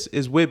 This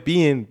is with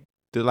being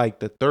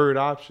the third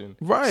option.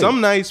 Right.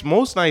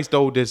 Most nights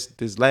though,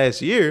 this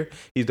last year,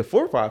 he's the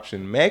 4th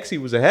option. Maxey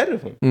was ahead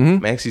of him.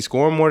 Mm-hmm. Maxey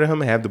scoring more than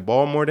him, have the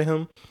ball more than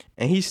him,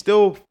 and he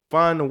still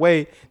find a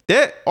way.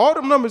 That all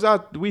the numbers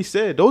we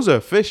said, those are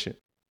efficient.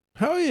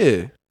 Hell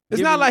yeah. It's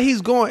not like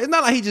he's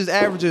just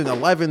averaging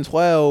 11,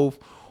 12,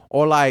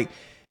 or like,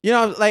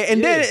 then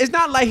it's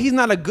not like he's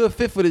not a good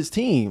fit for this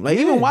team. Like,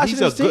 even watching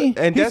this team,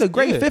 he's a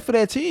great fit for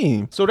that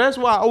team. So that's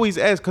why I always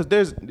ask, because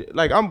there's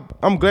like,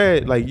 I'm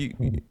glad like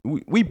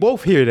we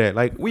both hear that.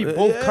 Like, we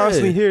both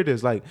constantly hear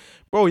this. Like,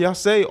 bro, y'all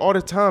say all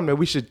the time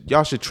that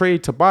y'all should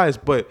trade Tobias,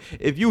 but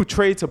if you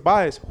trade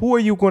Tobias, who are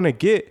you gonna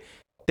get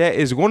that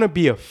is gonna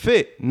be a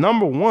fit?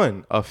 Number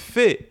one, a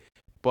fit,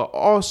 but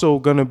also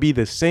gonna be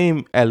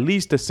at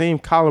least the same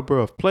caliber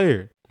of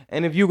player.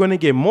 And if you're going to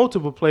get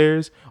multiple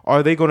players,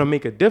 are they going to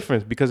make a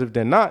difference? Because if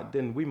they're not,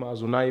 then we might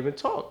as well not even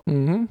talk.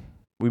 Mm-hmm.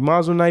 We might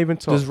as well not even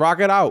talk. Just rock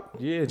it out.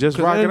 Yeah, just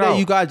rock it out.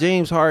 You got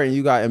James Harden,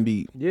 you got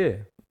Embiid. Yeah.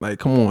 Like,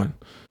 come on.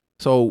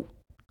 So,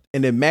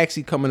 and then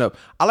Maxey coming up.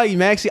 I like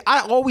Maxey.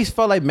 I always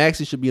felt like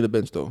Maxey should be in the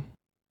bench, though.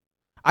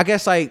 I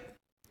guess, like,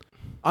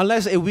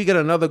 unless if we get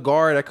another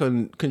guard that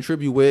can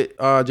contribute with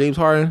James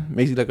Harden,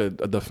 Maxey like a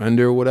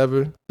defender or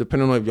whatever,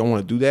 depending on if y'all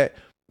want to do that.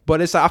 But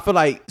it's I feel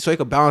like so it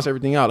could balance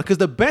everything out because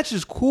the bench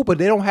is cool, but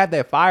they don't have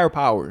that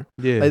firepower.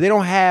 Yeah. Like they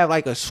don't have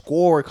like a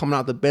scorer coming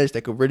out the bench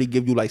that could really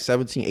give you like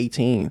 17,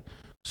 18.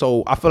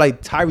 So I feel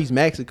like Tyrese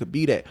Maxey could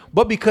be that.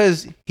 But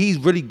because he's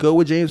really good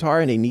with James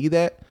Harden, they need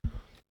that.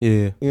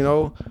 Yeah. You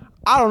know,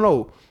 I don't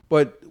know.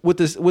 But with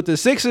the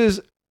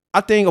Sixers,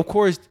 I think, of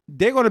course,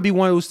 they're going to be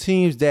one of those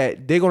teams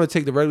that they're going to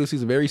take the regular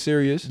season very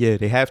serious. Yeah,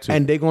 they have to.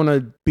 And they're going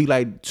to be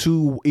like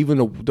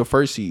even the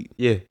first seed.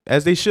 Yeah,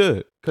 as they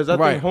should. Because I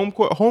think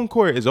home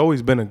court has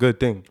always been a good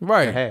thing to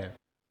have.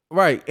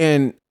 Right.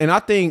 And I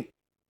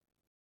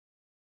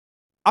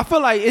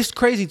feel like it's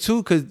crazy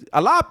too because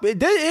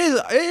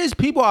there is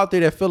people out there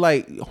that feel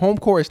like home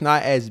court is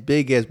not as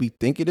big as we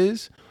think it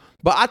is.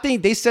 But I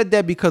think they said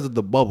that because of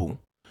the bubble.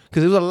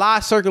 Because there was a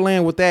lot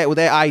circling with that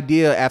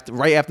idea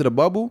right after the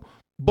bubble.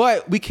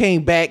 But we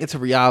came back into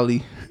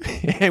reality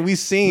and we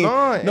seen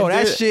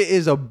that shit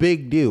is a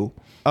big deal.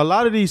 A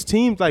lot of these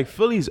teams, like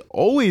Philly's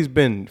always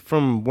been,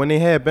 from when they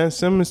had Ben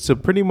Simmons to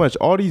pretty much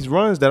all these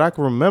runs that I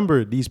can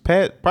remember, these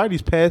past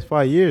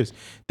 5 years,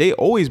 they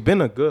always been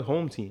a good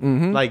home team.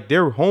 Mm-hmm. Like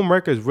their home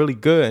record is really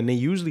good and they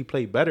usually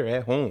play better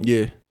at home.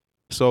 Yeah.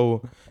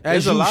 So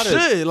there's a lot of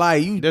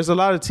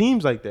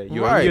teams like that.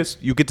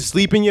 You get to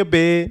sleep in your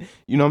bed.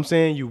 You know what I'm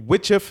saying? You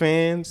with your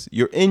fans.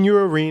 You're in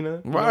your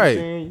arena. You know what I'm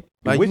saying?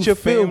 Like with your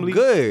family.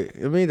 Good.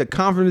 I mean, the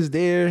confidence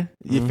there.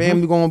 Your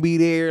family gonna be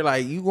there.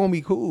 Like you gonna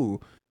be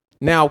cool.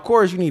 Now, of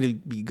course, you need to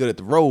be good at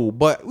the road,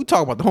 but we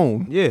talk about the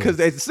home. Yeah. Because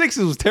the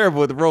Sixers was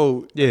terrible at the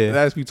road the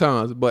last few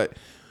times. But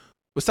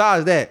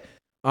besides that,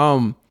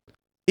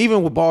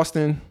 even with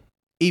Boston,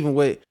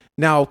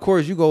 now, of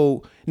course, you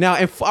go now,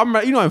 and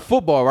in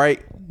football,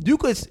 right? You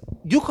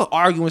could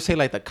argue and say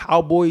like the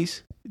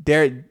Cowboys,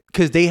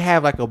 because they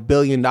have like $1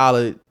 billion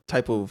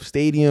type of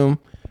stadium,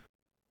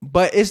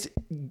 but it's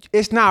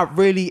not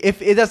really.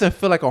 If it doesn't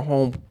feel like a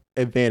home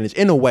advantage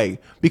in a way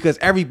because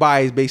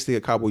everybody is basically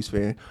a Cowboys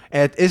fan,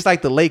 and it's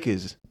like the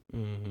Lakers. You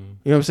know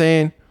what I'm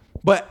saying?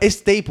 But it's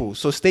Staples,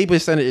 so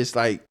Staples Center is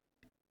like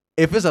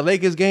if it's a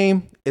Lakers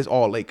game, it's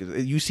all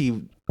Lakers. You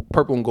see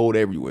purple and gold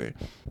everywhere.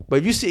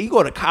 But if you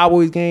go to a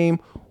Cowboys game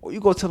or you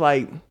go to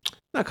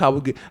not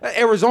Cowboys game,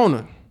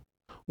 Arizona,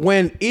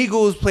 when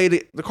Eagles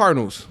played the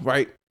Cardinals,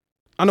 right?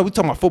 I know we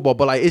talking about football,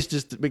 but like it's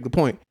just to make the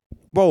point.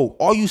 Bro,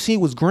 all you see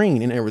was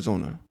green in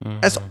Arizona.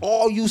 That's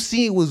all you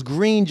see was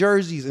green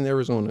jerseys in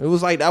Arizona. It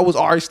was like that was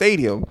our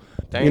stadium.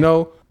 Dang. You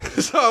know?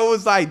 So it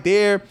was like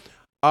there,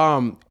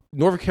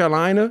 North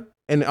Carolina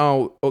and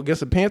against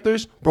the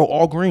Panthers, bro,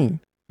 all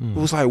green. It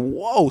was like,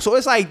 whoa. So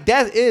it's like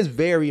that is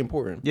very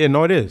important. Yeah,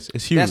 no, it is.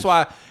 It's huge. That's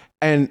why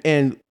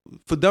and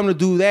for them to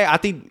do that, I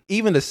think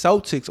even the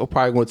Celtics are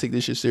probably going to take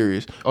this shit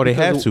serious. Oh, they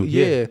have to.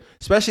 Yeah.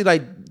 Especially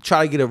like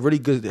try to get a really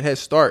good head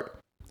start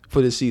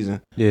for this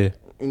season. Yeah.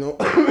 You know,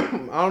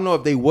 I don't know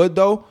if they would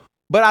though,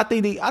 but I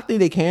think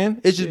they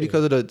can. It's just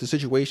because of the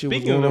situation.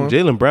 Speaking of them,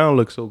 Jaylen Brown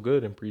looks so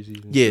good in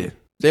preseason. Yeah,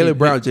 Jaylen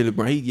Brown.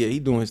 He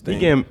doing his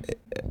thing.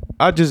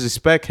 I just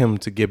expect him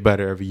to get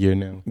better every year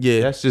now. Yeah,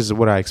 that's just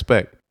what I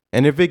expect.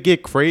 And if it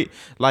get great,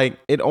 like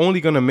it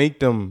only gonna make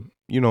them,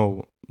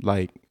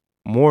 like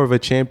more of a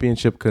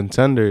championship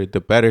contender the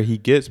better he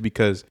gets,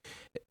 because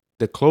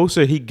the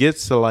closer he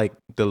gets to like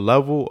the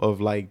level of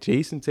like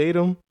Jason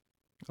Tatum,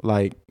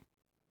 like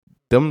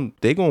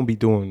they gonna be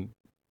doing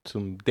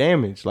some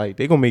damage. Like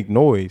they gonna make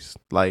noise.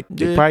 Like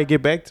they probably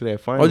get back to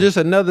that final. Or just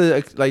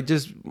another like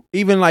just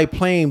even like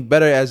playing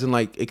better as in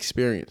like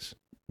experience.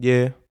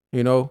 Yeah,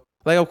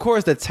 like of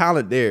course the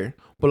talent there,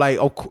 but like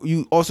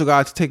you also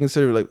got to take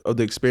consider like of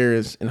the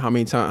experience and how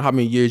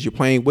many years you're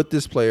playing with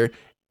this player,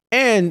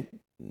 and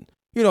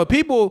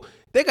people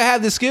they can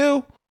have the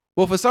skill,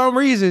 but for some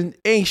reason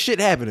ain't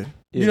shit happening.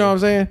 You know what I'm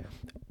saying?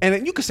 And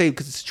then you could say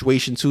because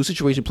the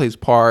situation plays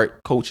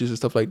part, coaches and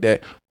stuff like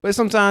that. But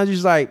sometimes you're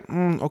just like,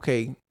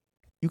 okay,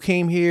 you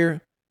came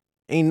here,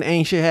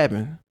 ain't shit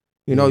happen.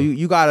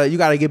 You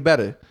gotta get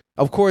better.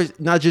 Of course,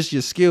 not just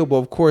your skill, but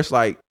of course,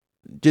 like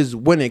just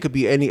winning could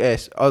be any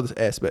other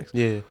aspects.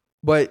 Yeah.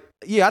 But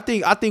yeah, I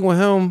think with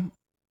him,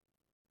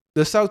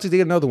 the Celtics, they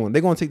get another one.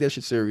 They're gonna take that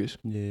shit serious.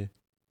 Yeah.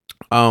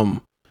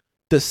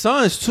 The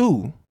Suns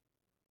too.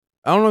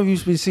 I don't know if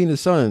you've been seeing the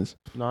Suns.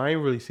 No, I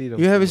ain't really see them.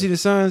 You haven't seen the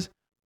Suns?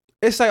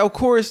 It's like, of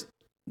course,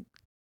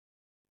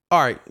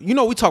 all right,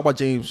 we talk about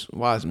James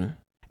Wiseman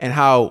and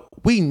how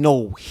we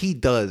know he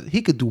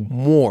could do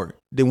more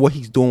than what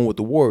he's doing with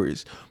the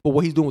Warriors. But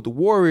what he's doing with the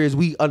Warriors,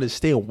 we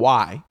understand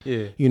why.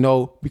 Yeah.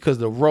 Because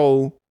the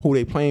role, who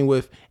they playing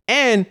with,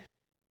 and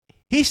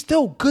he's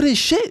still good as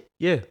shit.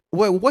 Yeah.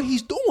 What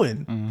he's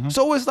doing. Mm-hmm.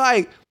 So it's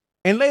like,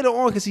 and later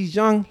on, because he's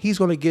young, he's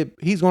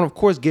gonna of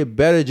course get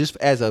better just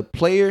as a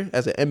player,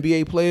 as an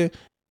NBA player,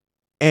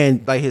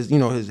 and like his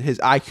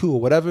IQ or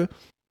whatever.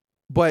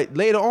 But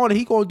later on,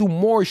 he gonna do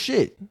more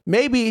shit.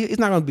 Maybe it's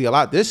not gonna be a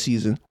lot this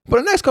season, but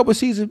the next couple of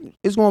seasons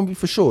it's gonna be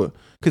for sure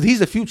because he's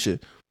the future.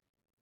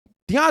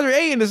 DeAndre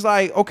Ayton is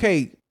like,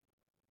 okay,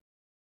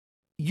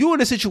 you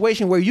in a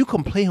situation where you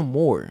can play him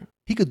more.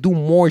 He could do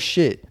more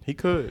shit. He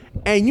could.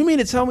 And you mean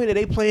to tell me that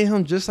they playing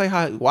him just like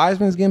how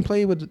Wiseman's getting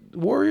played with the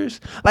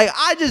Warriors? Like,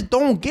 I just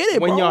don't get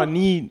it, When bro. y'all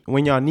need more.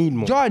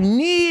 Y'all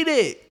need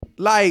it.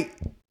 Like,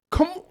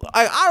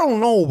 I don't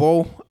know,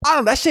 bro.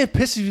 That shit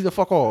pisses you the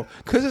fuck off.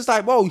 Cause it's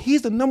like, bro,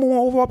 he's the number 1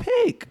 overall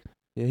pick.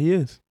 Yeah, he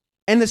is.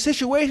 And the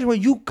situation where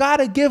you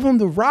gotta give him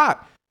the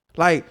rock.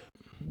 Like,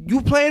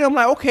 you playing him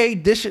like, okay,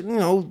 this shit,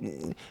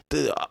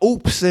 the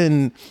oops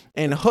and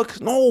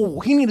hooks. No,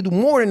 he need to do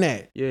more than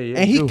that. Yeah,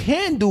 and he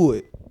can do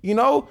it.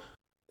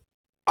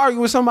 Argue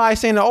with somebody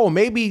saying that, oh,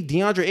 maybe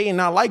DeAndre Ayton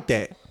not like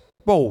that.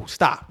 Bro,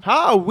 stop.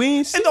 How? We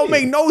ain't see it. Don't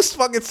make no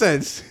fucking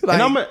sense.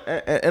 Like,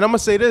 and I'm gonna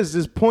say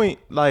this point,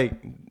 like,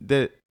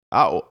 that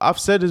I've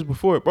said this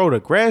before, bro. The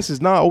grass is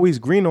not always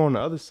green on the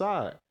other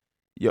side.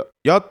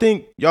 Y'all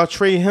think y'all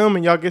trade him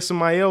and y'all get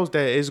somebody else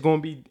that is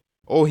gonna be,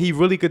 oh, he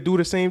really could do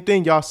the same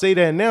thing. Y'all say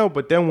that now,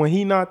 but then when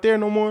he not there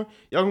no more,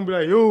 y'all gonna be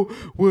like,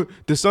 yo,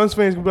 the Suns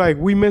fans gonna be like,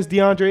 we miss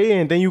DeAndre Ayton,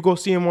 and then you go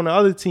see him on the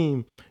other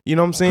team. You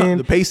know what I'm saying?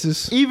 The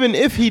Pacers. Even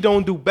if he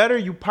don't do better,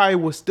 you probably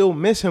will still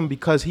miss him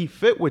because he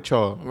fit with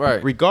y'all.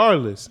 Right.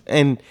 Regardless.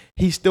 And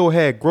he still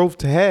had growth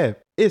to have.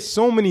 It's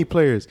so many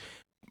players.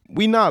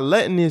 We not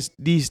letting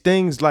these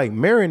things like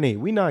marinate.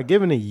 We not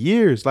giving it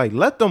years. Like,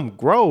 let them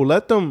grow.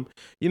 Let them,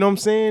 you know what I'm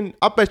saying?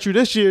 I bet you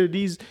this year,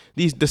 the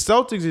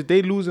Celtics, if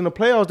they lose in the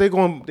playoffs, they're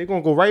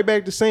gonna go right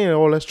back to saying,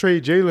 oh, let's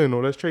trade Jalen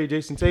or let's trade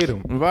Jason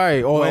Tatum.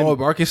 Right. Or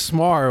Marcus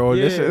Smart or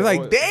this. It's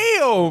like,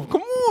 damn,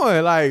 come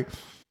on. Like,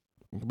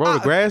 bro, the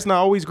grass not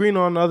always green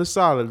on the other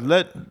side.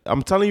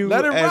 I'm telling you,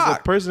 as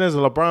a person, as a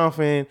LeBron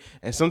fan,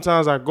 and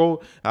sometimes I be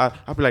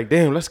like,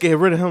 damn, let's get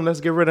rid of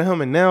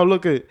him. And now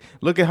look at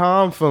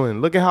how I'm feeling.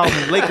 Look at how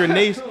Laker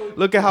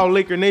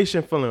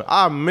Nation feeling.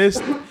 I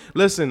missed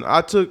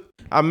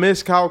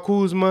Kyle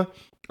Kuzma.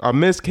 I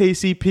missed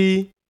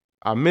KCP.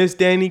 I missed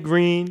Danny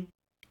Green.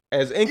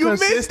 You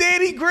missed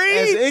Danny Green?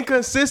 As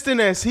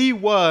inconsistent as he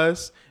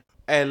was,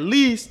 at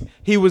least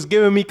he was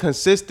giving me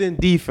consistent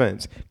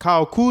defense.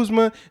 Kyle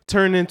Kuzma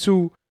turned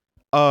into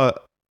a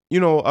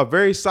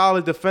very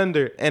solid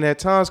defender, and at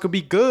times could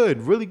be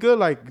good, really good,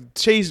 like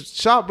chase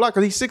shot block,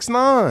 because he's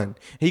 6'9".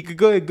 He could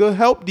good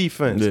help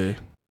defense. Yeah.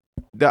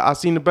 I've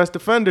seen the best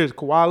defenders,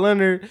 Kawhi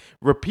Leonard,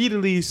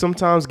 repeatedly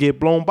sometimes get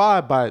blown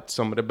by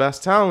some of the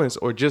best talents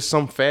or just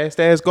some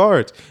fast-ass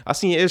guards. I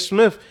seen Ish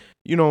Smith,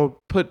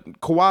 put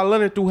Kawhi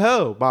Leonard through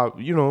hell by,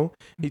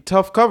 he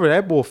tough cover.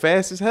 That boy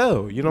fast as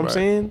hell. You know what I'm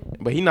saying?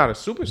 But he not a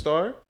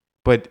superstar,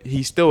 but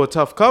he's still a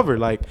tough cover.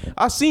 Like,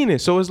 I seen it.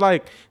 So it's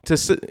like,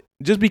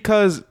 just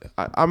because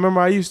I remember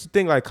I used to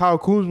think like Kyle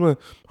Kuzma,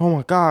 oh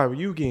my God,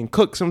 you getting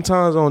cooked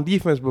sometimes on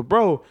defense. But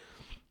bro,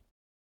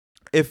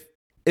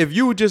 if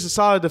you were just a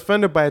solid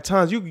defender, by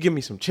times you could give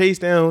me some chase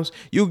downs,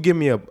 you could give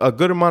me a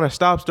good amount of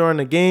stops during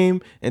the game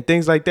and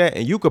things like that,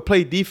 and you could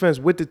play defense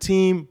with the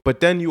team, but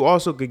then you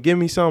also could give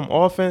me some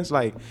offense.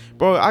 Like,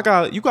 bro,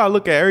 you gotta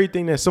look at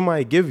everything that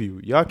somebody give you.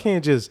 Y'all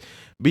can't just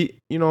be,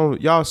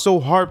 y'all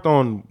so harped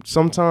on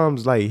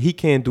sometimes like he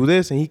can't do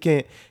this and he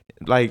can't,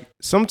 like,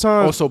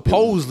 sometimes. Or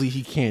supposedly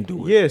he can't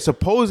do it. Yeah,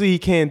 supposedly he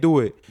can't do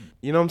it.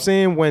 You know what I'm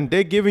saying? When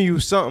they're giving you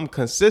something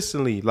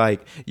consistently,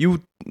 like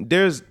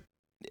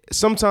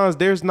sometimes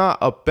there's not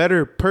a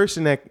better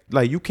person that,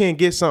 like, you can't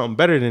get something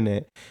better than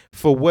that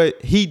for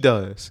what he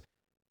does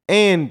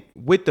and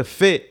with the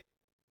fit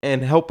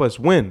and help us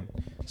win.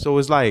 So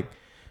it's like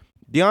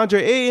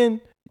DeAndre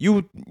Ayton,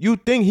 you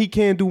think he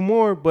can do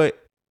more,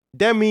 but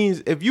that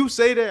means if you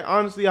say that,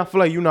 honestly, I feel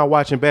like you're not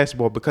watching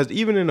basketball, because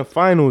even in the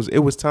finals, it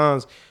was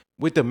times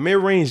with the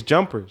mid-range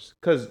jumpers,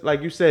 because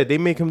like you said, they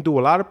make him do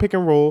a lot of pick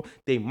and roll.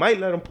 They might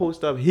let him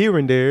post up here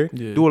and there,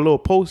 do a little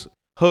post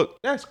hook.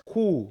 That's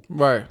cool.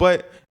 Right.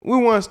 But we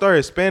want to start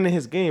expanding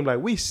his game.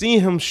 Like, we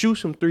seen him shoot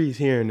some threes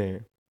here and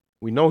there.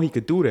 We know he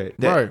could do that.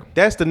 Right.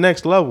 That's the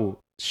next level.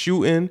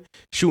 Shooting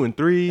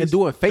threes. And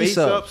doing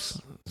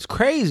face-ups. It's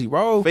crazy,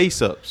 bro.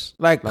 Face-ups.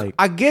 Like,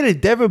 I get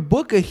it. Devin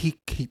Booker, he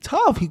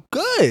tough. He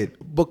good.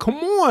 But come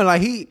on.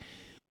 Like,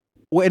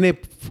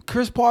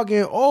 Chris Paul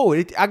getting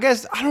old. I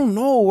guess, I don't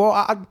know, bro.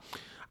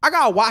 I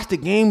gotta watch the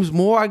games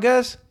more, I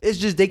guess. It's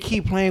just they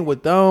keep playing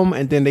with them,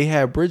 and then they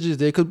have Bridges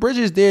there. Because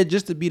Bridges there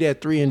just to be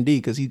that 3 and D,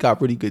 because he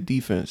got really good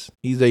defense.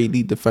 He's an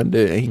elite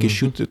defender, and he can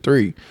shoot the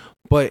three.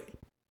 But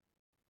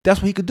that's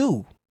what he could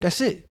do.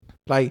 That's it.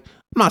 Like,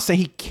 I'm not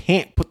saying he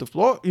can't put the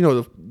floor,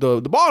 the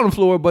ball on the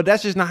floor, but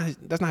that's just not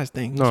his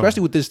thing,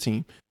 especially with this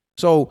team.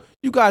 So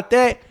you got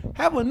that.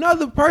 Have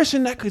another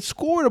person that could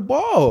score the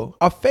ball,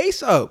 a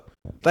face up.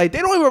 Like, they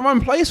don't even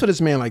run plays for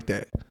this man like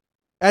that.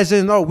 As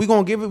in, we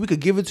could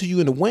give it to you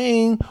in the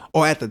wing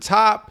or at the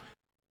top.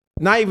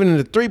 Not even in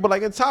the three, but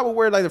like at the top of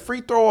where like the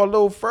free throw a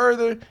little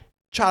further.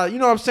 Try to, you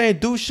know what I'm saying,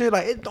 do shit.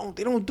 Like, they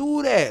don't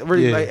do that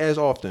really like as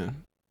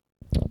often.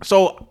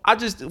 So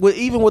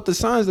even with the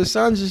Suns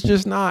is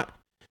just not.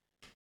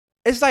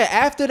 It's like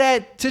after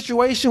that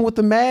situation with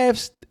the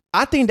Mavs,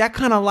 I think that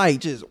kind of like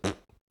just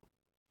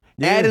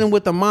adding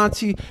with the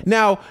Monty.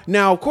 Now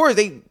of course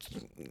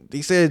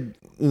they said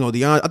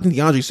I think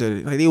DeAndre said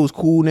it. Like, it was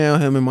cool now.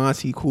 Him and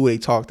Monty cool. They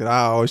talked it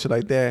out or shit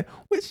like that.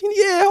 Which,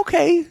 yeah,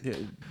 okay. Yeah,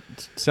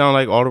 sound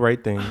like all the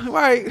right things.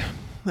 Right.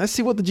 Let's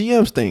see what the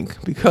GMs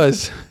think,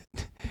 because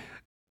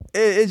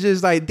it's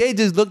just like they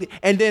just looked.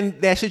 And then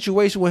that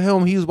situation with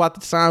him, he was about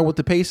to sign with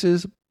the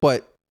Pacers,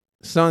 but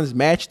Suns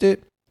matched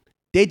it.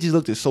 They just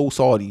looked so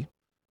salty.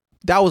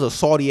 That was a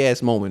salty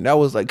ass moment. That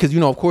was like, because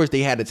of course they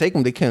had to take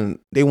him.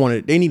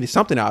 They needed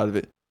something out of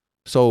it.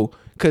 So,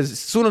 because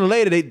sooner or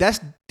later it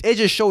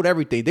just showed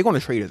everything. They're gonna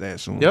trade his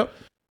ass soon. Yep.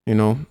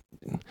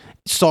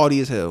 Salty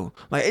as hell.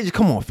 Like, it just,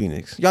 come on,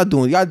 Phoenix. Y'all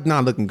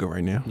not looking good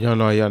right now. Y'all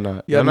not.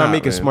 Y'all not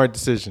making smart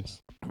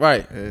decisions.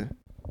 Right.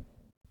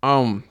 I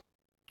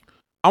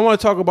want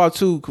to talk about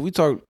too,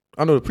 because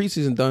I know the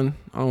preseason done.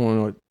 I don't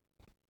want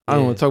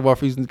to talk about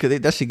preseason, because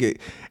that shit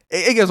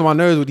it gets on my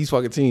nerves with these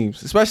fucking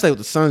teams, especially with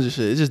the Suns and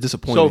shit. It's just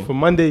disappointing. So for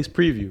Monday's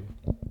preview,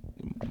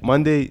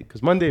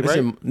 because Monday, right?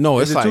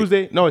 It's like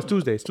Tuesday. No, it's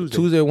Tuesday. It's Tuesday.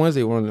 Tuesday or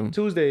Wednesday, one of them.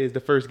 Tuesday is the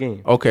first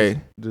game.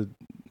 Okay.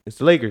 It's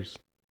the Lakers.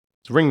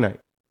 It's ring night.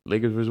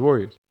 Lakers versus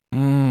Warriors.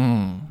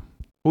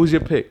 Who's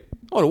your pick?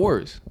 Oh, the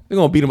Warriors. They're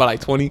gonna beat them by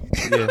like 20.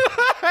 Yeah.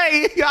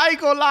 Hey, I ain't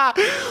gonna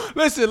lie.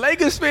 Listen,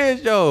 Lakers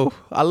fans, yo,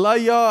 I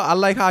love y'all. I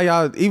like how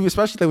y'all, even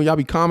especially when y'all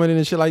be commenting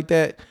and shit like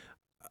that.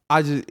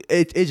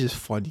 It's just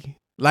funny.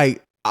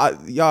 Like,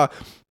 y'all.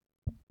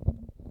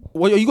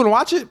 Well, you gonna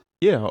watch it?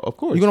 Yeah, of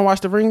course. You gonna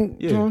watch the ring?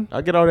 Yeah, John?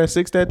 I get out at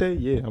 6 that day.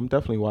 Yeah, I'm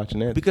definitely watching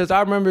that. Because I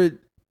remember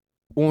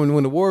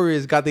when the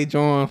Warriors got their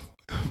John,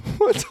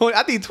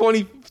 I think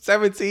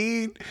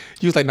 2017.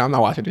 You was like, "No, I'm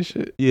not watching this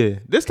shit." Yeah,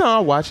 this time I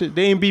watch it.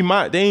 They ain't beat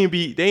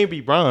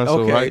Bron.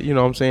 So Okay. right, you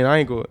know what I'm saying. I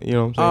ain't go. You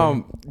know what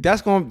I'm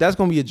saying. That's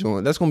gonna be a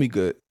joint. That's gonna be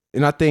good.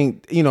 And I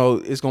think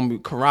it's gonna be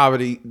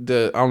camaraderie.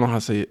 I don't know how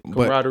to say it,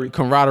 but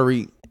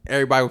camaraderie.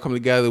 Everybody will come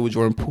together with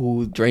Jordan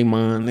Poole,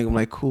 Draymond. They gonna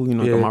be like, cool, yeah,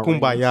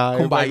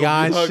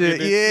 kumbaya and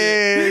shit.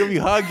 Yeah, they gonna be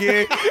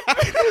hugging.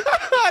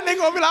 They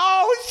gonna be like,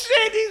 oh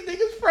shit, these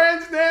niggas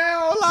friends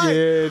now. Like,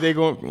 yeah, they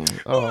gonna.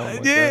 Oh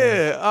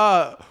yeah.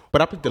 God.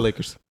 But I picked the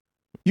Lakers.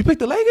 You picked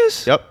the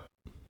Lakers? Yep.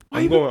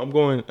 I'm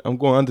going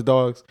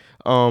underdogs.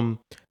 You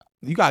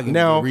gotta give me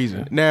a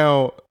reason.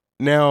 Now,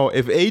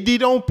 if AD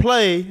don't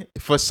play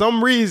for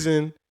some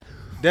reason,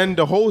 then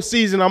the whole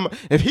season,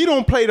 if he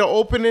don't play the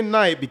opening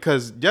night,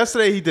 because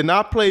yesterday he did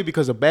not play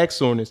because of back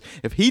soreness.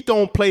 If he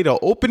don't play the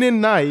opening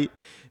night,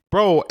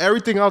 bro,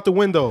 everything out the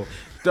window.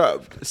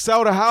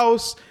 Sell the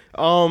house,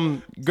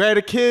 grab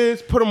the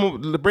kids,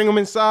 bring them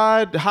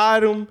inside,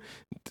 hide them.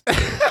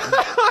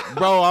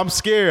 Bro, I'm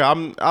scared.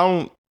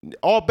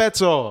 All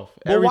bets are off.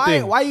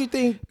 Everything. Why you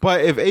think?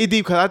 But if AD,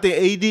 because I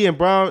think AD and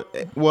Brown,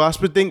 well, I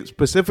think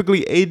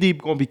specifically AD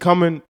gonna be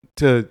coming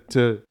to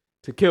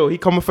kill. He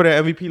coming for the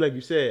MVP, like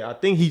you said. I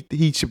think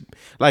he should,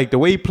 like the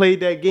way he played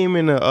that game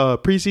in the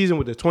preseason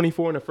with the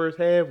 24 in the first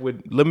half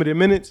with limited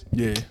minutes.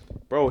 Yeah,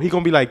 bro, he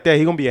gonna be like that.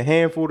 He gonna be a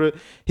handful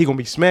he gonna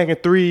be smacking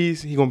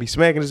threes. He gonna be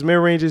smacking his mid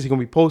ranges. He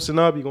gonna be posting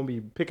up. He gonna be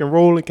pick and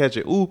rolling,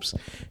 catching oops.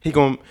 He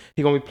gonna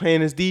be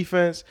playing his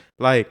defense.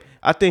 Like,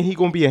 I think he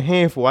gonna be a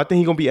handful. I think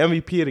he gonna be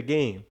MVP of the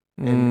game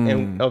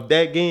and of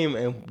that game,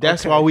 and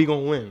that's why we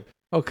gonna win.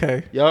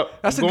 Okay. Yup.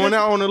 I'm going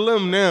out on a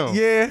limb now.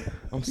 Yeah.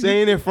 I'm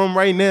saying it from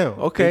right now.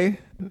 Okay.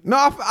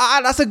 No,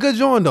 that's a good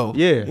joint though.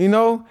 Yeah.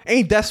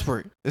 Ain't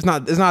desperate. It's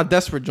not a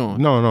desperate joint.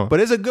 No. But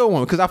it's a good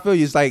one, because I feel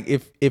it's like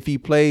if he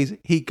plays,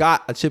 he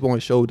got a chip on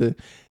his shoulder.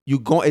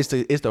 It's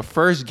the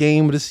first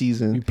game of the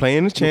season. You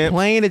playing the champs. You're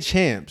playing the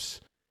champs.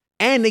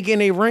 And they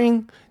getting a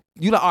ring.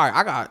 You like, all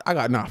right, I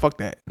got nah, fuck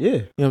that. Yeah. You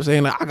know what I'm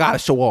saying? Like, I gotta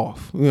show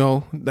off.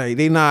 Like,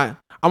 they not,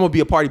 I'm gonna be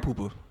a party pooper.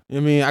 You know what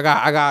I mean? I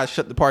gotta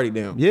shut the party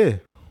down. Yeah.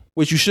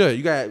 Which you should.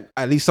 You got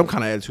at least some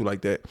kind of attitude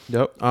like that.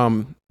 Yep.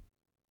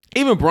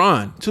 Even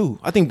Bron too.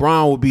 I think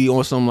Bron would be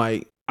on some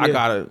like, I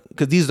gotta,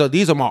 because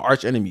these are my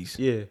arch enemies.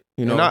 Yeah.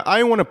 And I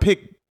didn't want to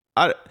pick.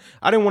 I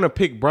didn't want to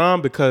pick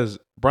Bron because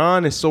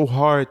Bron is so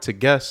hard to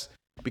guess,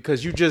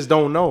 because you just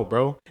don't know,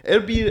 bro.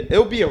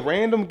 It'll be a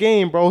random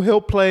game, bro.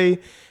 He'll play.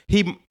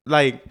 He,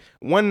 like,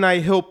 one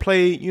night he'll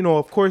play.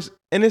 Of course,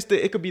 and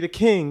it could be the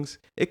Kings.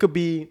 It could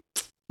be.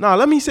 Nah,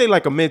 let me say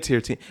like a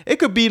mid-tier team. It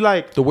could be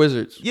like the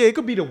Wizards. Yeah, it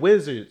could be the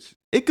Wizards.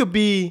 It could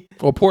be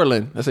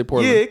Portland. Let's say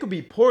Portland. Yeah, it could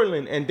be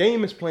Portland, and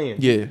Dame is playing.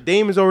 Yeah,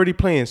 Dame is already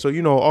playing. So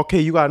okay,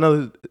 you got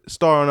another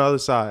star on the other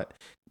side.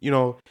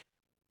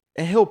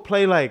 And he'll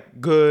play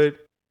like good,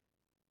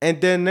 and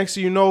then next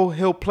thing you know,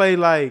 he'll play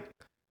like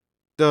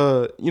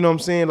the what I'm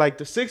saying, like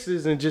the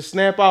Sixers, and just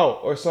snap out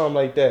or something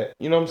like that.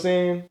 You know what I'm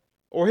saying?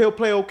 Or he'll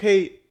play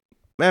okay.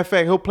 Matter of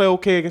fact, he'll play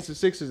okay against the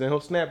Sixers, and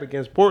he'll snap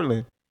against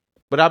Portland.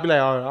 But I'll be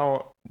like, all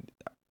right,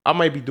 I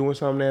might be doing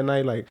something that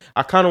night. Like,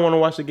 I kind of want to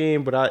watch the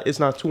game, but it's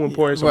not too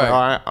important. So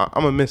I'm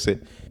going to miss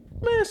it.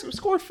 Man,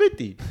 score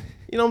 50.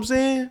 You know what I'm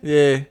saying?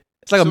 Yeah.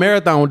 It's like a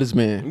marathon with this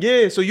man.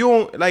 Yeah, so you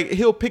don't, like,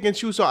 he'll pick and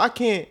choose. So I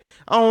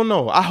don't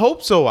know. I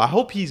hope so. I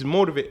hope he's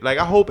motivated. Like,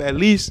 I hope at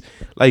least,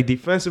 like,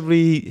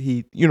 defensively,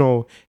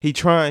 he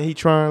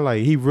trying,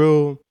 like, he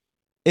real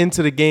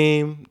into the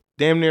game,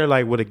 damn near,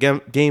 like, with a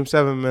game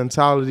 7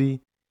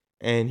 mentality,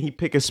 and he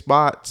picking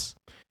spots.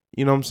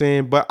 You know what I'm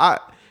saying? But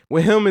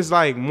with him is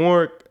like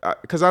more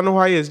because I know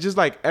how he is. Just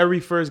like every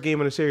first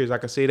game of the series, I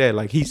can say that.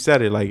 Like he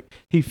said it. Like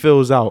he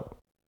fills out.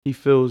 He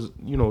fills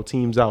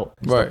teams out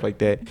and stuff like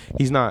that.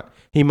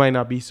 He might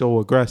not be so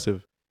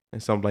aggressive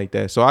and something like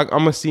that. So I'm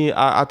gonna see.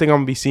 I think I'm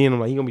gonna be seeing him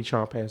like he gonna be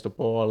trying to pass the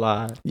ball a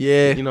lot.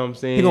 Yeah, you know what I'm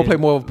saying. He gonna play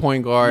more of a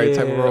point guard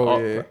type of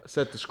role.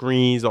 Set the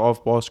screens, the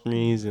off ball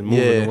screens, and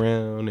moving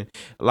around and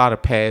a lot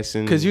of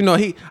passing. Because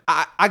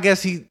I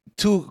guess he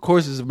of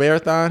course is a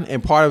marathon,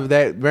 and part of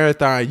that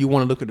marathon you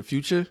want to look at the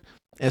future,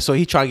 and so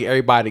he trying to get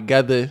everybody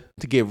together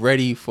to get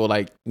ready for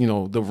like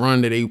the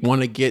run that they want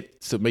to get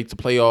to make the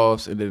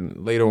playoffs, and then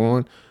later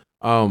on.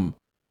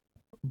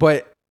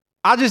 But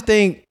I just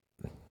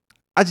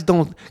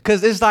don't,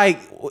 because it's like,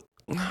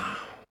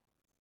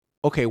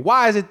 okay,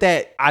 why is it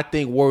that I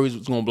think Warriors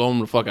was gonna blow them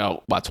the fuck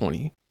out by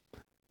 20?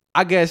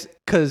 I guess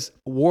because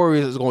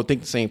Warriors is gonna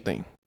think the same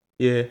thing.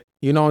 Yeah,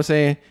 you know what I'm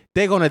saying?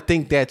 They're gonna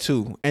think that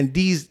too, and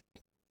these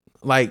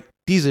are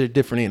a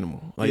different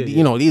animal. Like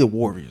these are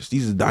Warriors,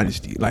 these are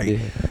dynasty.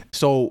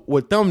 So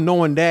with them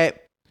knowing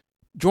that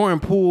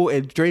Jordan Poole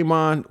and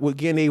Draymond would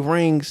get their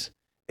rings,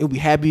 it'll be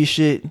happy as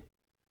shit.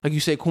 Like you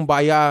said,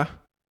 kumbaya.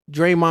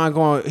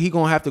 Draymond he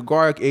gonna have to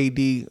guard AD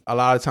a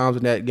lot of times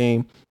in that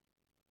game.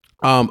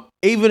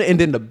 Even and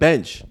then the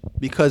bench,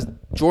 because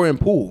Jordan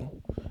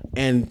Poole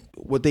and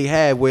what they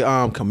have with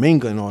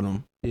Kuminga and on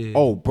them. Yeah.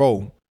 Oh,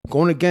 bro,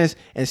 going against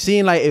and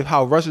seeing like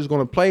how Russell's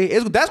gonna play,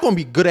 that's gonna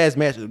be good ass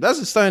matchup.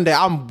 That's something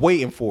that I'm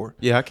waiting for.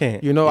 Yeah, I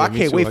can't. I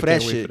can't wait for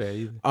that shit.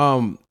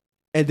 And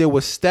then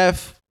with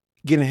Steph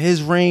getting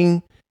his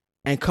ring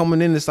and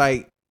coming in, it's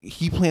like.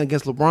 He playing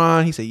against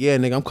LeBron. He said, "Yeah,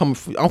 nigga, I'm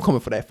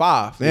coming for that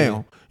 5 now."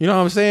 Yeah. You know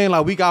what I'm saying?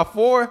 Like we got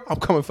 4. I'm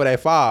coming for that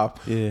 5.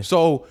 Yeah.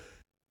 So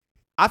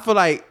I feel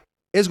like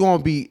it's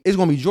gonna be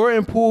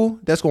Jordan Poole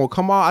that's gonna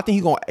come out. I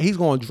think he's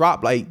gonna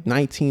drop like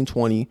 19,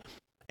 20,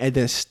 and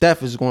then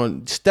Steph is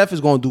gonna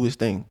do his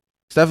thing.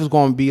 Steph is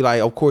gonna be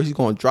like, of course, he's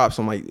gonna drop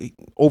some like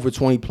over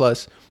 20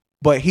 plus,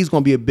 but he's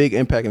gonna be a big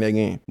impact in that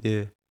game. Yeah. You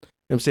know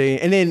what I'm saying?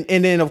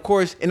 And then of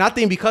course, and I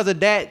think because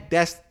of that,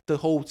 that's the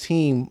whole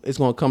team is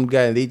going to come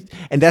together.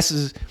 And that's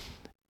just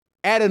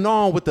adding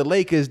on with the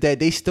Lakers that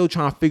they still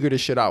trying to figure this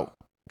shit out.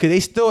 Because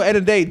they still, at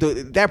the day,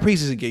 that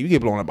preseason game, you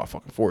get blown up by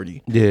fucking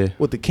 40. Yeah.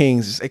 With the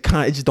Kings, it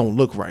just don't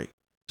look right.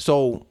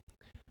 So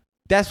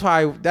that's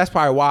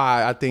probably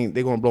why I think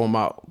they're going to blow them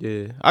out.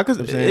 Yeah.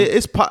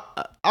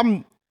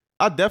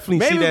 I definitely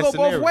maybe see that go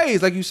scenario. Both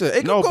ways, like you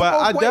said.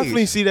 I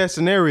definitely see that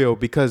scenario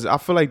because I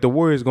feel like the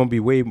Warriors going to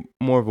be way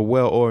more of a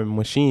well-oiled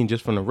machine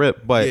just from the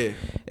rip. But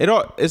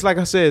it's like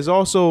I said, it's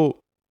also,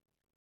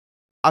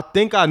 I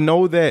think I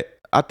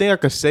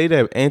could say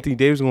that Anthony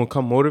Davis is going to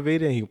come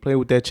motivated and he can play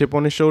with that chip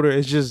on his shoulder.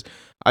 It's just,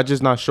 I'm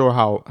just not sure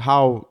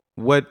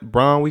what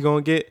Bron we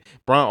going to get.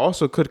 Bron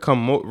also could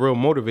come real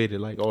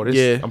motivated. Like,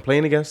 I'm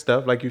playing against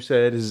stuff, like you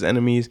said, his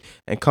enemies.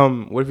 And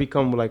what if he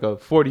come with like a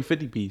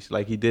 40-50 piece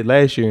like he did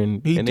last year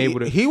and able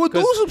to. He would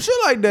do some shit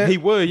like that. He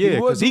would, yeah.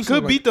 Because he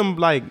could beat them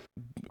like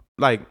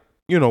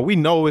we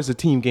know it's a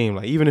team game.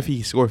 Like, even if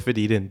he scored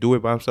 50, he didn't do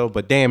it by himself,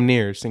 but damn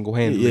near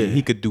single-handedly. Yeah.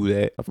 He could do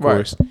that, of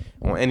course,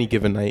 on any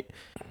given night.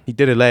 He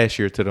did it last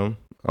year to them.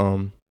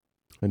 And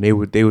they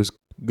was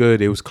good.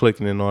 They was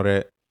clicking and all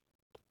that.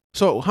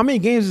 So how many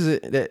games is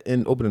it that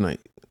in opening night?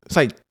 It's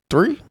like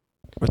 3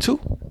 or 2.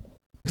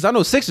 Because I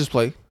know Sixers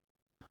play.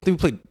 I think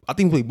we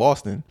played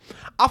Boston.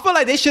 I feel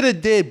like they should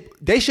have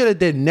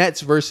did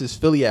Nets versus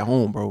Philly at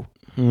home, bro.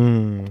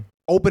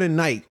 Opening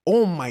night.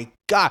 Oh my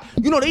God.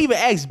 They even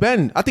asked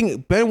Ben. I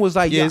think Ben was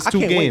like, it's 2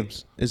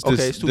 games. Wait. It's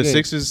the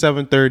Sixers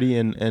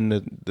 7:30 and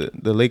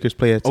the Lakers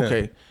play at 10.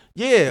 Okay.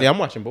 Yeah. Yeah, I'm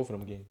watching both of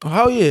them games. Oh,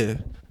 hell yeah.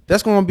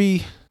 That's gonna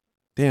be.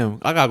 Damn,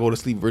 I gotta go to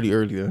sleep really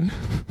early then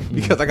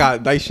because I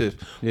got night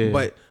shift. Yeah.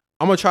 But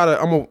I'm gonna try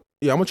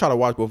to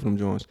watch both of them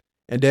joints.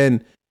 And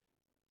then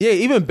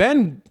even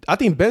Ben, I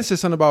think Ben said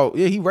something about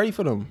he ready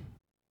for them.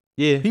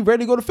 Yeah. He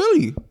ready to go to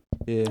Philly.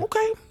 Yeah.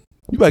 Okay.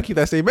 You better keep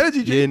that same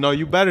energy, G. Yeah, no,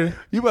 you better.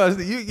 You know what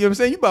I'm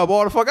saying? You better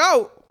ball the fuck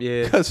out.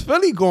 Yeah. Because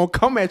Philly gonna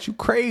come at you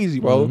crazy,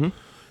 bro.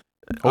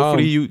 Mm-hmm.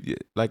 Hopefully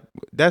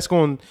that's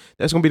gonna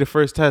be the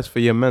first test for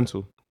your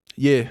mental.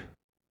 Yeah.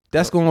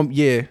 That's gonna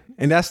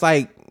and that's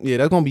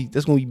that's gonna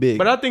be big.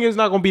 But I think it's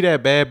not gonna be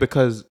that bad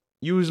because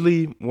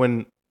usually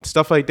when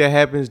stuff like that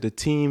happens, the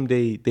team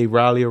they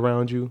rally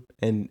around you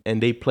and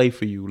they play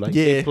for you.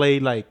 They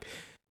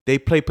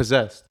play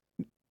possessed.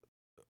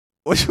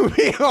 What you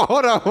mean?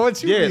 Hold on.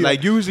 What you mean?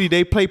 Like usually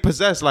they play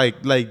possessed.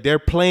 Like they're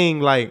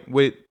playing like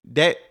with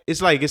that.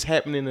 It's like it's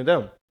happening to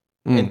them.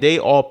 And they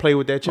all play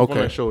with that chip on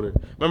their shoulder.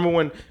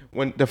 Remember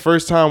when the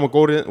first time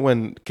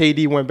when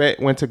KD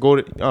went to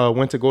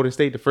Golden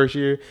State the first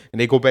year, and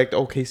they go back to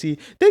OKC,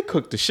 they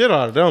cooked the shit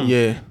out of them.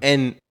 Yeah,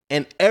 and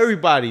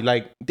everybody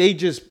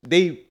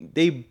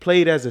they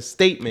played as a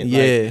statement.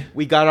 Yeah, like,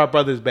 we got our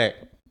brothers back.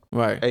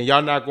 Right, and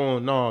y'all not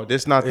going. No,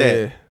 this not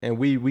that. And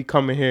we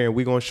come in here and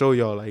we gonna show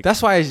y'all like.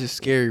 That's why it's just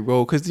scary,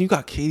 bro. Because you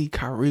got KD,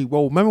 Kyrie,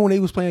 bro. Remember when they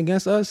was playing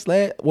against us?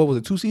 What was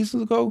it? 2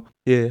 seasons ago?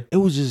 Yeah, it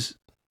was just.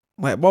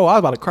 Like, bro, I was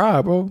about to cry,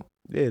 bro.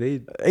 Yeah,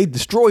 they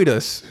destroyed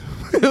us.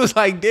 It was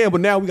like, damn, but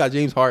now we got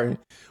James Harden.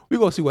 We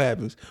gonna see what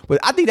happens. But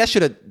I think they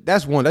should have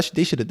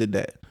did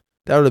that.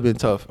 That would have been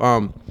tough.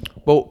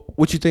 But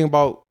what you think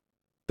about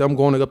them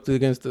going up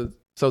against the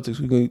Celtics?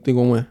 We think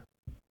gonna win?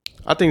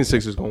 I think the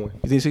Sixers gonna win.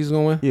 You think Sixers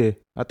gonna win? Yeah,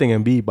 I think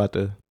Embiid about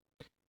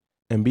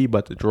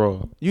to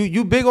draw.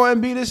 You big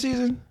on Embiid this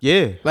season?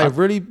 Yeah, Like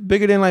really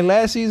bigger than like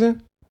last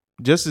season?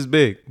 just as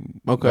big.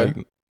 Okay.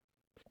 Like,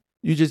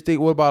 You just think,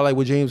 what about like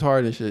with James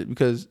Harden and shit?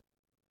 Because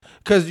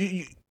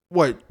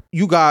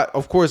you got,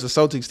 of course, a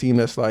Celtics team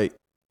that's like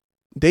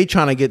they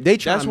trying to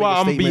that's why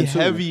I'm gonna be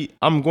heavy.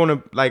 I'm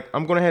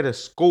gonna have a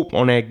scope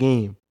on that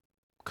game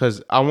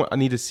because I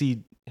need to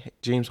see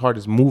James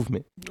Harden's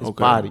movement, his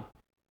body.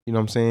 You know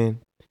what I'm saying?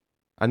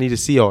 I need to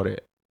see all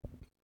that.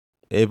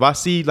 If I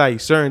see like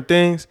certain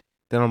things,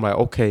 then I'm like,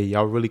 okay,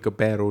 y'all really could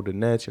battle the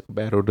Nets. You could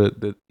battle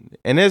the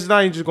and it's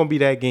not even just gonna be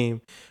that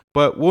game,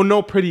 but we'll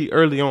know pretty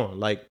early on.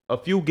 Like a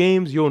few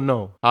games, you'll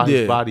know how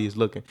his body is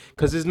looking,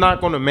 because it's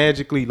not gonna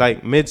magically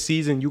like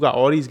mid-season. You got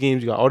all these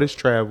games, you got all this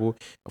travel.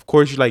 Of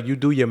course, you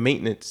do your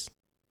maintenance.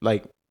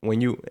 Like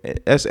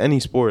that's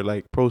any sport,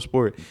 like pro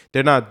sport,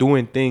 they're not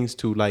doing things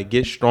to like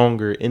get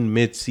stronger in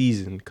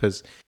mid-season,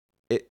 because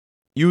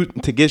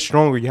to get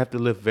stronger, you have to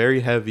lift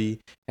very heavy. It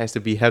has to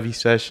be heavy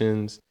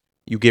sessions.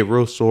 You get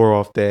real sore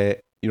off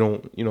that. You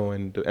don't,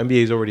 and the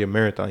NBA is already a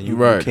marathon. You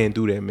can't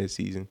do that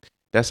mid-season.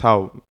 That's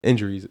how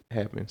injuries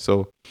happen.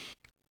 So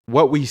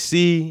what we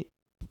see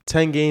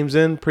 10 games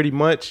in, pretty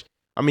much,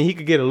 I mean, he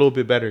could get a little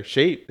bit better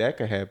shape. That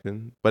could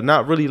happen. But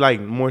not really like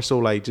more so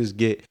like just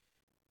get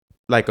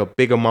like a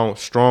big amount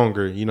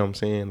stronger. You know what I'm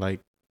saying?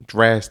 Like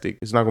drastic.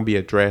 It's not going to be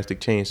a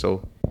drastic change.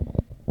 So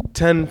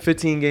 10,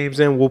 15 games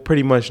in, we'll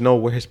pretty much know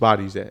where his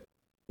body's at.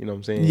 You know what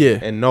I'm saying? Yeah.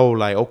 And know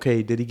like,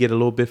 okay, did he get a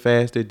little bit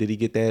faster? Did he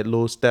get that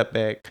little step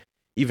back?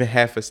 Even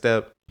half a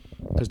step?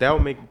 Because that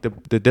would make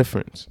the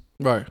difference.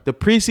 Right. The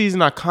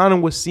preseason, I kind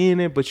of was seeing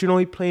it, but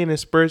he playing in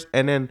spurts.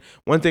 And then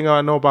one thing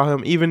I know about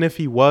him, even if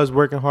he was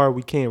working hard,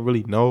 we can't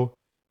really know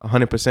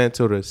 100%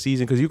 till the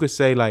season. Because you could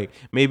say like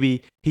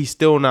maybe he's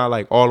still not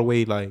like all the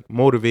way like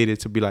motivated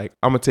to be like,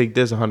 I'm gonna take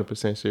this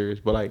 100% serious.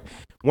 But like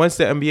once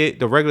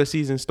the regular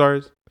season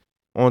starts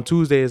on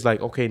Tuesday, it's like,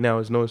 okay, now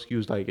it's no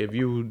excuse. Like if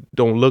you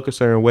don't look a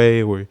certain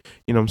way, or you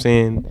know what I'm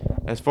saying,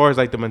 as far as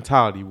like the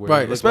mentality, where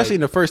right, especially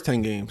in the first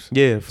 10 games.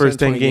 Yeah, first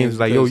 10 games,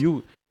 like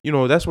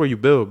yo, that's where you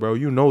build, bro.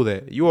 You know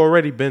that. You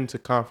already been to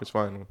conference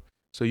final,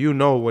 so you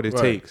know what it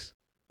takes.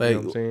 Like, you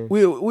know what I'm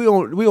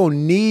saying? We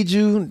don't need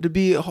you to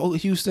be a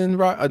Houston,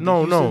 right?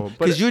 No,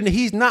 because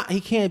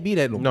he can't be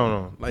that no more.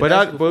 No.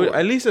 Like, but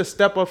at least a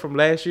step up from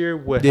last year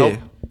would help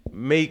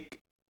make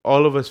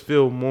all of us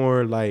feel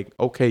more like,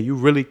 okay, you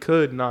really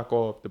could knock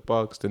off the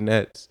Bucks, the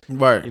Nets,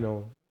 right?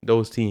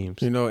 Those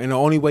teams. And the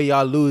only way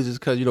y'all lose is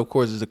because of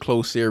course it's a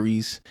close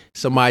series.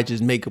 Somebody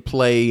just make a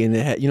play and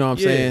you know what I'm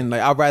saying.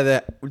 Like I'd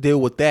rather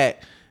deal with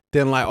that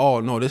than like,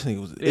 oh no, this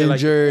nigga was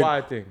injured.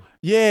 Like thing.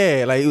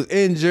 Yeah, like he was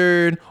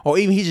injured, or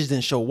even he just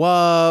didn't show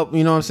up.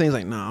 You know what I'm saying? It's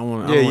like, nah, I don't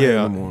want him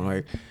no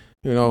more.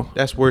 Like,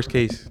 that's worst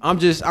case. I'm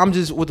just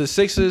with the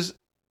Sixers.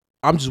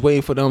 I'm just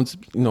waiting for them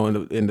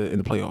to, in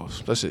the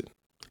playoffs. That's it.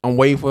 I'm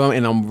waiting for them,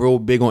 and I'm real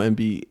big on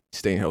Embiid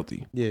staying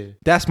healthy. Yeah,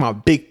 that's my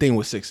big thing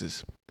with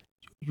Sixers.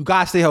 You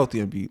gotta stay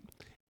healthy, Embiid,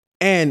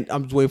 and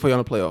I'm just waiting for you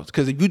on the playoffs.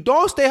 Because if you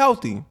don't stay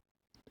healthy,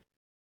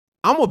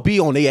 I'm gonna be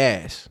on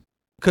their ass.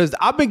 Because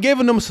I've been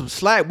giving them some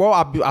slack, bro.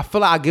 I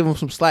feel like I give them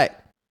some slack.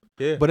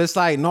 Yeah, but it's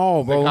like,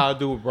 no, bro. Like how I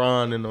do with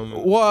Bron and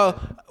them. Well,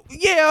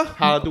 yeah,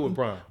 how I do with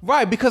Bron.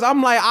 Right, because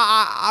I'm like,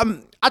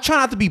 I try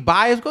not to be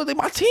biased because they're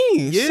my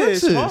team. Yeah,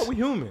 Sixers. it's hard. We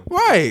human.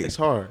 Right, it's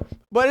hard.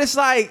 But it's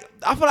like,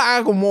 I feel like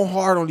I go more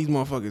hard on these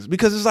motherfuckers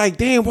because it's like,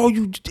 damn, bro,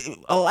 the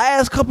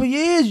last couple of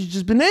years you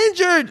just been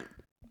injured.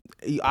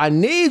 I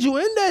need you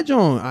in that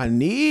joint. I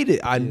need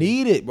it. I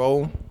need it,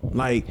 bro.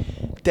 Like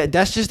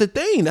that's just the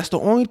thing. That's the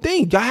only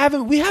thing.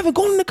 We haven't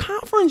gone in the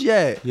conference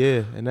yet.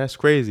 Yeah, and that's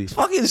crazy. It's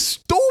fucking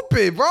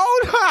stupid, bro.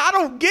 I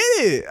don't get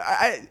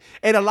it.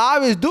 And a lot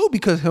of it's due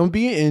because him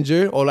being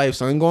injured or like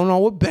something going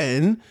on with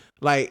Ben.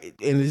 Like,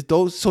 and it's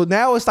those. So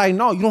now it's like,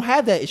 no, you don't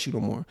have that issue no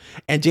more.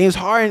 And James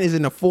Harden is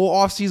in the full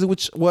offseason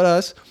with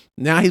us.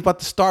 Now he's about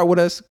to start with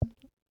us.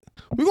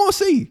 We're going to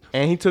see.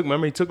 And he took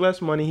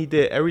less money. He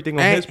did everything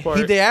on his part.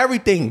 He did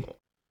everything.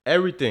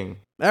 Everything.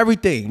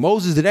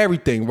 Moses did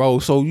everything, bro.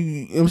 So, you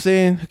know what I'm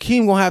saying?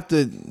 Hakeem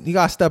he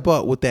got to step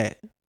up with that.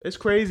 It's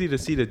crazy to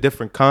see the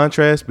different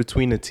contrast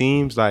between the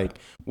teams. Like,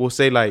 we'll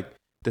say, like,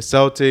 the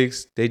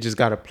Celtics, they just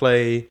got to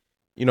play,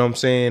 you know what I'm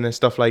saying, and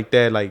stuff like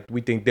that. Like,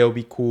 we think they'll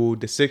be cool.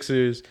 The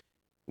Sixers,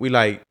 we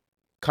like,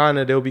 kind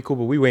of they'll be cool,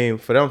 but we waiting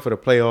for them for the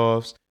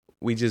playoffs.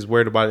 We just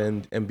worried about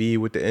Embiid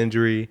with the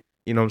injury.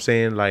 You know what I'm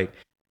saying? Like,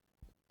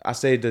 I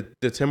say the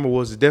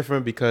Timberwolves is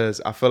different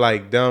because I feel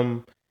like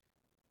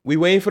we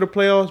waiting for the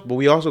playoffs, but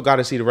we also got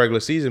to see the regular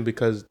season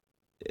because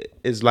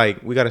it's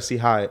like we got to see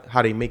how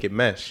they make it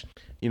mesh.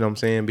 You know what I'm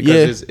saying?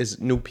 Because it's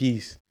new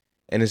piece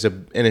and it's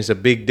a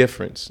big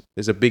difference.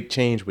 There's a big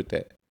change with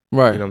that.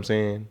 Right. You know what I'm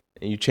saying?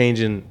 And you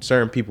changing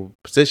certain people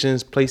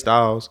positions, play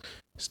styles,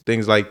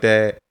 things like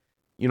that.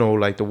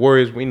 Like the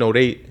Warriors, we know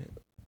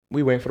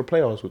we waiting for the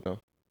playoffs with them.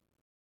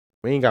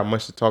 we ain't got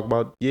much to talk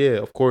about. Yeah,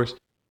 of course,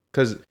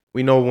 because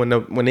we know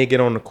when they get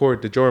on the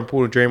court, the Jordan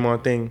Poole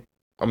Draymond thing.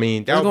 I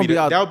mean, that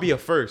would be a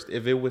first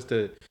if it was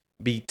to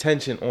be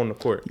tension on the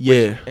court.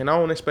 Yeah, and I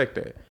don't expect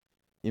that.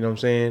 You know what I'm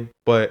saying?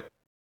 But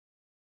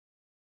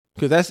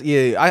because that's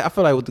I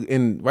feel like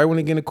right when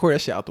they get in the court, that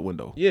shit out the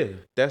window. Yeah,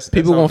 that's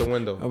people out the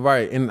window.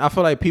 Right, and I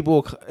feel like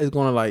people is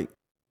gonna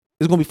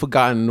it's gonna be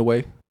forgotten in a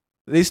way.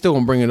 They still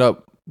gonna bring it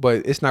up,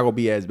 but it's not gonna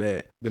be as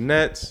bad. The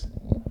Nets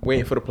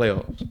waiting for the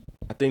playoffs.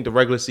 I think the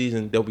regular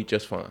season they'll be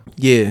just fine.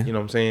 Yeah, you know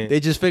what I'm saying. They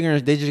just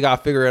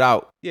gotta figure it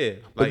out. Yeah,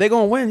 but they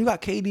gonna win. You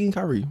got KD and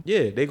Kyrie.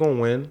 Yeah, they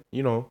gonna win.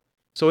 You know.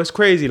 So it's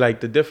crazy, like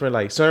the different,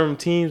 like certain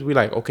teams, we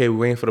like, okay, we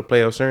waiting for the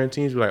playoffs. Certain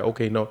teams, we like,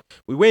 okay, no,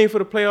 we waiting for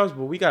the playoffs,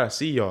 but we gotta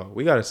see y'all.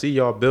 We gotta see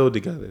y'all build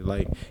together.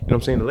 Like, you know what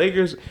I'm saying? The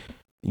Lakers,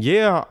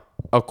 yeah,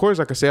 of course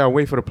I could say I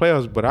wait for the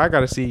playoffs, but I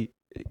gotta see.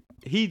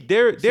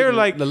 They're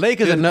like the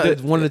Lakers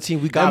are one of the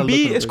teams we got.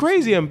 Embiid, it's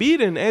crazy.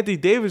 Embiid and Anthony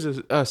Davis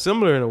is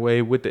similar in a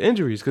way with the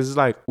injuries because it's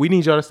like we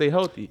need y'all to stay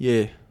healthy.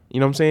 Yeah, you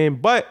know what I'm saying.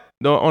 But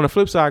on the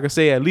flip side, I can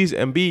say at least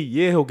Embiid,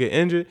 yeah, he'll get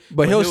injured,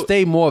 but he'll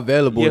stay more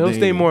available. Yeah, he'll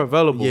stay more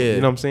available. Yeah.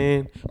 You know what I'm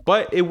saying.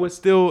 But it would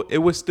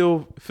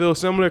still feel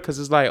similar because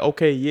it's like,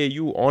 okay, yeah,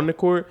 you on the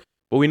court,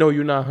 but we know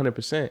you're not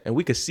 100%, and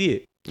we could see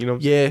it. You know what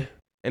I'm saying?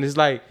 And it's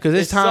like, because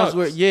there's times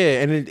where,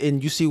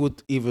 and you see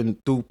what even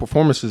through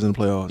performances in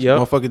playoffs,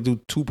 motherfucker do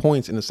 2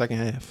 points in the second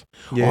half,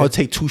 or he'll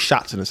take 2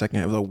 shots in the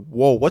second half. Like,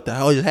 whoa, what the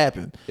hell just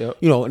happened? Yep.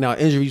 You know, now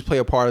injuries play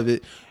a part of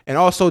it, and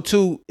also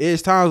too,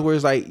 it's times where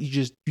it's like you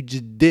just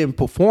didn't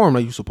perform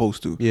like you're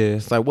supposed to. Yeah,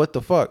 it's like what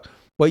the fuck.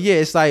 But yeah,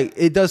 it's like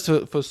it does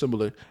feel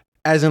similar,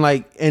 as in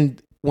like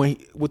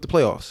with the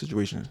playoff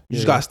situation, you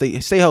just gotta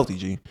stay healthy,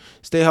 G.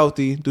 Stay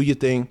healthy, do your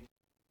thing.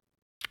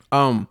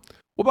 What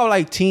about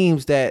like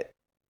teams that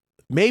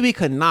maybe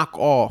could knock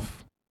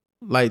off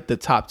like the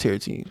top tier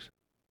teams?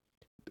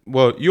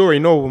 Well, you already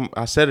know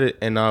I said it,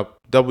 and I'll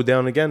double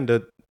down again.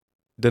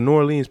 The New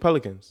Orleans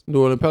Pelicans.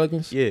 New Orleans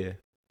Pelicans? Yeah.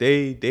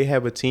 They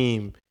have a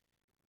team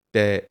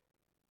that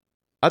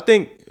I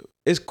think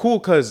is cool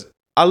because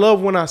I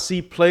love when I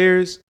see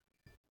players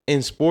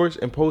in sports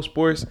and post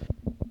sports,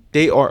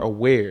 they are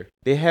aware.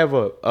 They have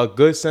a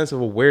good sense of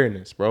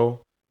awareness,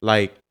 bro.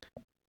 Like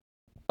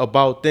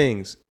about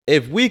things.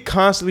 If we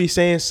constantly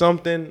saying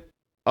something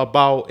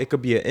about, it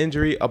could be an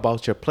injury,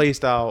 about your play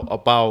style,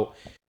 about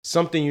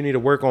something you need to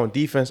work on,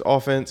 defense,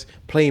 offense,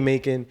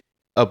 playmaking,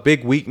 a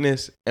big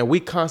weakness, and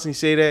we constantly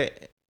say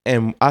that,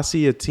 and I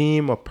see a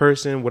team, a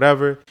person,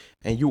 whatever,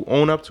 and you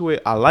own up to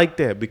it, I like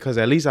that because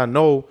at least I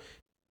know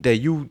that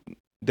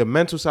the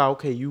mental side,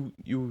 okay, you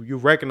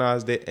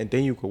recognize that, and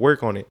then you could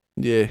work on it.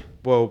 Yeah.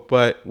 Well,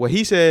 but what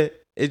he said,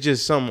 it's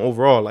just something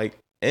overall, like,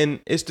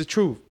 and it's the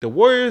truth. The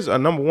Warriors are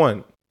number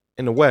 1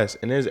 in the West,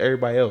 and there's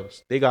everybody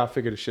else. They gotta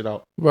figure the shit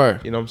out.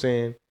 Right. You know what I'm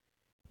saying?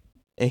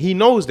 And he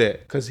knows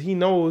that because he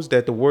knows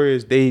that the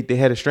Warriors, they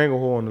had a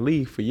stranglehold on the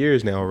league for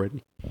years now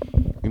already.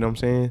 You know what I'm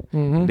saying?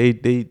 Mm-hmm.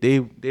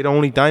 They the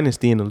only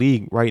dynasty in the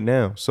league right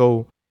now.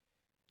 So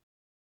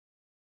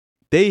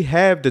they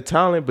have the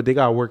talent, but they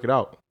gotta work it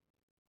out.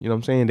 You know what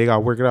I'm saying? They gotta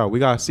work it out. We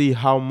gotta see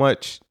how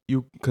much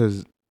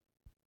because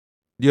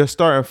your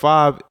starting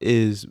 5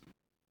 is,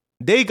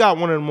 they got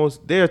one of the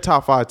most, they're a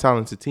top 5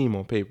 talented team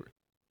on paper.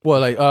 Well,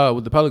 like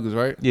with the Pelicans,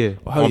 right? Yeah,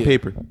 on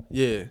paper.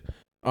 Yeah.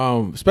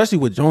 Especially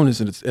with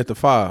Jonas at the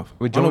 5.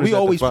 With Jonas, we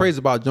always praise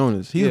about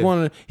Jonas. He's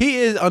he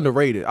is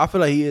underrated. I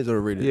feel like he is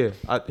underrated. Yeah,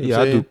 I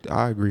do.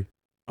 I agree.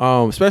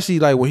 Especially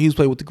like when he was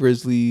playing with the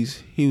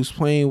Grizzlies, he was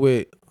playing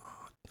with,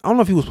 I don't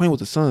know if he was playing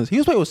with the Suns. He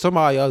was playing with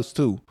somebody else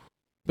too.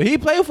 But he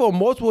played for a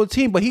multiple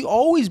team, but he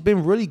always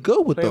been really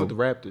good with them. With the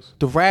Raptors.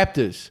 The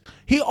Raptors.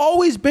 He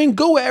always been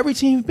good with every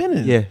team he's been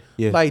in.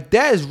 Yeah. Like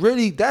that is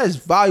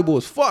valuable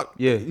as fuck.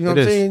 Yeah. You know what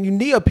I'm saying? You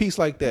need a piece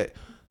like that.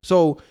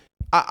 So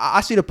I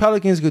see the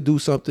Pelicans could do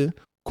something.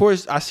 Of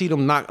course, I see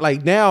them knock,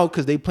 like now,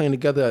 because they playing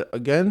together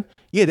again.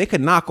 Yeah, they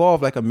could knock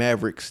off like a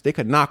Mavericks. They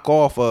could knock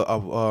off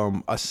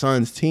a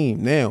Suns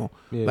team now.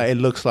 Yeah. Like it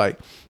looks like.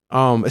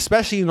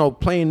 Especially,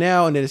 playing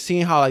now and then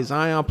seeing how like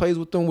Zion plays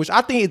with them, which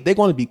I think they're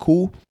going to be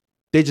cool.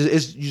 You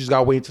just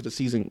gotta wait until the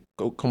season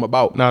come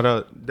about.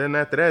 Now then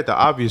after that, the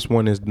obvious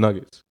one is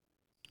Nuggets.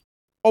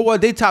 Oh well,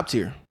 they top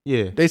tier.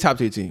 Yeah, they top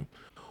tier team.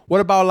 What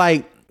about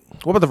the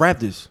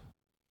Raptors?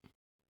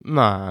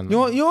 Nah.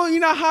 You're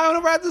not high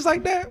on the Raptors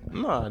like that.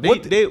 Nah,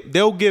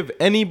 they'll give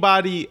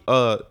anybody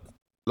not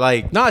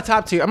a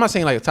top tier. I'm not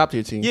saying like a top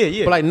tier team.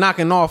 Yeah. But like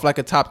knocking off like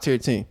a top tier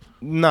team.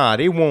 Nah,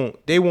 they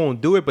won't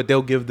do it, but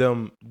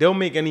they'll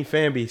make any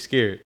fan base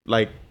scared.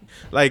 Like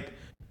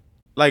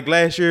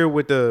last year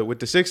with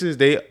the Sixers,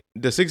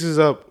 the Sixers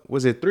up,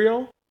 was it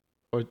 3-0?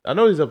 Or I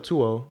know he's up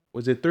 2-0.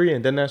 Was it 3?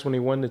 And then that's when they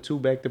won the 2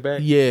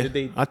 back-to-back? Yeah,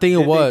 I think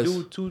it was.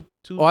 They do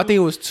 2? I think it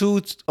was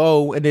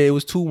 2-0, and then it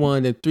was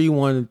 2-1, then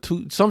 3-1, and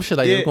 2, some shit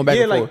like that. Going back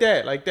and forth.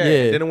 like that.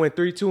 Yeah. Then it went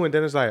 3-2, and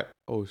then it's like,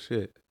 oh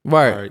shit.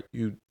 Right. All right.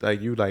 You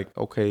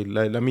okay,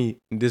 let me,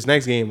 this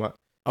next game.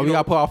 We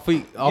gotta put our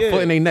foot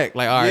in their neck.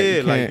 Like, all right.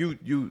 Yeah, like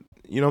you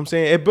know what I'm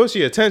saying? It builds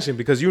your attention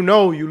because you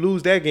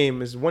lose that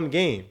game, it's one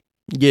game.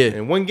 Yeah.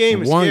 And one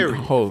game is scary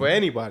for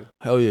anybody.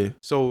 Hell yeah.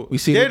 So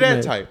they're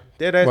that type.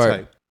 They're that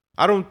type.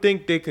 I don't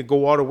think they could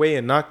go all the way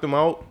and knock them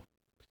out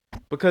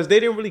because they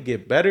didn't really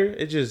get better.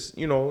 It just,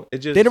 they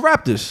the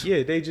Raptors.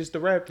 Yeah, they just the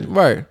Raptors.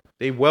 Right.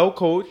 They well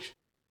coached,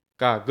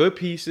 got good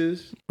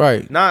pieces.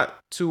 Right. Not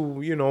to,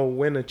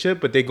 win a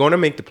chip, but they're going to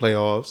make the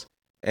playoffs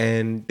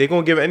and they're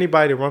going to give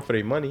anybody a run for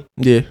their money.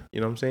 Yeah.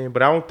 You know what I'm saying?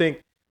 But I don't think,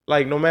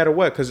 no matter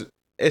what, because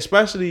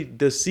especially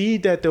the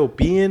seed that they'll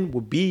be in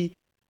will be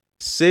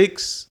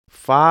 6,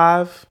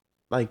 5,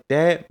 like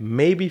that,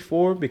 maybe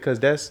 4, because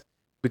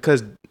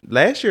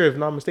last year, if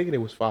not mistaken,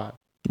 it was 5.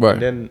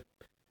 Right.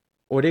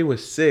 Or they were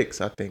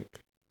 6, I think.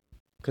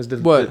 Because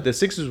the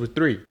Sixers were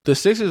 3. The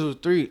Sixers were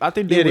 3. I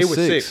think they were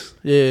 6.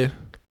 Yeah.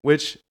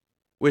 Which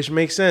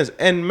makes sense.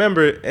 And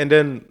remember, and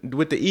then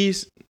with the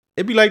East,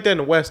 it'd be like that in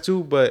the West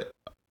too, but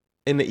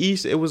in the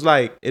East, it was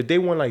like if they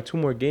won 2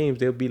 more games,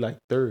 they'll be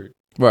 3rd.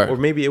 Right. Or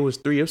maybe it was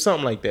 3. It was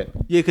something like that.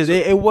 Yeah, because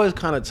it was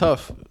kind of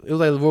tough. It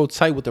was real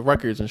tight with the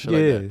records and shit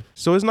like that.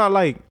 So it's not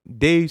like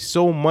they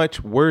so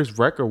much worse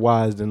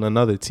record-wise than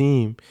another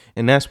team.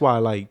 And that's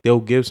why they'll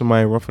give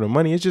somebody a run for the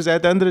money. It's just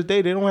at the end of the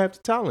day, they don't have the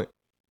talent.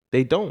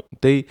 They don't.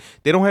 They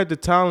don't have the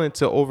talent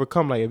to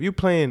overcome. If you're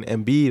playing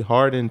Embiid,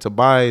 Harden,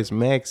 Tobias,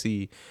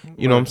 Maxey,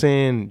 you know what I'm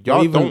saying?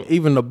 Y'all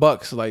even the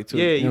Bucks too.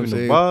 Yeah, even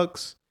the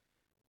Bucks.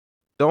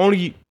 The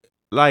only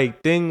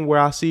thing where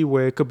I see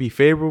where it could be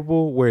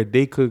favorable, where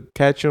they could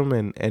catch them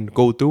and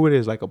go through it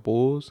is a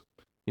Bulls.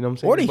 You know what I'm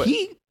saying? Or the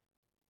Heat.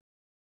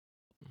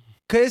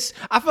 Cause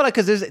I feel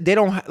because they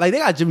don't they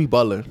got Jimmy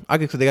Butler. I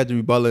guess they got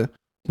Jimmy Butler,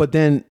 but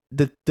then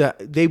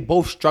they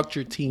both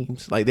structured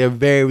teams. They're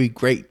very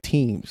great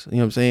teams. You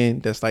know what I'm saying?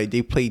 That's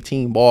they play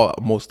team ball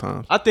most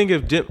times. I think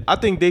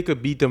they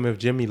could beat them if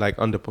Jimmy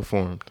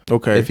underperformed.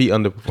 Okay, if he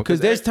underperformed.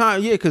 Because there's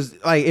time. Yeah, because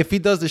if he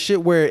does the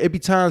shit where it be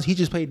times he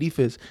just play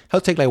defense,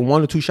 he'll take 1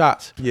 or 2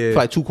 shots. Yeah.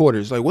 For 2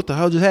 quarters. What the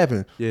hell just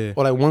happened? Yeah.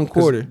 Or 1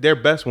 quarter. They're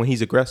best when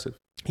he's aggressive.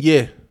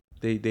 Yeah.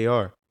 They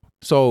are.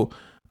 So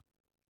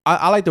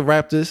I like the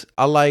Raptors.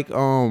 I like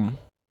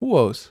who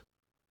else?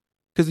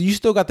 Because you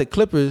still got the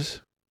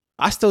Clippers.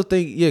 I still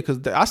think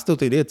I still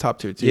think they're top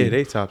tier team. Yeah,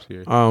 they top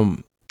tier. I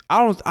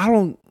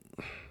don't.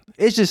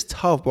 It's just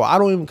tough, bro. I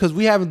don't even because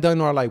we haven't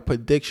done our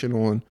prediction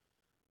on.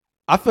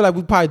 I feel like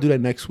we probably do that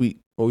next week,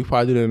 or we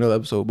probably do that in another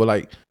episode.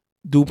 But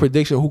do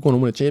prediction who's going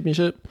to win a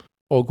championship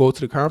or go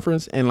to the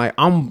conference, and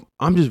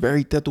I'm just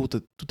very depth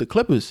with the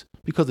Clippers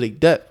because of their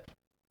depth.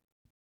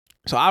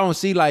 So I don't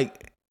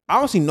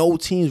see no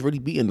teams really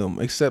beating them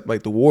except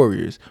the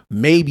Warriors,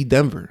 maybe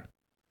Denver.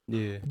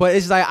 Yeah. But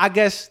it's I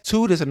guess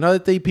too, there's another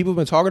thing people have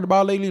been talking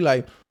about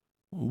lately.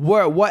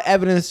 What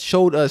evidence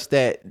showed us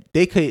that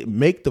they could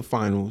make the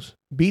finals,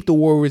 beat the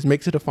Warriors,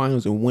 make it to the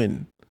finals and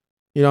win?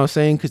 You know what I'm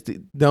saying? Because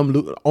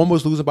them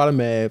almost losing by the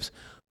Mavs,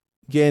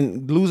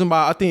 losing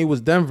by, I think it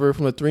was Denver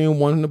from the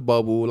 3-1 in the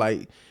bubble,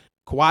 Kawhi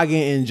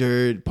getting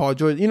injured, Paul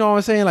George, you know what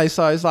I'm saying?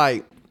 So it's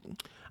I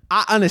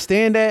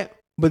understand that,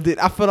 but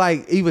I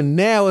feel even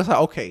now it's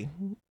okay.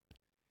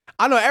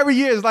 I know every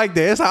year is like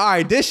that. It's all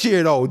right, this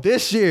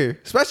year,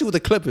 especially with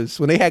the Clippers,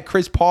 when they had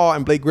Chris Paul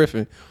and Blake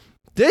Griffin.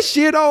 This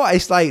year, though,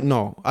 it's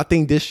no. I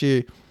think this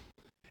year,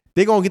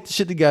 they're going to get the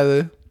shit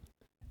together.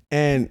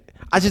 And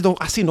I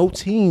see no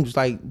teams,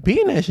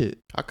 being that shit.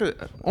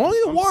 Only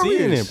the Warriors.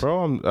 Seeing it,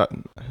 bro.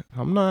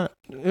 I'm not.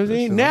 You know what I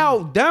mean?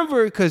 Now,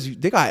 Denver, because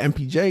they got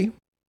MPJ.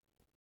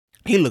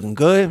 He looking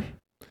good.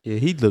 Yeah,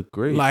 he looked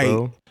great,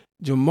 bro.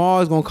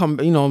 Jamal's going to come,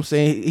 you know what I'm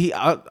saying?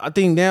 I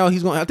think now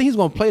he's going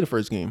to play the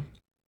first game.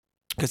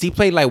 Because he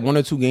played 1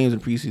 or 2 games in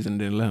preseason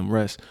and then let him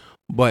rest.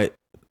 And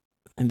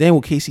then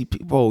with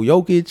KCP, bro,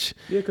 Jokic.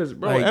 Yeah, because,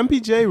 bro,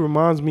 MPJ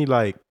reminds me,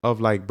 of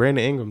Brandon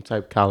Ingram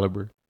type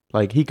caliber.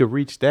 He could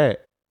reach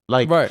that.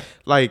 Right.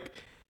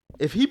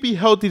 If he be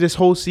healthy this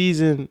whole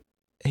season,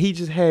 he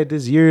just had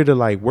this year to,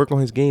 work on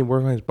his game,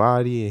 work on his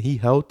body, and he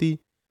healthy.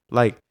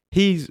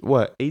 He's,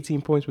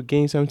 18 points per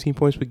game, 17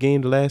 points per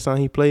game the last time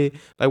he played?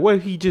 What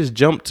if he just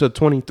jumped to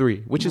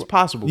 23, which is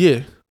possible?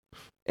 Yeah.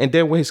 And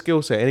then with his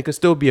skill set, and it could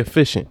still be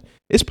efficient.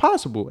 It's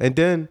possible. And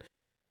then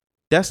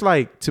that's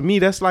to me,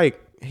 that's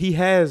he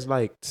has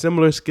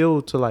similar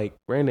skill to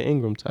Brandon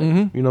Ingram type.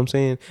 Mm-hmm. You know what I'm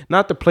saying?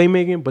 Not the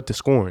playmaking, but the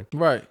scoring.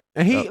 Right.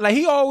 And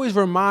he always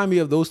remind me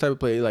of those type of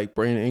players like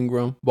Brandon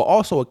Ingram, but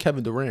also a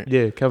Kevin Durant.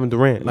 Yeah, Kevin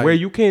Durant. Where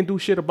you can't do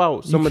shit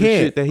about some of the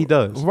shit that he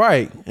does.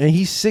 Right. And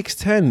he's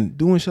 6'10",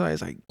 doing shit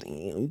it's damn,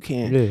 you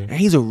can't. Yeah. And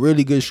he's a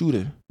really good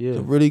shooter. Yeah. He's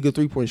a really good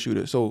 3-point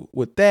shooter. So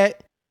with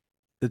that,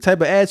 the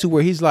type of attitude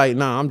where he's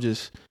nah, I'm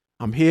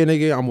here,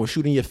 nigga. I'm gonna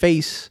shoot in your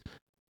face.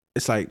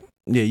 It's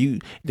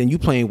you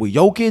playing with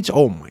Jokic.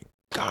 Oh my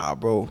God,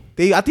 bro.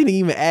 I think they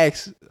even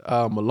asked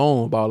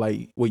Malone about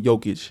with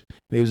Jokic.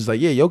 They was just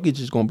yeah, Jokic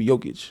is gonna be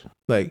Jokic.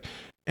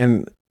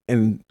 And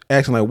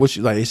asking what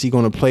is he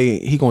gonna play?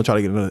 He gonna try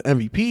to get another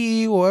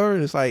MVP or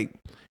whatever. It's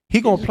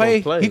he gonna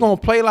play. He gonna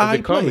play how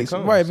he plays.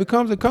 Right. If it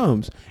comes, it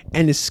comes.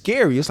 And it's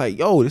scary. It's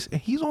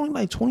he's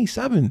only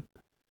 27.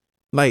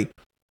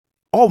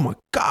 Oh my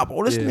God,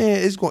 bro! This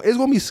man it's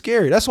gonna be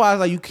scary. That's why I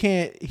was you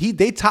can't.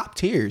 They top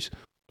tiers.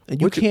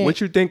 And you what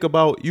you think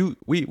about you?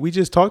 We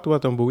just talked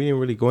about them, but we didn't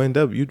really go in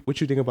depth.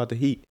 What you think about the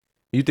Heat?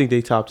 You think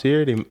they top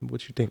tier?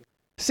 What you think?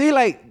 See,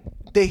 like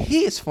the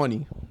Heat is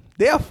funny.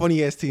 They're a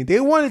funny ass team.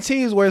 They're one of the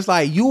teams where it's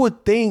like you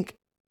would think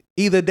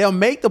either they'll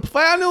make the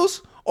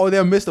finals or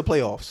they'll miss the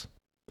playoffs.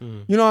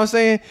 You know what I'm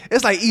saying?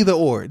 It's like either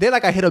or. They're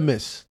like a hit or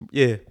miss.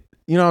 Yeah.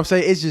 You know what I'm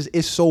saying?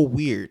 It's so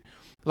weird.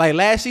 Like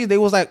last season, they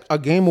was like a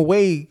game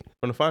away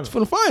From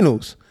the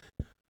finals.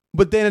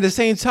 But then at the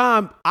same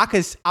time, I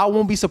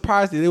won't be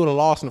surprised if they would have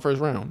lost in the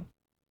first round.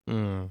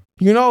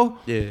 You know?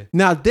 Yeah.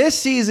 Now this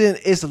season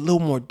is a little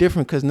more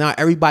different because now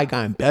everybody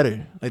gotten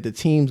better. Like the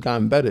team's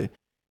gotten better.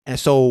 And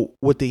so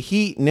with the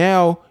Heat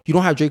now, you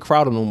don't have Jay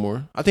Crowder no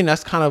more. I think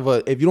that's kind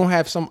of if you don't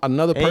have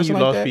another person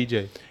like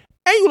that.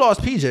 And you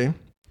lost PJ.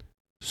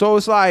 So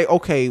it's like,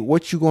 okay,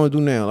 what you gonna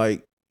do now?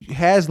 Like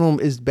Haslam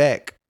is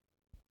back.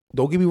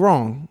 Don't get me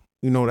wrong.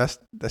 You know, that's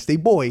their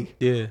boy.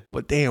 Yeah.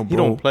 But damn, bro. He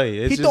don't play.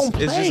 It's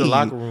just a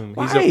locker room.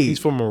 Right. He's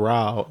for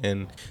morale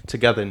and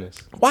togetherness.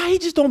 Why he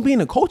just don't be in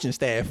the coaching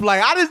staff?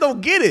 Like, I just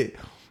don't get it.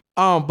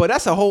 But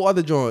that's a whole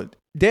other joint.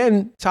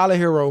 Then Tyler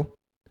Hero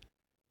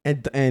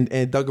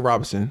and Doug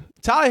Robinson.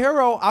 Tyler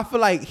Hero, I feel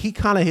like he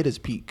kind of hit his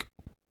peak.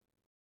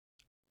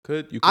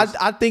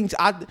 I think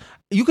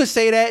you could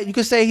say that. You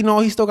could say, you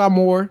know, he still got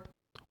more,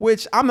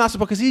 which I'm not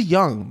surprised because he's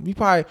young. He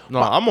probably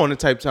I'm on the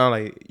type of time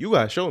like you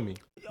gotta show me.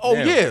 Oh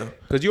yeah,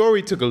 because you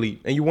already took a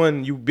leap and you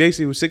won. You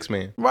basically was 6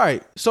 man.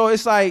 Right. So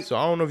it's like. So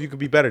I don't know if you could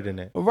be better than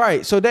that.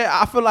 Right. So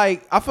that I feel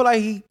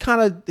like he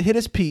kind of hit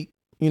his peak.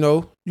 You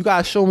know, you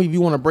gotta show me if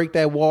you want to break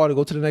that wall to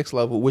go to the next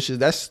level, which is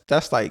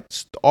that's like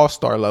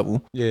all-star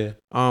level. Yeah.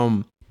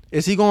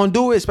 Is he gonna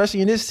do it?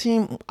 Especially in this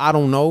team, I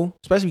don't know.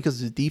 Especially because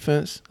of his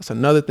defense. That's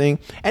another thing.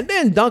 And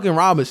then Duncan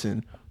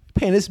Robinson,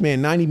 paying this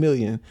man $90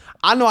 million.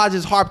 I know I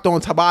just harped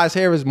on Tobias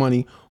Harris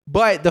money.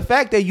 But the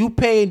fact that you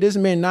paid this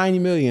man $90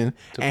 million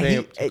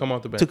to come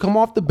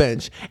off the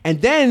bench,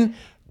 and then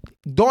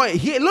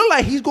it looked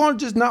like he's going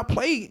to just not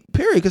play,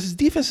 period, because his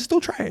defense is still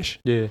trash.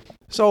 Yeah.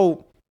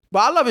 So, but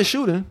I love his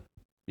shooting.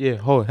 Yeah.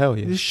 Oh hell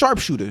yeah. He's a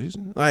sharpshooter.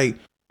 Like,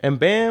 and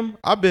Bam,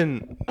 I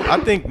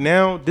think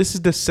now this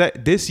is the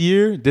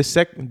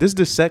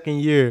second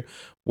year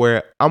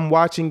where I'm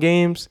watching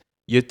games.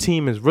 Your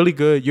team is really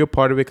good. You're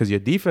part of it because your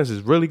defense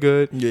is really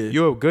good. Yeah.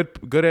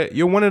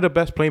 You're one of the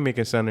best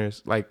playmaking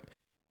centers.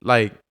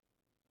 Like,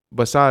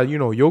 besides, you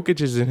know,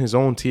 Jokic is in his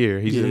own tier.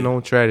 He's in his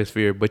own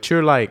stratosphere. But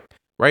you're like,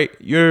 right?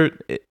 You're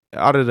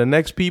out of the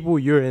next people,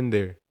 you're in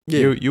there.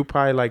 Yeah. You're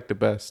probably like the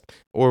best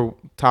or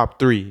top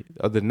 3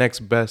 of the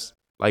next best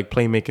like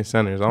playmaking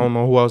centers. I don't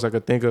know who else I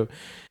could think of.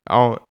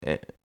 I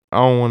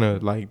don't want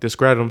to like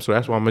discredit them, so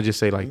that's why I'm gonna just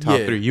say like top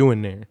 3. You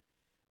in there,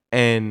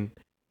 and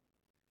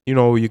you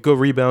know you're good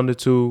rebounder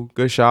too,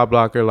 good shot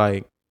blocker.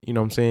 Like you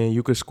know what I'm saying,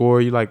 you could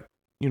score. You like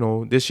you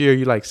know this year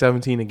you like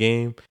 17 a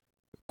game.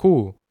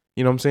 Cool.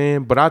 You know what I'm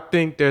saying? But I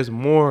think there's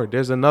more.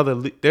 There's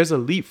a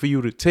leap for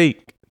you to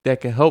take that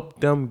can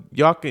help them.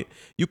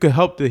 You can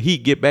help the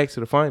Heat get back to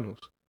the finals.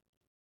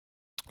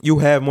 You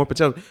have more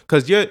potential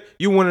because you're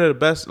one of the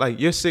best. Like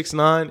you're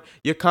 6'9",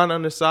 you're kind of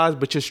undersized,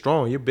 but you're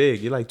strong. You're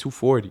big. You're like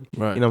 240.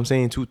 Right. You know what I'm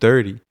saying?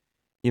 230.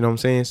 You know what I'm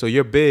saying? So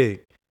you're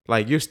big.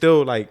 Like you're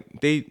still like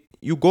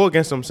you go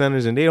against some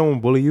centers and they don't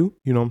bully you.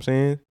 You know what I'm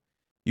saying?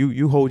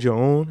 You hold your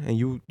own and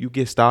you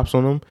get stops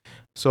on them.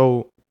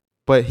 So.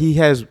 But he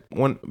has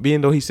one,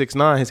 being though he's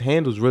 6'9", his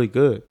handle's really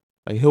good.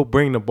 Like he'll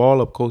bring the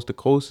ball up coast to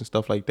coast and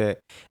stuff like that.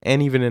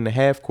 And even in the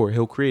half court,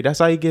 he'll create. That's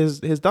how he gets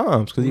his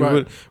dimes because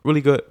he's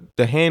really good.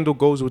 The handle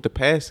goes with the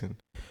passing.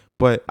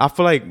 But I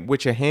feel like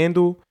with your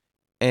handle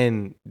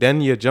and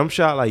then your jump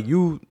shot, like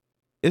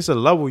it's a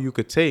level you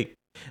could take.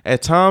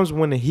 At times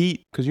when the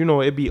Heat, because you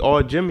know it'd be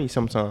all Jimmy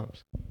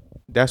sometimes.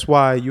 That's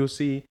why you'll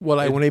see. Well,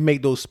 like when they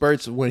make those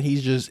spurts when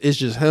it's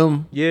just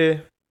him.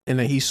 Yeah. And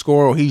then he's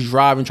scoring or he's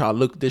driving, trying to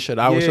look this shit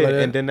out. Yeah, like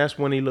that. And then that's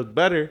when he look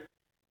better.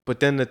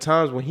 But then the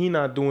times when he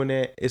not doing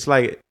that, it's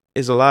like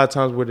it's a lot of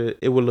times where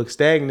it would look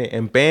stagnant.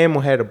 And Bam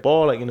will have the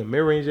ball like in the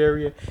mid-range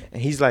area,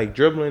 and he's like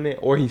dribbling it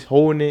or he's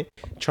holding it,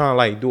 trying to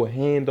like do a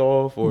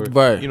handoff or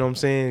you know what I'm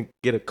saying,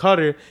 get a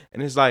cutter.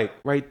 And it's like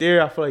right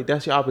there, I feel like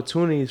that's your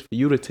opportunities for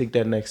you to take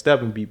that next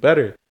step and be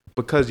better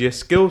because your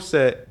skill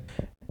set,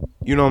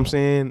 you know what I'm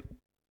saying.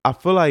 I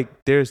feel like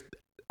there's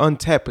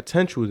untapped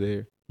potential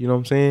there. You know what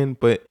I'm saying,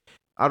 but.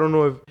 I don't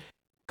know if,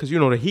 because, you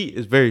know, the Heat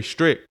is very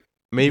strict.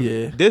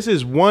 Maybe this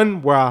is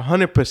one where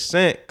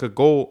 100% could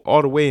go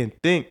all the way and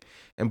think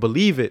and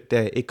believe it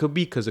that it could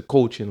be because of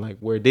coaching, like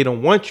where they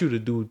don't want you to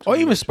do. Or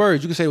even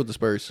Spurs. You can say with the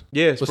Spurs.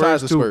 Yeah,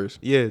 besides the Spurs.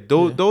 Yeah,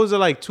 those are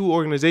like 2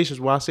 organizations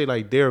where I say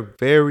like they're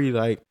very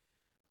like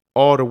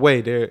all the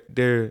way.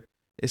 They're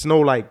it's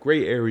no like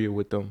gray area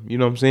with them. You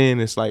know what I'm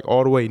saying? It's like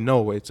all the way.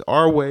 No, it's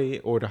our way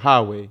or the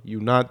highway. You're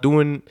not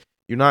going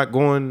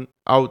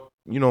out.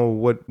 You know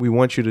what we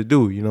want you to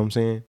do. You know what I'm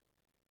saying?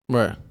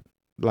 Right.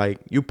 Like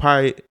you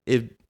probably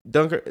if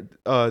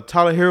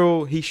Tyler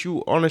Hero he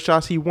shoot on the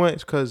shots he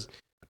wants because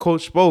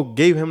Coach Spo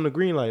gave him the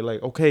green light.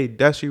 Like okay,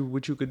 that's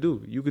what you could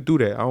do. You could do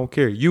that. I don't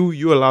care.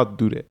 You allowed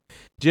to do that.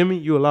 Jimmy,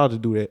 you allowed to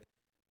do that.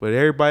 But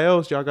everybody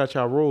else, y'all got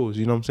y'all roles.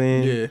 You know what I'm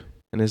saying? Yeah.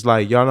 And it's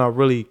like y'all not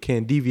really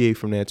can't deviate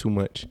from that too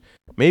much.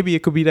 Maybe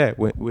it could be that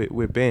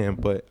with Bam,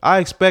 but I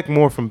expect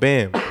more from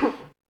Bam.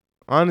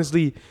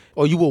 Honestly.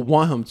 Or you would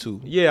want him to.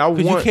 Yeah,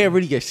 because you can't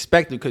really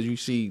expect it because you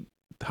see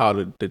how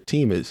the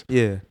team is.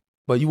 Yeah.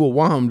 But you would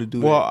want him to do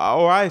that.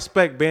 Or I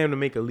expect Bam to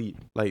make a leap.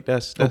 Like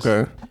that's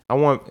okay. I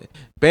want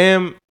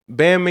Bam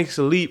makes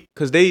a leap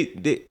because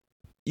they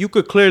you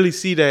could clearly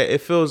see that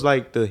it feels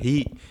like the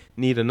Heat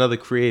need another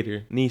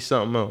creator, need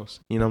something else.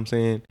 You know what I'm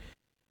saying?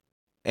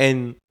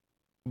 And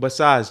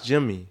besides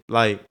Jimmy,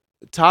 like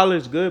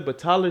Tyler's good, but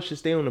Tyler should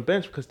stay on the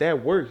bench because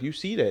that works. You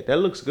see that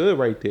looks good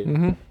right there.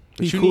 Mm-hmm.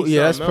 But cool.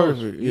 Yeah, that's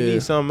perfect. You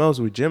need something else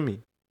with Jimmy.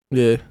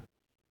 Yeah,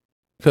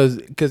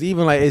 because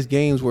even like it's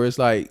games where it's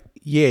like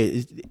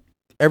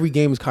every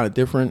game is kind of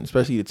different,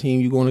 especially the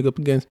team you're going up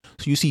against.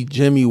 So you see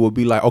Jimmy will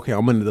be like, okay,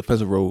 I'm in the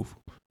defensive role.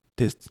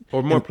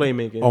 Or more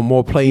playmaking. Or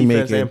more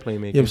playmaking. Defense and playmaking. You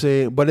know what I'm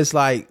saying? But it's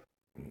like,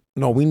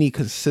 no, we need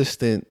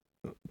consistent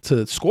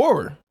to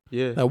scorer.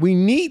 Yeah. Like, we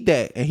need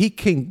that. And he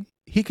can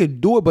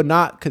do it, but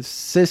not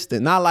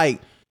consistent. Not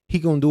like he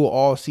gonna do it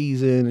all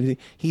season.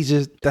 He's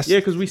just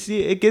because we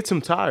see it gets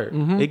him tired.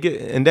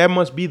 Mm-hmm. And that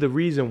must be the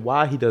reason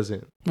why he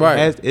doesn't.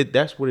 Right.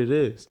 That's what it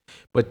is.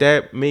 But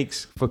that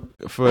makes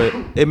for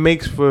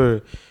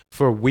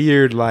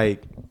weird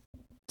like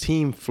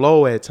team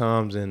flow at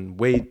times and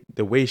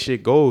the way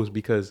shit goes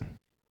because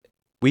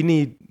we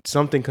need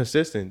something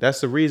consistent. That's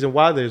the reason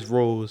why there's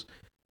roles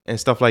and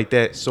stuff like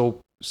that.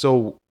 So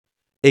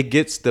it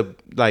gets the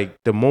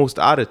most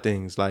out of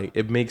things. Like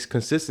it makes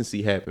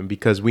consistency happen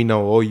because we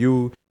know,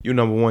 you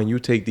number one, you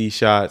take these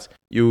shots,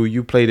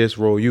 you play this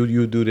role,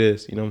 you do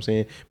this, you know what I'm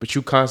saying? But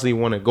you constantly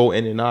want to go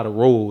in and out of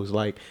roles.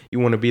 Like you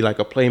want to be like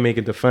a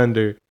playmaking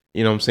defender,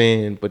 you know what I'm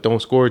saying? But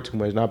don't score too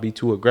much, not be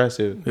too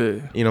aggressive.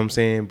 Yeah. You know what I'm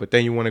saying? But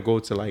then you want to go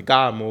to like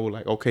God mode,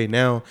 like, okay,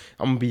 now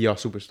I'm gonna be y'all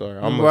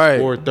superstar. I'm gonna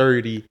score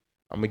 30.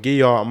 I'm gonna give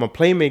y'all. I'm gonna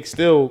play make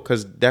still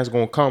because that's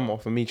gonna come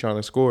off of me trying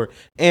to score,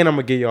 and I'm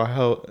gonna give y'all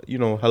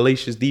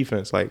hellacious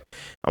defense. Like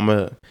I'm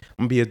gonna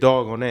be a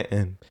dog on that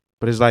end.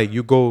 But it's like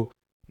you go.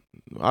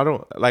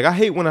 I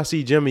hate when I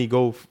see Jimmy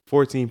go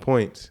 14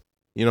 points.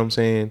 You know what I'm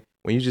saying?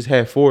 When you just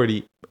had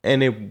 40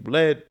 and it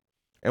led,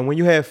 and when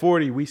you had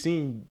 40, we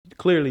seen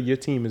clearly your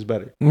team is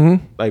better.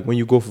 Mm-hmm. Like when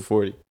you go for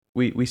 40,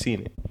 we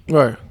seen it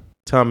right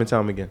time and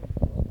time again.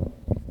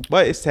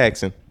 But it's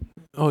taxing.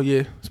 Oh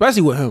yeah,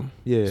 especially with him.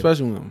 Yeah,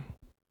 especially with him.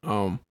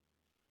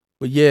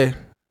 But yeah,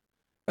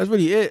 that's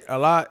really it. A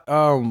lot.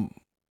 I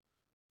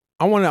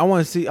want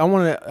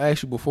to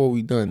ask you before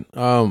we done.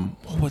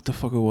 What the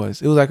fuck it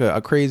was? It was like a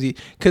crazy,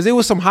 because it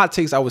was some hot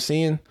takes I was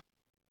seeing,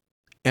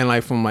 and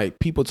like from like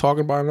people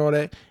talking about it and all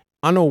that.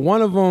 I know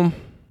one of them. Let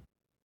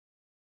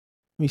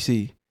me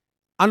see.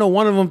 I know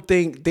one of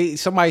them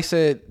somebody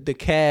said the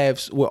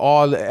Cavs with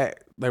all the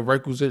like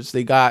requisites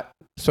they got,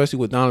 especially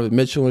with Donovan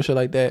Mitchell and shit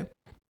like that,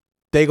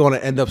 they're gonna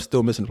end up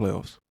still missing the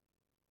playoffs.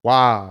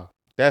 Wow.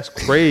 That's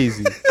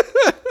crazy.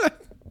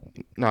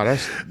 No,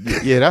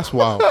 that's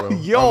wild, bro.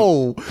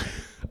 Yo,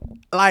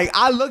 like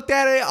I looked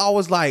at it, I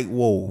was like,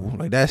 whoa,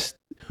 like that's.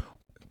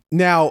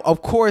 Now,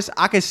 of course,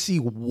 I can see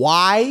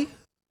why,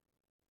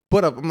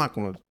 but I'm not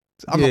gonna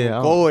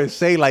go and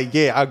say like,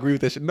 yeah, I agree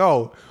with that shit.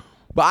 No,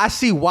 but I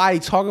see why he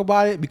talk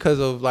about it because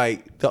of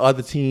like the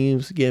other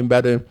teams getting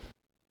better.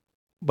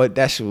 But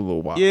that shit was a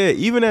little wild. Yeah,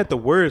 even at the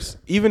worst,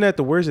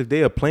 if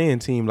they a playing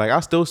team, like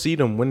I still see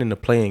them winning the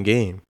playing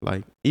game.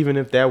 Like even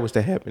if that was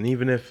to happen,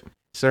 even if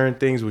certain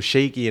things was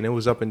shaky and it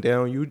was up and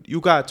down,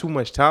 you got too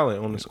much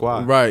talent on the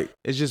squad. Right.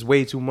 It's just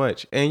way too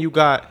much. And you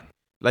got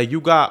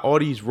all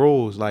these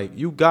roles. Like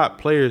you got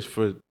players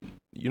for,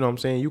 you know what I'm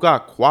saying? You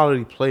got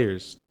quality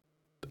players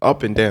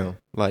up and down.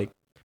 Like,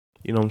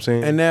 you know what I'm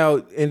saying?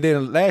 And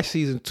then last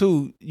season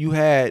too,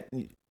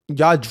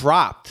 y'all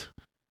dropped.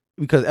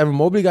 Because Evan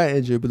Mobley got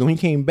injured, but then when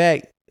he came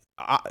back,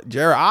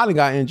 Jared Allen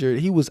got injured.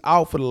 He was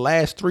out for the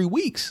last 3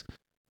 weeks.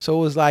 So it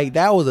was like,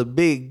 that was a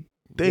big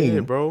thing. Yeah,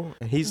 bro.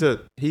 And he's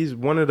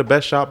one of the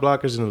best shot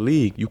blockers in the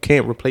league. You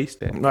can't replace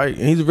that. Right.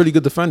 And he's a really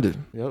good defender.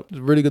 Yep. He's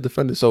a really good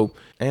defender. So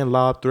and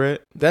lob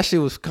threat. That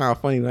shit was kind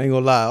of funny. I ain't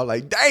gonna lie. I was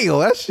like, damn,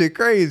 that shit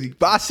crazy.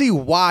 But I see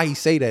why he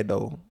say that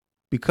though.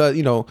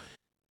 Because,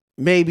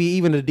 maybe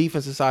even the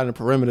defensive side and the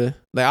perimeter.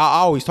 Like I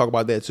always talk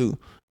about that too.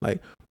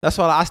 Like that's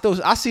why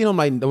I see them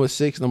like number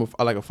 6,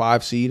 like a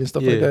 5 seed and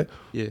stuff like that.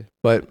 Yeah.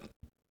 But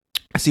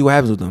I see what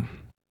happens with them.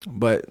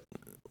 But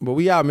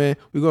we out, man.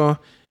 We going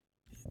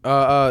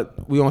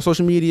we on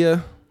social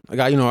media. I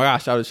got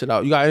to shout this shit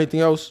out. You got anything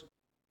else?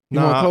 You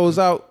want to close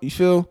out? You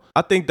feel?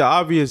 I think the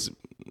obvious.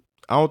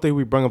 I don't think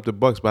we bring up the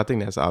Bucks, but I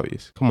think that's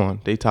obvious. Come on,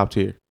 they top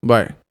tier.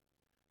 Right.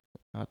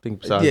 I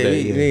think besides that,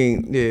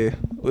 yeah.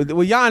 With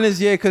Giannis,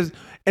 because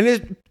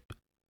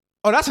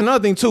that's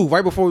another thing too.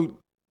 Right before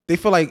they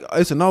feel like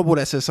it's a Noble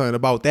that said something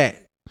about that.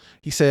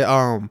 He said,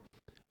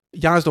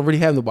 Giannis don't really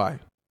have nobody.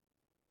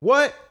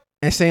 What?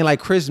 And saying like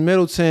Chris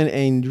Middleton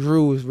and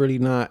Drew is really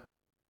not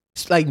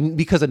like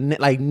because of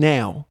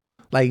now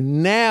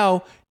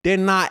they're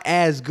not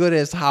as good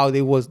as how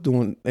they was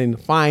doing in the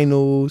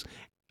finals.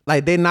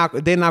 like they're not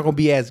gonna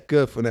be as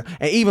good for them.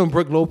 And even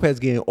Brook Lopez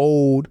getting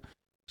old,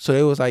 so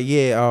they was like,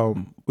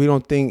 we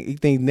don't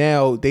think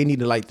now they need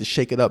to like to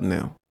shake it up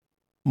now,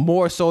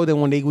 more so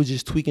than when they was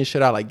just tweaking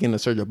shit out like getting a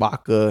Serge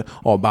Ibaka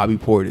or Bobby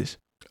Portis.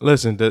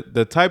 Listen,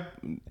 the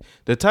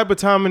type of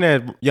timing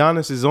that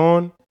Giannis is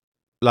on,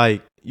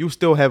 like you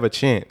still have a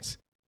chance.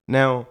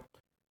 Now,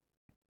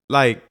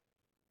 like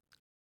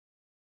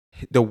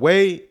the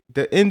way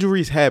the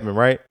injuries happen,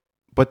 right?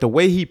 But the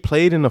way he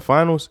played in the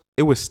finals,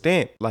 it was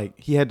stamped. Like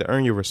he had to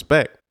earn your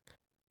respect.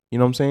 You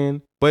know what I'm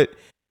saying? But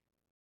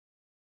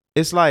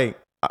it's like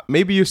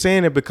maybe you're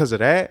saying it because of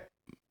that.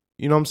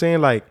 You know what I'm saying?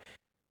 Like,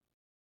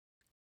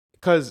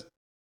 because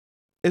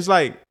it's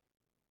like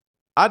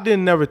I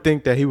didn't never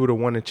think that he would have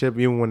won a chip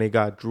even when they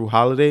got Drew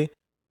Holiday.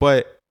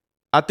 But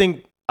I'm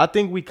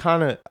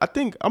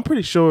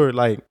pretty sure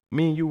like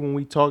me and you when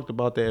we talked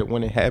about that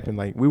when it happened,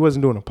 like we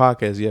wasn't doing a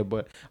podcast yet,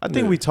 but I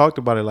think we talked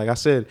about it. Like I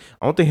said,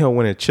 I don't think he'll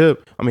win a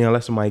chip. I mean,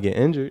 unless somebody get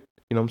injured.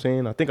 You know what I'm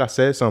saying? I think I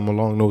said something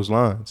along those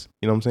lines.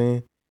 You know what I'm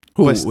saying?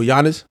 Who, with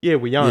Giannis? Yeah,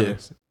 with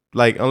Giannis. Yeah.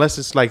 Like unless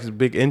it's like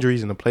big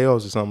injuries in the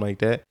playoffs or something like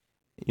that.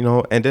 You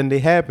know, and then they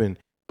happen.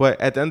 But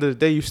at the end of the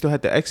day, you still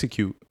have to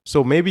execute.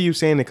 So maybe you're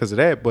saying it because of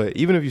that. But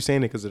even if you're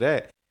saying it because of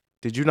that,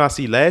 did you not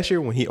see last year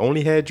when he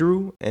only had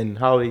Drew and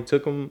how they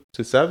took him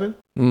to 7?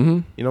 Mm-hmm.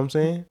 You know what I'm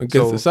saying?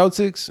 Against the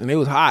Celtics, and it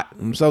was hot.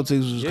 The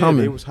Celtics was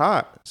coming. It was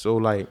hot. So,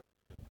 like,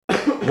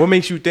 what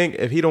makes you think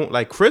if he don't,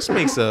 like, Chris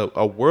makes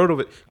a world of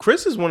it.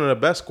 Chris is one of the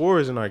best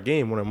scorers in our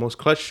game, one of the most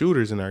clutch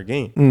shooters in our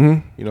game.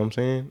 Mm-hmm. You know what I'm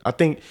saying? I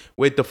think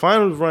with the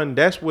finals run,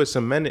 that's what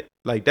cemented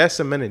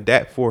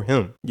that for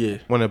him. Yeah.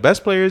 One of the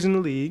best players in the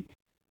league.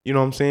 You know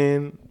what I'm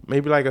saying?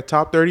 Maybe like a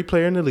top 30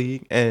 player in the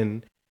league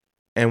and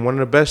one of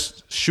the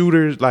best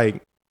shooters,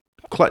 like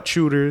clutch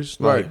shooters,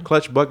 like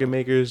clutch bucket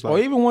makers. Like, or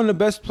even one of the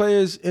best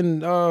players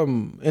in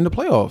the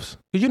playoffs.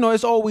 Because, you know,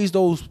 it's always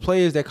those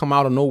players that come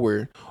out of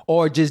nowhere.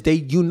 Or just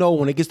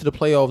when it gets to the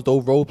playoffs,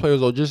 those role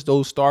players or just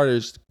those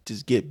starters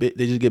just get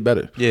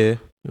better. Yeah.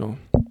 You know?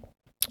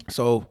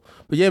 So,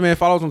 but yeah, man,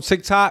 follow us on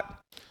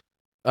TikTok,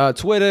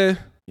 Twitter,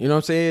 you know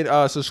what I'm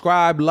saying?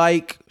 Subscribe,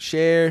 like,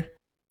 share.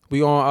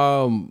 We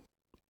on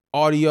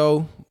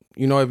audio.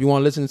 You know, if you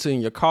want to listen to it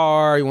in your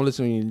car, you want to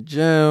listen in your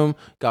gym,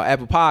 got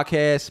Apple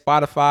Podcasts,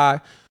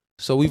 Spotify.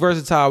 So we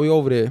versatile. We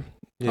over there.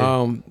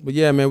 Yeah. But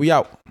yeah, man, we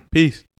out. Peace.